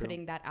just kind of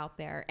putting that out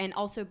there. And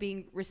also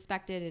being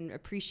respected and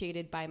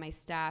appreciated by my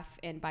staff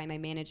and by my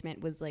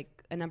management was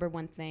like a number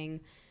one thing.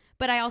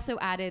 But I also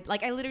added,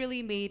 like, I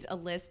literally made a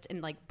list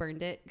and like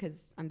burned it,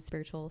 because I'm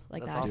spiritual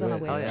like That's that. awesome. So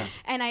I'm Oh, weird. yeah.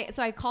 And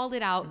so I called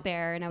it out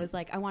there, and I was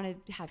like, I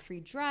want to have free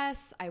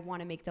dress. I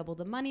want to make double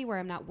the money where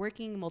I'm not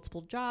working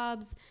multiple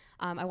jobs.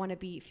 I want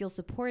to feel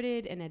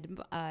supported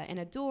and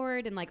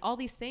adored, and like all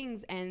these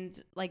things. And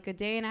like a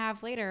day and a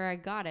half later, I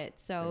got it.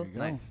 So, There you go.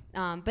 Nice.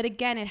 but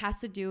again, it has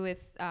to do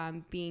with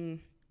being,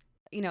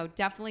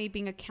 definitely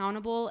being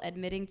accountable,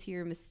 admitting to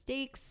your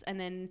mistakes, and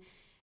then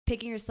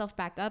picking yourself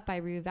back up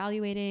by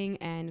reevaluating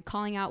and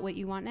calling out what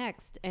you want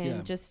next,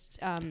 and just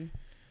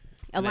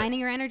aligning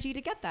your energy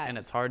to get that. And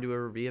it's hard to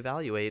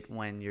reevaluate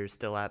when you're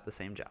still at the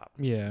same job.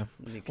 Yeah.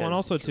 Because Well, and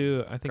also you're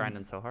too, I think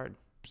grinding so hard.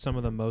 some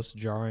of the most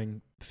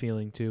jarring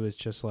feeling too is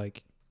just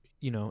like,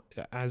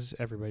 as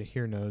everybody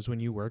here knows, when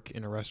you work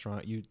in a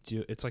restaurant,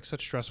 it's like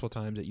such stressful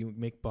times that you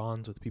make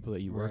bonds with people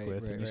that you work Right,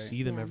 with, and you right.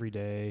 see them Yeah. every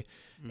day,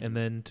 Mhm. and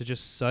then to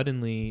just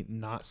suddenly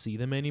not see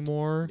them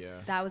anymore.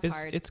 Yeah. that was It's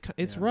hard. it's Yeah.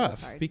 That rough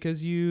was hard.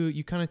 because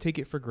you kind of take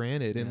it for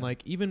granted, and Yeah.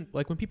 like, even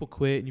like when people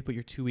quit and you put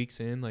your 2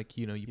 weeks in, like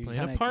you plan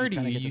kinda- a party,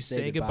 kinda get to you say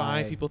say goodbye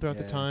goodbye. people throughout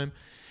the Yeah. time,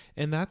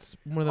 and that's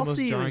one of the I'll most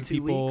see you in jarring 2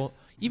 people.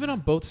 weeks. Even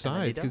on both And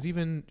then you sides, because don't.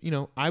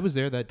 even I was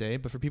there that day,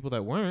 but for people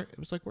that weren't, it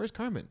was like, "Where's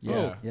Carmen?" Yeah.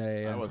 Oh,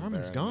 Yeah. I wasn't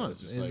Carmen's there. gone. It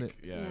was just And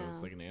like, it was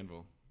Yeah. like an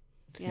anvil.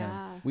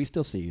 yeah. We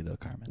still see you though,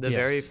 Carmen. The Yes.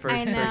 very I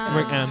first I know, person.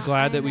 And I'm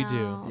glad that we do.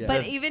 know. Yeah.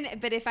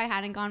 But if I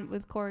hadn't gone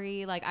with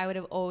Corey, like, I would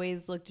have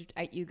always looked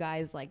at you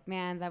guys like,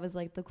 man, that was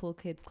like the cool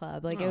kids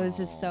club. Like, it was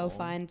just so Aw.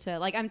 fun to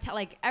like.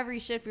 Like every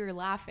shift we were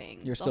laughing.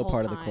 You're the still whole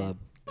part of the time. club.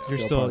 You're part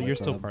still of the you're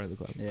still club. part of the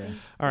club. Yeah.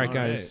 All right, All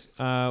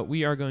guys.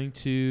 We are going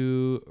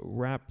to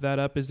wrap that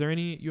up. Is there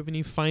you have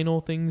any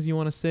final things you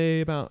want to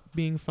say about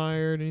being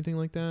fired, anything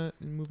like that,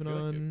 and moving I feel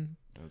like on?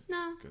 That was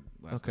No. good.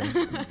 Last Okay.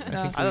 time. I think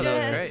I thought that was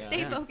Just great. Stay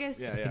Yeah. focused.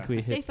 Yeah, I yeah. think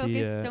we Stay hit focused.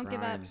 the Don't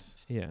give up. Grind.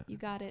 yeah. You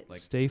got it. Like,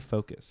 Stay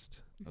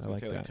focused. I was I gonna like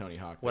say like that. Tony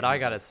Hawk. What but I he's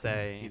gotta like-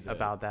 say he's a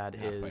about that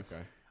half-pipe is,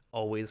 guy.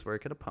 always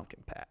work at a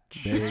pumpkin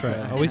patch. There you That's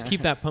right. go. Always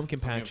keep that pumpkin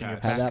patch in your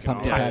Have that pocket.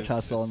 pumpkin always patch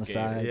hustle on the escape.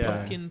 side. Yeah.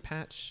 Pumpkin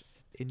patch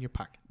in your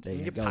pocket. There In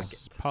you your go.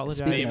 pocket. Apologize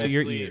Speaking to of-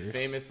 your ears.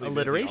 Famously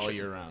Alliteration. busy all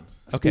year round.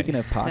 Speaking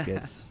of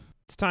pockets,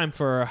 It's time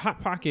for a hot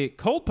pocket,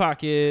 cold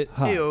pocket.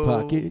 hot Ew.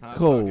 pocket, Hot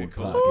cold pocket,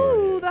 cold pocket.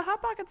 Ooh, the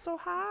hot pocket's so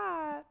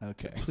hot.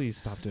 Okay. Please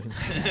stop doing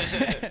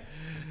that.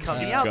 Cut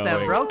me out, then,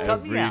 Going bro.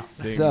 Cut me every out.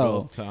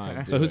 single So-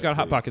 time. So Do who's it, got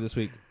hot please. pocket this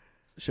week?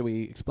 Should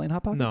we explain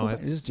hot pocket? No, cold it's-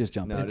 pocket? This is just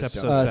jump No, in. It's just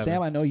episode jump. 7.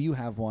 Sam, I know you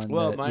have one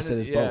Well, that mine you said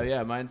is, is yeah, both.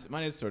 yeah,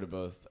 mine is sort of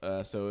both.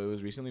 So it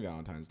was recently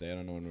Valentine's Day. I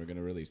don't know when we're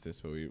gonna release this,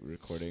 but we're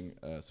recording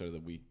sort of the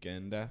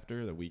weekend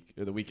after the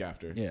week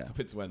after. Yeah.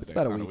 It's Wednesday. It's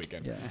about not a a week.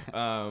 weekend.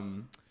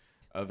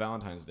 Yeah.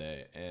 Valentine's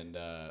Day, and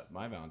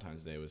my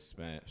Valentine's Day was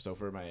spent. So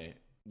for my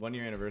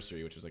 1-year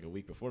anniversary, which was like a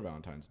week before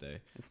Valentine's Day,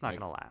 It's not Like,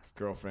 gonna last.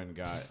 girlfriend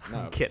got. No,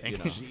 I'm kidding. You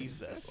know,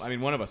 Jesus. I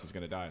mean, one of us is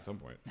gonna die at some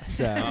point.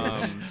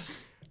 Savage.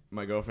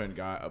 My girlfriend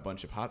got a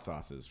bunch of hot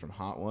sauces from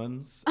Hot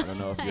Ones. I don't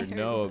know if I you heard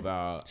know of that.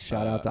 about.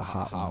 Shout out to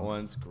Hot Hot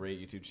Ones. Ones, great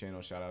YouTube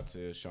channel. Shout out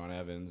to Sean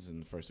Evans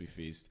and First We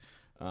Feast.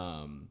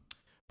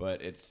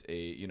 But it's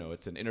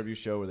it's an interview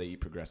show where they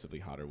eat progressively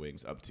hotter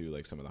wings, up to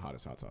like some of the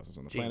hottest hot sauces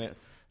on the planet.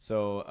 Genius.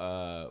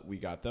 So we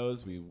got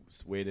those. We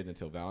waited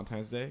until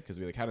Valentine's Day because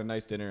we like had a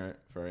nice dinner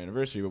for our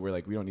anniversary, but we're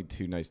like, we don't need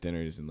 2 nice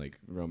dinners and like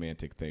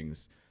romantic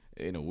things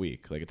in a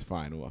week. Like it's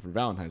fine. Well, for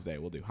Valentine's Day,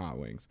 we'll do hot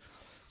wings.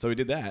 So we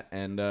did that,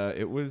 and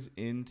it was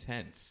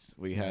intense.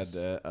 We had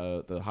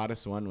the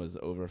hottest one was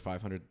over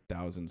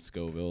 500,000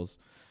 Scovilles.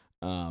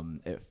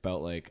 It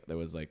felt like there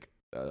was like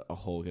a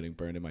hole getting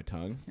burned in my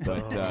tongue,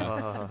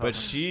 but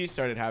she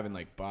started having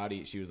like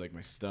body. She was like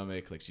my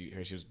stomach, like she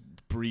was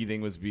breathing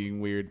was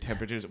being weird.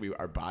 Temperatures,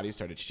 our bodies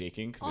started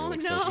shaking because they were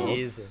like so no. cold.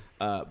 Jesus.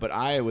 But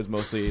I was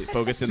mostly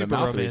focused in the Super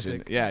mouth romantic.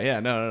 region. Yeah,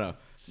 no.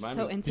 Mine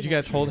So was- intimate. Did you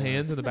guys hold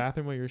hands in the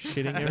bathroom while you're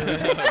shitting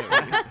everywhere?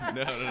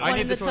 no. I One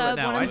need in the the toilet tub,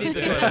 now. one I in need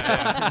the the-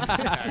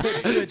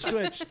 toilet.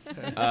 switch.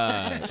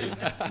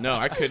 No,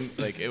 I couldn't.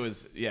 Like it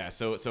was, yeah.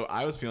 So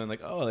I was feeling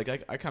like, oh, like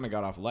I kind of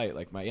got off light.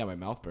 Like my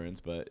mouth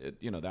burns, but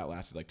it, that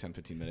lasted like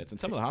 10-15 minutes, and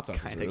some of the hot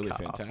sauces were Kinda really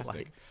got off fantastic.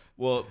 light.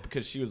 Well,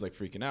 because she was like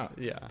freaking out.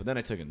 Yeah. But then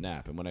I took a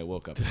nap, and when I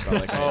woke up, it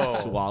felt like I had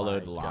Oh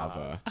swallowed my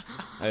lava.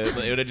 It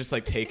would have just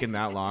like taken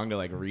that long to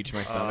like reach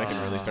my stomach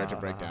and really start to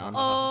break down.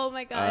 Oh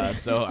my god.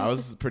 So I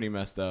was pretty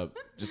messed up,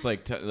 just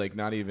like like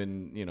not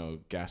even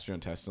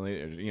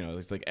gastrointestinally, or,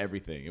 it's like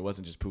everything. It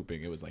wasn't just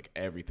pooping; it was like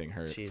everything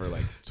hurt for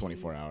like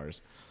 24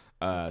 hours.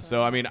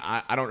 So I mean,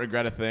 I don't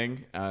regret a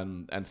thing,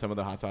 and some of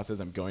the hot sauces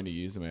I'm going to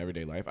use in my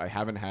everyday life. I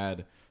haven't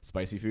had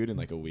spicy food in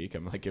like a week.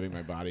 I'm like giving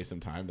my body some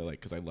time to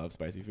because I love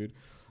spicy food.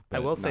 I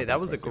but will not say that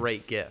was a spicy.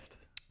 great gift.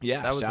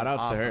 Yeah, that was shout an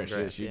outs to her.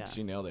 awesome gift, She yeah.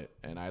 she nailed it,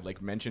 and I like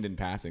mentioned in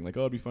passing like,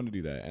 oh, it'd be fun to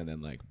do that, and then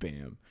like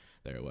bam,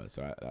 there it was.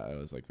 So I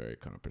was like very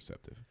kind of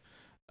perceptive.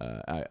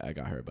 I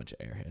got her a bunch of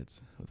Airheads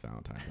with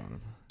Valentine's on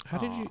them. How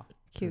did you?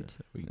 Cute.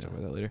 We can talk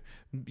about that later.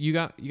 You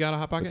got a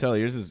hot But pocket? tell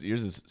yours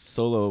is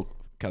solo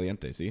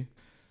caliente. See,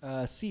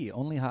 C,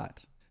 only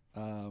hot.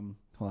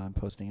 Hold on, I'm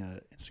posting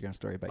an Instagram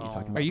story about you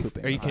talking about Are you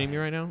pooping. kidding me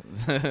right now?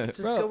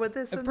 Just Bro, go with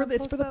this. And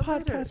it's for the post that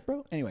later. podcast,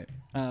 bro. Anyway,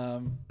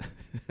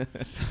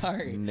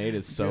 sorry. Nate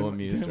is so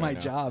amused. doing right my now.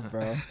 job,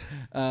 bro.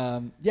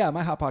 Yeah,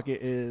 my hot pocket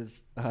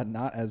is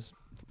not as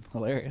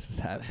hilarious as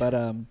that, but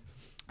I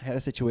had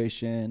a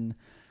situation.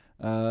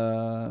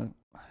 I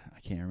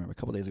can't remember. A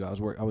couple days ago,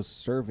 I was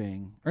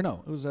serving, or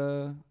no, it was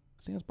I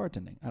think it was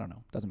bartending. I don't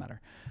know. Doesn't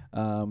matter.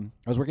 I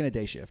was working a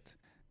day shift,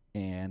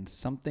 and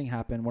something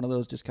happened. One of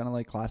those just kind of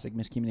like classic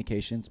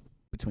miscommunications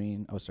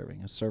between I was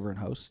serving a server and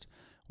host,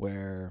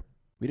 where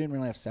we didn't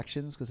really have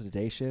sections because it's a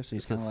day shift. So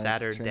he's This kind was of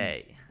like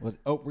Saturday.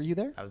 were you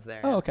there? I was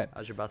there. Oh, okay. I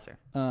was your busser.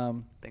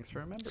 Thanks for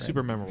remembering.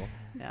 Super memorable.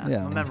 Yeah,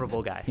 Yeah. I'm a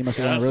memorable guy. He must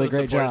have Yeah, done a really that's the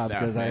great support job staff,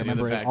 because I man. You're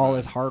the remember backbone. all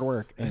his hard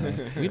work.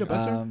 Anyway. We the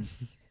busser?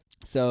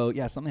 So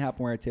yeah, something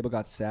happened where a table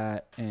got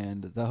sat,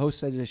 and the host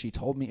said that she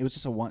told me it was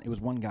just it was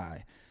one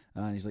guy,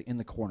 and he's like in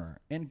the corner,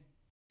 and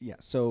yeah,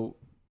 so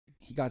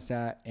he got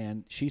sat,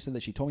 and she said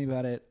that she told me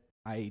about it.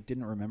 I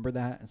didn't remember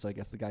that, and so I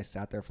guess the guy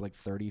sat there for like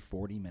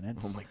 30-40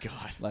 minutes. Oh my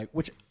god. Like,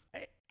 which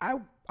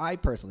I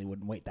personally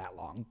wouldn't wait that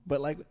long, but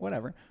like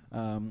whatever.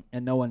 And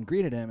no one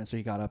greeted him, and so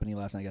he got up and he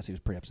left, and I guess he was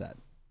pretty upset.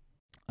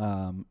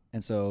 And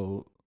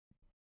so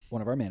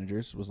one of our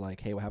managers was like,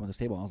 "Hey, what happened to this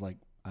table?" And I was like,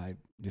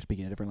 "You're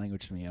speaking a different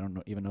language to me. I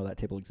don't even know that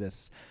table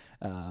exists."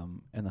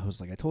 And the host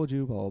was like, "I told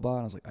you, blah blah blah."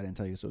 And I was like, "I didn't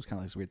tell you." So it was kind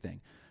of like this weird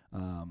thing.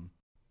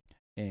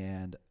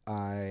 And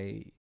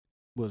I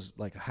was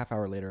like a half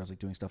hour later, I was like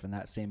doing stuff, and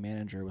that same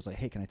manager was like,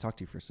 "Hey, can I talk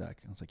to you for a sec?"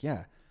 And I was like,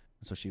 "Yeah."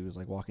 And so she was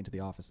like walking to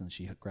the office, and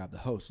she grabbed the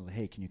host and was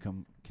like, "Hey,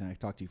 can I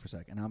talk to you for a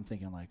sec?" And I'm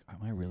thinking like, am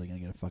I really going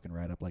to get a fucking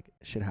write-up? Like,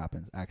 shit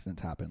happens,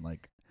 accidents happen.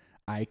 Like,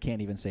 I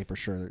can't even say for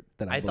sure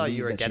that I thought you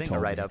believe were that she getting a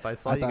told me. write-up. I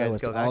saw you thought guys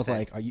was, go I back was there.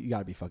 like, you got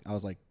to be fucking. I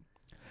was like,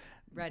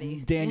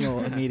 Ready.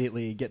 Daniel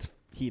immediately gets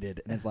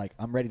heated and it's like,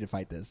 I'm ready to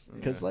fight this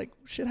because like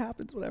shit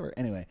happens, whatever.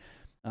 Anyway,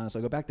 so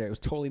I go back there. It was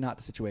totally not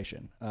the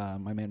situation.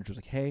 My manager was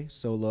like, "Hey,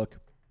 so look,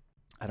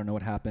 I don't know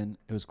what happened.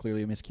 It was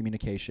clearly a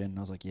miscommunication." And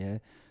I was like, "Yeah."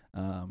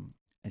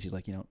 And she's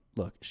like,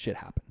 look, shit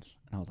happens.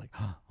 And I was like,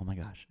 oh my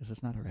gosh, is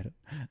this not a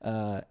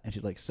Reddit? And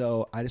she's like,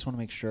 so I just want to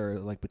make sure,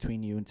 like,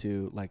 between you and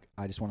two, like,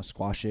 I just want to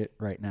squash it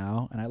right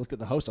now. And I looked at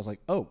the host. I was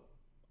like, oh,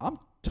 I'm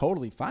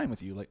totally fine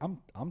with you. Like, I'm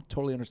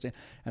totally understand.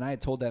 And I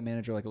had told that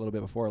manager, like, a little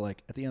bit before,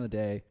 like, at the end of the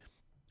day,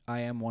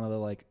 I am one of the,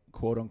 like,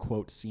 quote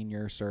unquote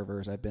senior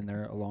servers. I've been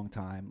there a long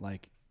time.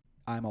 Like,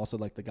 I'm also,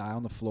 like, the guy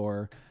on the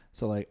floor.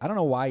 So, like, I don't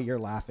know why you're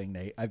laughing,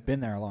 Nate. I've been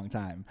there a long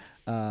time.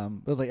 But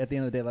it was like, at the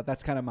end of the day, like,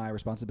 that's kind of my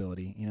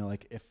responsibility.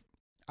 Like, if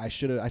I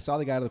saw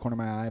the guy out of the corner of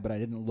my eye, but I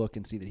didn't look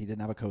and see that he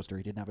didn't have a coaster.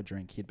 He didn't have a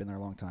drink. He'd been there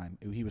a long time.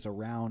 He was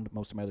around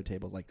most of my other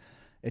tables. Like,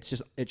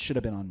 it should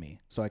have been on me.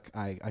 So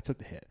I took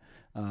the hit.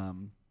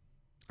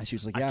 And she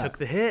was like, yeah. I took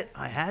the hit.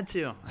 I had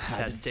to.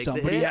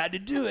 Somebody had to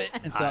do it.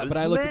 And so, but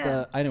I looked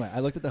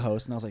at the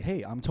host and I was like,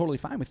 hey, I'm totally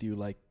fine with you.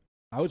 Like,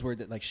 I was worried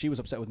that, like, she was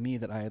upset with me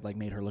that I had, like,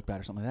 made her look bad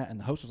or something like that. And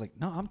the host was like,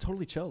 no, I'm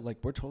totally chill. Like,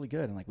 we're totally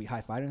good. And, like, we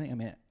high-fived and everything. I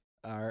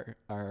mean,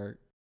 our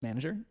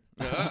manager,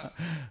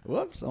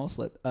 whoops, almost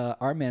slipped.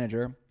 Our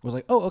manager was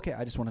like, oh, okay,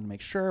 I just wanted to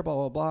make sure,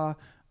 blah, blah,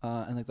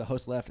 blah. And, like, the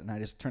host left and I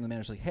just turned to the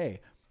manager like,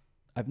 hey,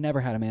 I've never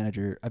had a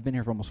manager. I've been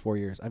here for almost 4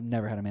 years. I've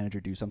never had a manager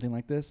do something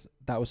like this.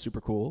 That was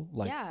super cool.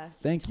 Like, Yeah,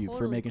 thank you for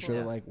totally making sure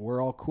cool. that, like, we're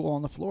all cool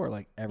on the floor.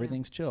 Like,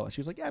 everything's chill. And she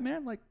was like, yeah,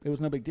 man, like, it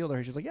was no big deal to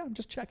her. She was like, yeah, I'm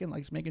just checking,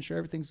 like, just making sure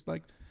everything's,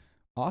 like,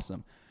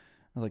 awesome.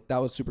 I was like, that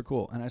was super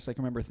cool. And I just, like,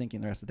 remember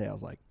thinking the rest of the day, I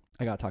was like,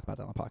 I got to talk about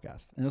that on the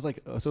podcast. And it was like,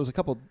 so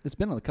it's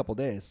been a couple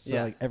days. So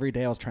Yeah. like every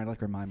day I was trying to,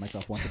 like, remind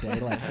myself once a day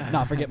to, like,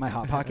 not forget my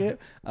Hot Pocket.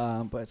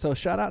 But so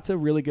shout out to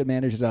really good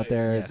managers out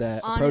there Yes.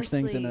 that approach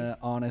things in Honestly. an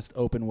honest,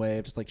 open way.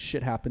 Of just, like,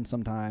 shit happens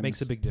sometimes.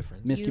 Makes a big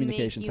difference.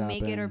 Miscommunications you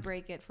make it or happen.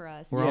 break it for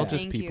us. We're all Yeah.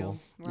 just Thank people.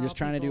 You. We're just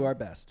trying to do our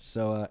best.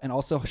 So, and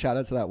also shout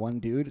out to that one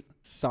dude.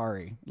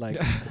 Sorry. Like,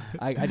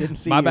 I didn't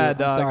see My you.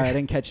 bad, I'm dog. sorry. I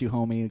didn't catch you,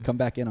 homie. Come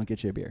back in. I'll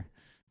get you a beer.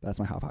 That's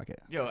my Hot Pocket.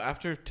 Yo,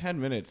 after 10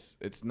 minutes,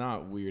 it's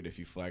not weird if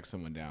you flag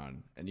someone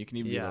down, and you can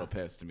even be a Yeah. little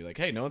pissed and be like,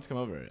 "Hey, no one's come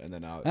over," and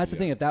then I'll. That's the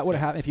thing. If that would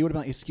have happened, if you would have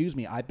been like, excuse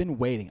me, I've been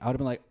waiting, I would have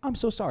been like, I'm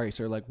so sorry,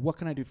 sir. Like, what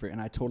can I do for you? And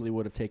I totally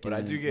would have taken But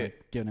I it do and, get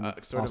like, given him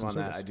sort awesome of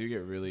on service. that. I do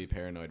get really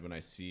paranoid when I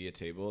see a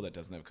table that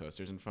doesn't have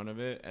coasters in front of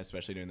it,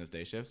 especially during those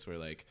day shifts where,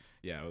 like,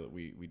 yeah,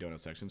 we don't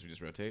have sections, we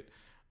just rotate.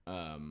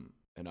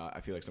 And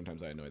I feel like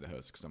sometimes I annoy the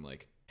host because I'm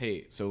like,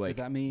 hey, so, like, Is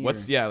that me?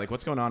 what's or-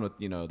 what's going on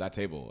with that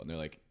table? And they're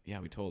like, yeah,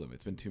 we told them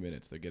it's been 2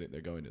 minutes. They're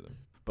going to them.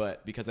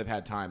 But because I've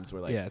had times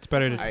where, like, Yeah, it's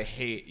better to I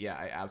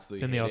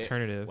absolutely than the hate it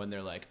alternative. when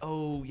they're like,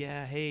 oh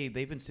yeah, hey,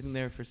 they've been sitting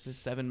there for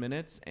 7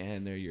 minutes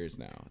and they're yours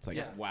now. It's like,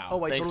 Yeah. wow, Oh,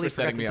 I thanks totally for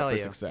setting forgot to me tell up for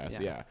you. success.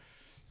 Yeah. Yeah.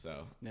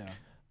 So Yeah.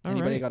 All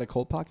Anybody right. got a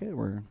cold pocket?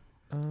 We're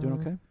doing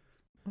okay.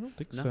 I don't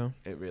think No. so.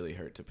 it really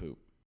hurt to poop.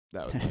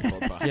 That was my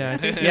cold pocket. Yeah, I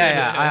think-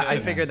 Yeah. I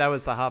figured that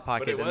was the Hot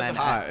Pocket, it and wasn't then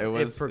hot. It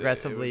was- it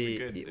progressively.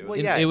 it was a good- it well,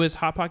 was- yeah, It was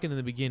Hot Pocket in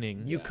the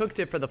beginning. you Yeah. cooked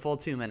it for the full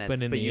 2 minutes,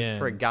 But in but the you end-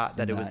 forgot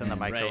that it was in the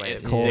Right, microwave.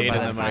 it Cold by by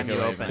the the time you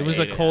microwave. opened It was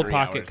it. a cold 3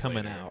 pocket hours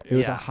coming later. out. It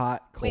was Yeah. a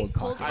hot cold Wait,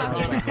 cold pocket.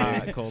 pocket? It was a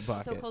hot cold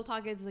pocket. So cold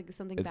pocket is like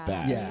something It's bad.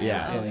 bad. Yeah.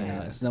 Yeah. So, Okay.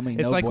 it's no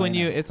It's like when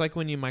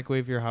bueno. you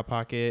microwave your Hot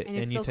Pocket And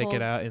and, it's you still take it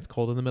cold. out and it's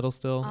cold in the middle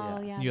still.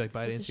 Oh yeah. You, like, that's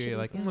bite such a into it, you're shitty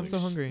like, I'm feeling. so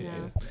hungry. Yeah.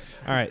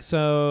 All right,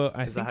 so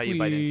I Is that think how you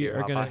bite into we your are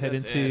Hot gonna Pocket? head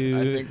That's it. I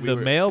into think we the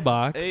were- mailbox,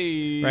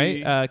 Hey.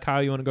 right?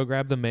 Kyle, you want to go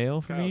grab the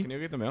mail for Kyle, me? can you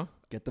get the mail?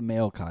 Get the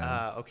mail,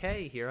 Kyle.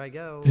 Okay, here I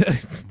go. Dun,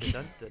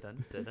 dun,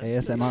 dun, dun, dun.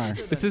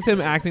 ASMR. This is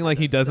him acting like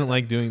he doesn't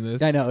like doing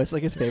this. I know. It's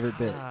like his favorite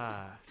bit.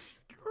 Ah.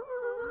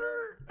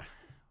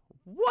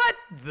 What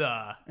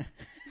the?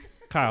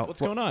 Kyle,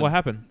 What's going on? What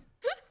happened?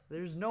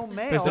 There's no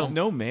mail. There's There's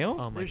no mail.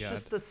 Oh my There's god.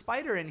 just a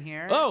spider in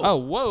here. Oh,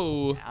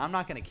 whoa. I'm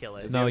not gonna kill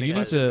it. Does No, he have any you need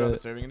questions to- about the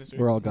serving industry?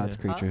 We're all God's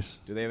Yeah. creatures.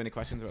 Do they have any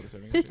questions about the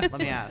serving industry?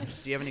 Let me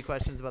ask. Do you have any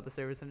questions about the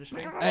service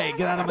industry? Hey,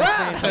 get out of my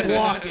face! I'm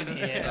walking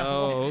here.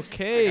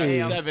 Okay.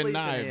 Hey, I'm 7 sleeping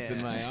knives here.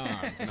 in my arms.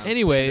 And I'm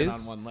Anyways,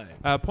 standing on one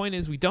leg. Point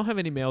is, we don't have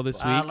any mail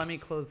this week Let me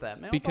close that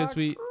mailbox. because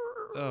we.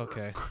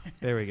 Okay,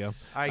 there we go. All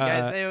right,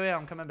 guys. Uh, Hey,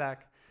 I'm coming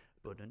back.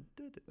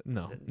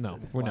 No,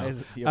 we're Why not.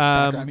 is he have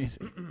background Um,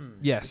 music?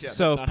 Yes. Yeah, that's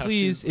so not how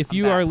please, shoes- if I'm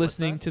you back. are What's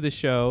listening that? to the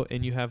show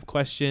and you have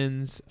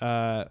questions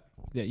that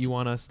you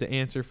want us to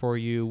answer for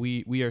you,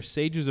 we are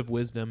sages of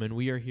wisdom and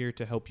we are here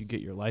to help you get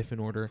your life in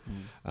order.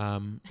 Or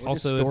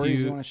Also, just stories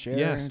if you want to share,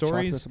 yeah, and talk to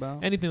stories, us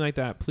about. anything like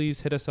that,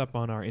 please hit us up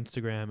on our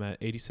Instagram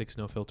at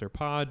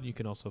 86nofilterpod. You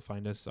can also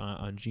find us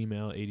on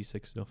Gmail,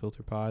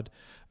 86nofilterpod.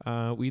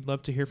 We'd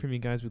love to hear from you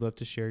guys. We'd love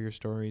to share your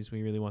stories.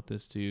 We really want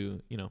this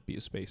to, be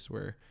a space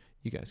where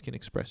you guys can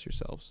express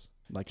yourselves,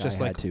 like just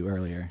I like- had to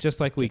earlier. just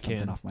like we Get something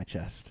can. off my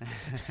chest.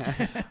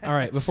 All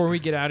right, before we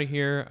get out of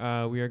here,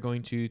 we are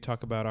going to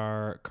talk about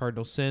our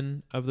cardinal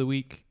sin of the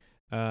week.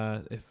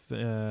 If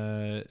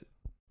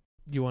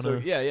you want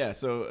So to, yeah.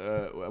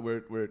 So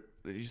we're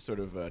just sort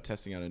of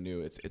testing out a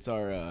new. It's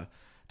our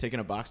taking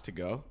a box to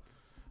go.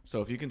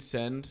 So if you can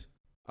send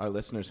our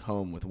listeners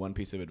home with one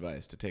piece of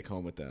advice to take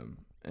home with them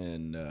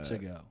and to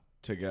go.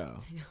 to go.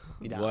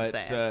 You know what I'm What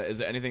saying? is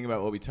there anything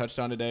about what we touched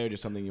on today, or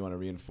just something you want to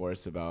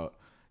reinforce about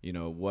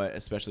what,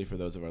 especially for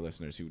those of our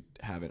listeners who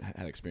haven't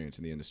had experience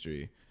in the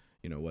industry,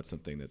 what's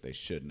something that they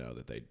should know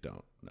that they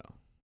don't know?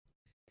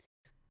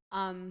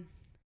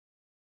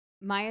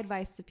 My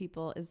advice to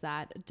people is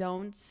that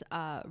don't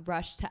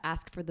rush to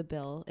ask for the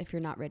bill if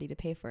you're not ready to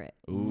pay for it.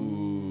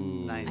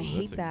 Ooh, Nice. I hate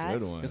that's a that.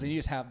 good one. Because then you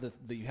just have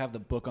you have the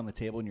book on the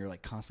table and you're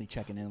like constantly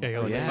checking in. Yeah,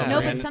 you're like, Yeah. No,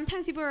 and- but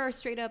sometimes people are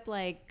straight up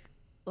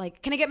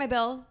like, can I get my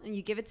bill? And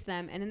you give it to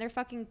them, and then they're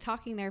fucking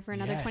talking there for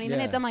another Yes. 20 Yeah.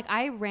 minutes. I'm like,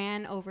 I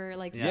ran over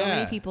like so Yeah.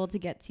 many people to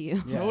get to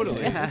you. Yeah.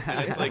 Totally.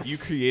 Yeah. It's like you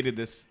created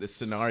this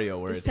scenario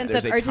where The it's, sense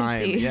there's of a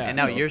time. urgency. Yeah, And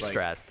now so you're it's like,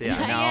 stressed. Now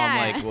Yeah. Yeah.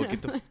 I'm like, well,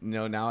 get the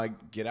now I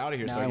get out of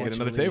here Now so I I can want get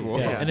you another to leave. table.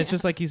 Yeah. Yeah. And it's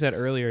just like you said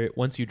earlier.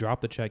 Once you drop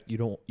the check,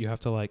 you have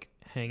to like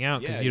hang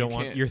out because Yeah, you don't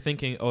want. can't- You're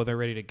thinking, oh, they're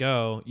ready to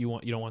go. You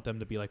don't want them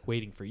to be like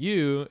waiting for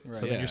you. Right.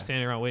 So then Yeah. you're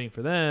standing around waiting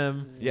for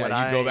them. Yeah,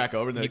 What you go I- back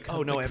over and they're You like,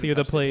 oh no, I haven't clear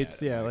the touched it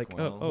plates. yet. Yeah, I'm like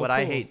well, oh, What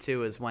I cool. hate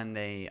too is when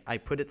I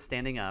put it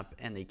standing up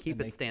and they keep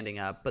And it standing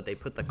up, but they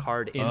put the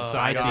card inside,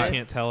 inside so you of it.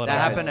 can't tell it. That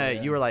all. happened Yeah.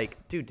 to you were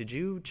like, dude, did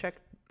you check?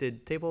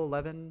 Did table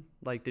 11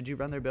 did you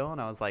run their bill? And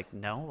I was like,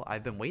 no,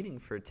 I've been waiting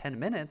for 10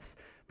 minutes,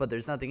 but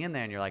there's nothing in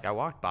there. And you're like, I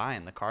walked by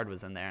and the card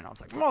was in there, and I was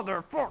like,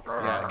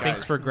 motherfucker. Yeah, Thanks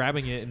guys, for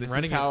grabbing it and This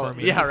running is how, it for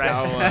me. this Yeah, is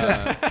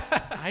right.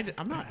 how,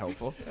 I'm not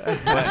helpful.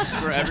 But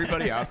for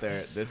everybody out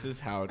there, this is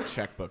how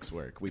checkbooks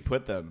work. We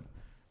put them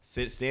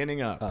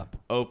standing up,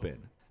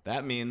 open.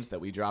 That means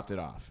that we dropped it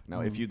off.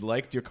 Now, if you'd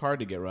liked your card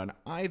to get run,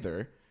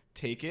 either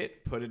take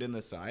it, put it in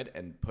the side,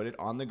 and put it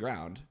on the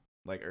ground,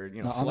 No,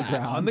 on the flat.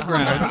 ground. On the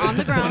ground. On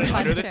the ground, by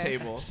under the the chair.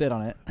 table. Sit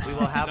on it. We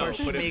will have No, our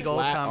put it Schmiegel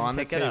flat come on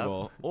the pick it up.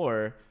 table,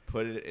 or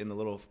put it in the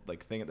little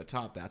thing at the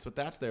top. That's what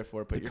that's there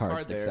for. Put The your card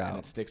card sticks there, out. and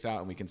it sticks out,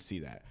 and we can see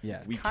that. Yeah.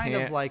 It's we kind of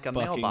can't like a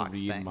fucking mailbox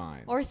read thing.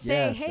 minds. Or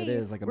say, Yes, hey, it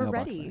is like a we're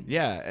mailbox ready. thing.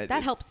 yeah,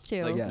 That helps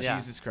too. Like, Yes. Yeah.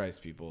 Jesus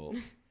Christ, people.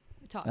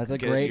 Talk. That's a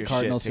Get your great shit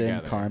cardinal sin,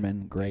 together.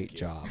 Carmen. Great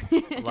Thank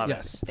you. job. Love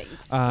Yes.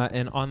 Thanks.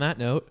 And on that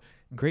note,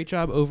 great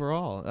job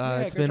overall.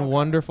 It's great been job,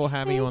 wonderful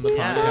having you on the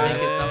Thank podcast. you Yeah,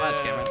 thank you so much,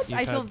 Cameron. You've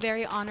I feel had-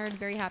 very honored,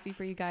 very happy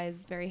for you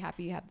guys. Very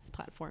happy you have this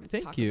platform to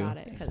Thank talk you. about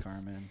it. Thanks, 'cause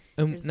Carmen.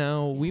 There's-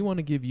 Now we yeah. want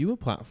to give you a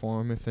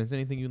platform. If there's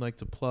anything you'd like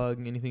to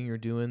plug, anything you're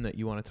doing that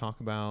you want to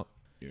talk about,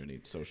 You don't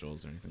need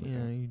socials or anything yeah,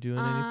 like that. you doing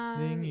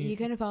anything? You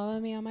can follow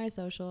me on my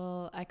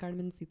social at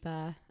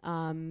Carmencita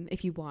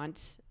if you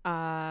want.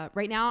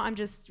 Right now, I'm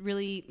just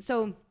really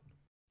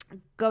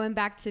going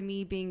back to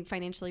me being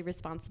financially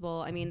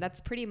responsible. I mean,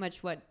 that's pretty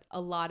much what a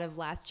lot of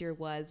last year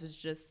was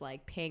just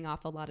like paying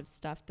off a lot of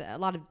stuff, a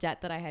lot of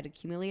debt that I had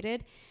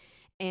accumulated.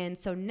 And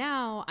so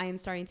now I am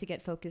starting to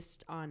get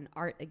focused on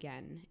art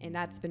again, and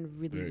that's been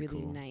really, Very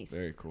really cool. nice.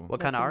 Very cool. What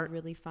That's kind of been art?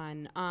 Really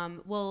fun.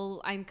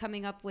 Well, I'm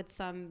coming up with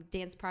some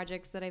dance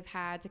projects that I've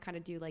had to kind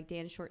of do like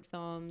dance short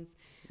films.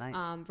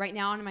 Nice. Right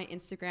now on my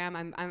Instagram,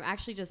 I'm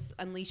actually just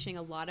unleashing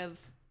a lot of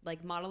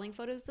like modeling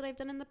photos that I've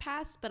done in the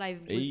past, but I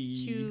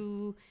was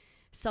too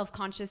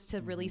self-conscious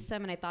to release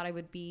them, and I thought I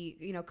would be,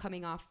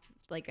 coming off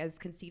like as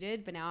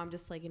conceited, but now I'm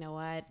just like, you know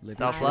what? Live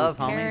Self-love,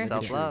 your homie. truth. Care.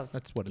 Self-love.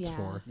 That's what it's Yeah.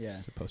 for. Yeah.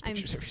 To post I'm-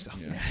 pictures of yourself.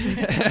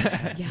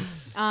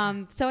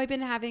 Yeah. So I've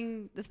been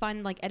having the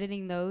fun like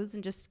editing those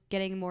and just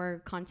getting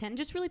more content and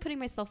just really putting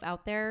myself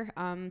out there.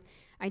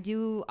 I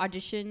do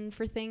audition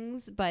for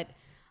things, but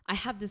I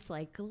have this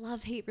like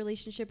love-hate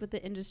relationship with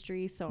the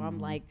industry, so I'm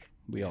like,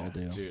 We all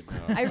do. Dude,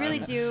 no, I really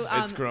do.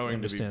 It's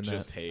growing to be understand that.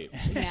 just hate.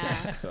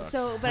 Yeah. Sucks.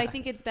 So, but I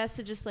think it's best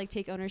to just like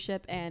take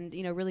ownership and,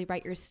 really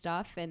write your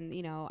stuff. And,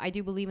 I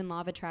do believe in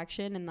law of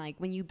attraction. And like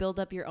when you build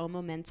up your own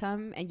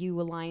momentum and you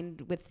align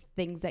with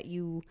things that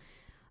you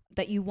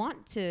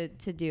want to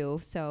do.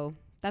 So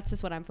that's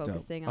just what I'm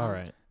focusing on. All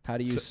right. How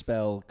do you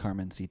spell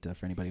Carmencita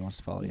for anybody who wants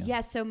to follow you?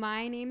 Yeah, so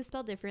my name is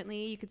spelled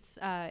differently. You could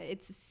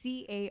it's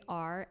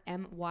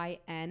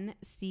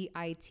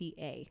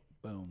Carmencita.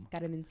 Boom.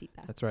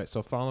 Carmencita. That's right.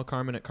 So follow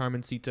Carmen at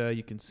Carmencita.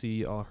 You can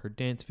see all her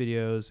dance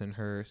videos and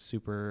her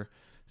super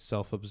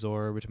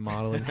self-absorbed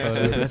modeling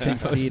photos that she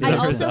posted I of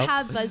also herself.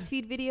 have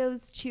BuzzFeed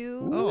videos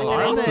too. Oh, that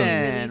I've been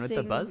Carmen with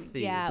the releasing.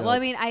 BuzzFeed. Yeah. Dope. Well, I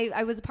mean,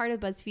 I was a part of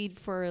BuzzFeed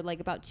for like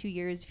about 2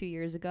 years, a few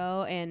years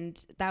ago,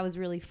 and that was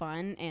really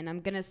fun. And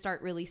I'm gonna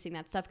start releasing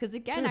that stuff because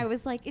again, I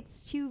was like,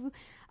 it's too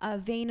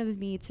vain of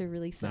me to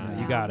release Nah, them.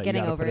 you now. got it. You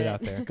Getting got to over put it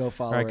out there. Go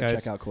follow All right, her.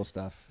 guys. Check out cool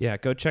stuff. Yeah,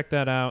 go check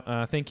that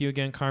out. Thank you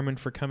again, Carmen,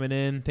 for coming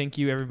in. Thank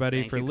you,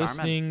 everybody, Thank for you, Carmen.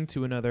 listening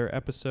to another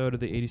episode of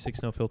the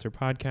 86 No Filter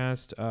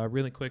podcast.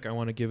 Really quick, I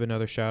want to give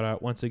another shout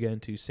out once again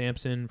to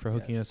Samson for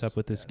hooking us up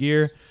with this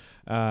gear.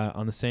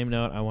 On the same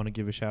note, I want to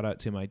give a shout out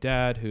to my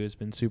dad, who has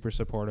been super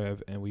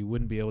supportive, and we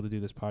wouldn't be able to do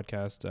this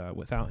podcast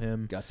without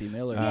him. Gussie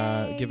Miller.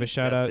 Yay. Give a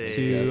shout out Gussie.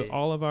 to Yes.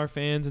 all of our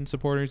fans and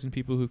supporters and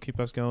people who keep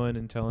us going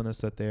and telling us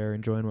that they're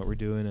enjoying what we're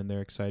doing and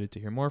they're excited to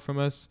hear more from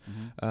us.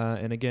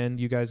 And again,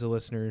 you guys, the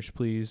listeners,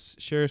 please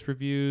share us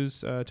reviews.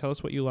 Tell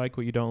us what you like,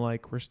 what you don't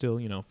like. We're still,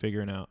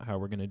 figuring out how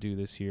we're going to do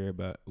this here,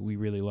 but we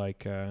really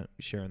like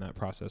sharing that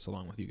process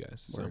along with you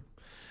guys. Word.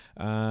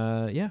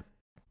 So, yeah.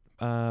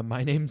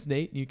 My name's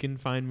Nate. You can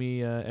find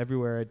me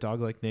everywhere at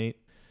Dog Like Nate.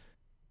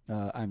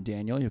 I'm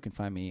Daniel. You can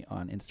find me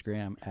on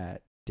Instagram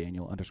at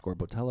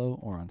Daniel_Botello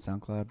or on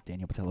SoundCloud,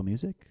 Daniel Botello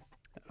Music.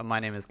 My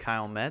name is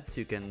Kyle Metz.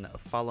 You can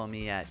follow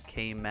me at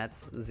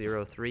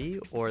kmetz03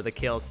 or the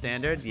Kale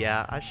Standard.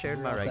 Yeah, I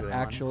shared my The regular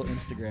actual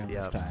Instagram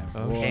this Yep. time.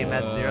 Oh, Whoa.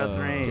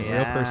 kmetz03. Getting real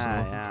Yeah,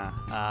 personal.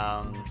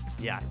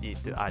 yeah.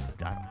 I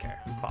don't care.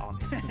 Follow me.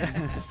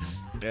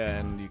 Yeah,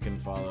 and you can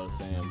follow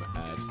Sam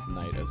at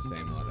Night of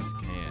Samelot. That's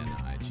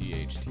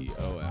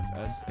KNIGHTOFSAMELOT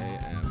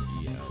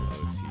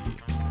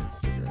on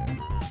Instagram.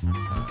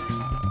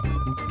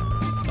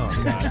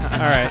 Oh, God. All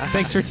right.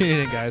 Thanks for tuning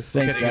in, guys. Thanks,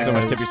 We'll catch you guys. So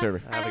much. guys. Tip your server.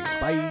 Have a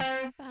good one. Bye.